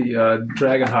 The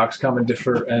Dragonhawks come and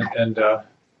differ and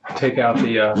take out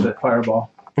the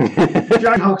fireball.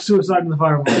 Dragonhawk suicide in the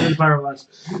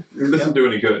fireblast. It doesn't do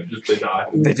any good. Just they die.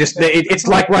 It's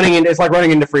like running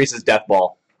into Freeze's death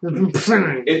ball.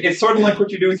 It's sort of like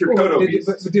what you do with your Kodo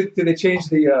beasts. Did they change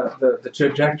the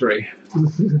trajectory?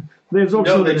 There's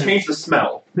also No, they changed the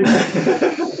smell.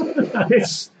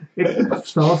 it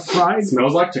smells fried.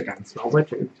 Smells like chicken. Smells like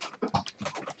chicken.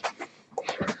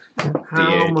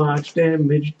 How much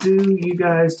damage do you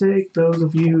guys take, those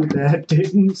of you that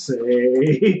didn't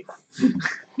say?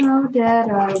 How dead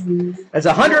are we? That's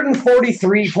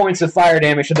 143 points of fire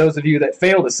damage to those of you that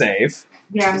fail to save.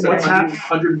 Yeah, So What's that?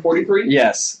 143?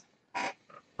 Yes.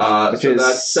 So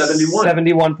that's 71.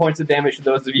 71 points of damage to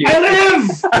those of you. I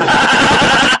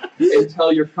live!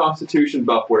 Until your constitution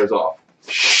buff wears off.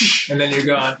 And then you're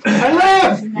gone. I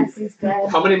live! Nessie's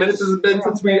dead. How many minutes has it been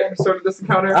since we started this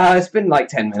encounter? It's been like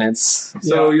 10 minutes.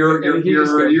 So Yeah.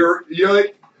 you're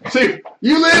like, see,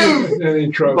 you live! And then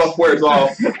he croaks. Buff wears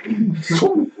off.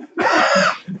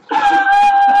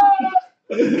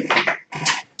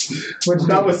 Which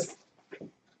that was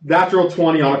natural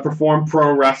 20 on a perform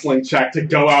pro wrestling check to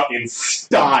go out in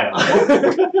style.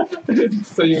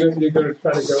 So you're going to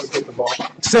try to go get the ball.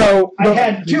 So, I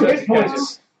had 2 hit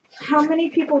points. How many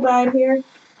people died here?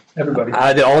 Everybody.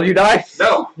 did all of you die?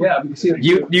 No. Yeah, but you see,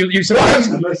 You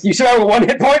survived? You survived with 1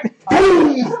 hit point?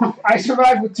 I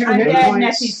survived with 2 I'm hit dead. points.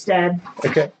 Nessie's dead.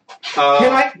 Okay.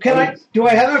 Do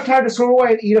I have enough time to swim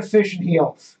away and eat a fish and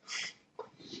heal?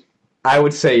 I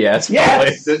would say yes.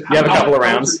 Yes! Probably. You have a couple of How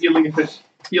much rounds. does healing a fish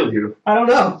heal you? I don't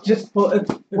know. Just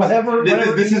whatever.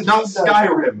 This is not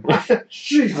Skyrim.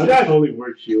 Jeez, How does Holy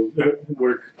Word Shield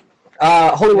work?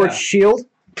 Holy Word Yeah. Shield.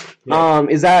 Yeah.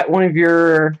 Is that one of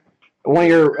your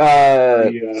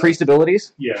The, priest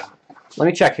abilities? Yeah. Let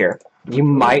me check here. You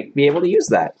might be able to use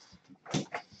that. You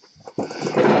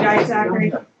guys,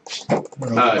 Zachary?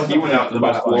 He went out to the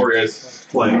most glorious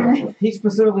flame. He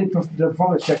specifically did a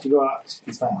performance check to go out.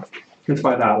 It's fine. It's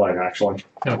by that light, actually.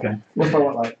 okay. What's by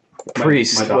what light?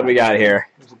 Priest. my What do we got here?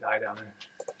 There's a guy down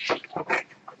there.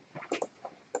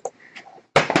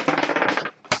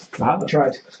 I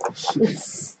tried.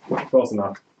 Close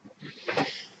enough.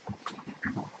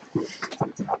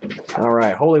 All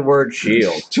right. Holy Word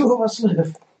Shield. 2 of us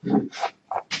live.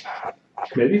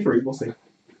 Maybe 3, we'll see.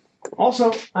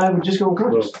 Also, I would just go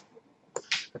unconscious.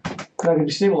 I can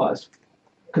be stabilized.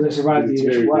 Because I survived the It's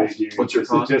very initial blast. vague. What's your It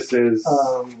con? just says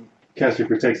caster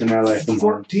protects an ally from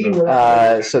harm. 14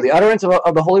 So- So the utterance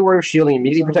of the Holy Word of Shielding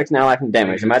immediately protects an ally from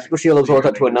damage. A magical shield absorbs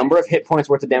up to a number of hit points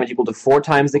worth of damage equal to 4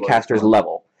 times the caster's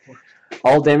level.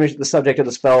 All damage that the subject of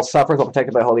the spell suffers while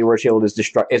protected by Holy Word Shield is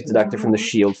deducted from the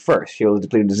shield first. Shield is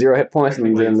depleted to 0 hit points,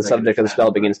 and then the subject of the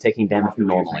spell begins taking damage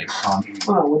normally.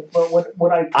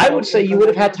 I would say you would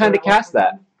have had time to cast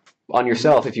that on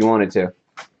yourself if you wanted to.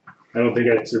 I don't think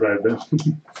I'd survive that.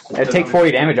 It'd take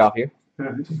 40 damage off you. But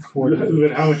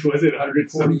how much was it? 100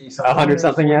 something? 100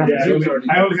 something, yeah? Yeah,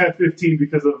 I only had 15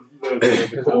 because of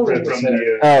the cold red from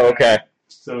the. Oh, okay.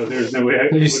 So there's no way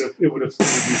it would have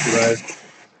survived.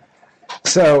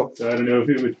 So, So I don't know if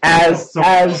it would. as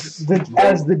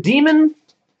the demon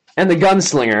and the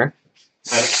gunslinger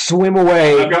swim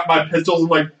away. I've got my pistols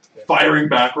like firing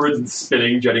backwards and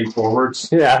spinning, jetting forwards.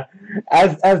 Yeah.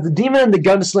 As the demon and the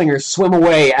gunslinger swim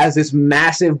away as this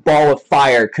massive ball of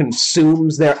fire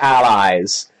consumes their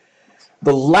allies,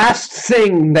 the last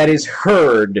thing that is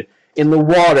heard in the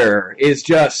water is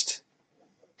just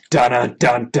dun dun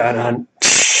dun dun.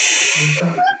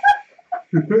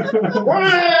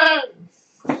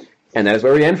 And that is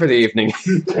where we end for the evening.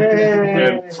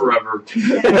 And forever. for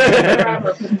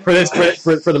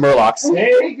the Murlocs.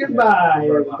 Hey, goodbye,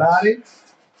 everybody.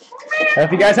 I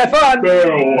hope you guys had fun.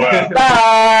 Farewell.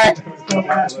 Bye.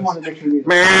 Last one to make sure we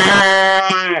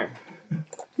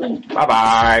Bye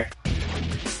bye.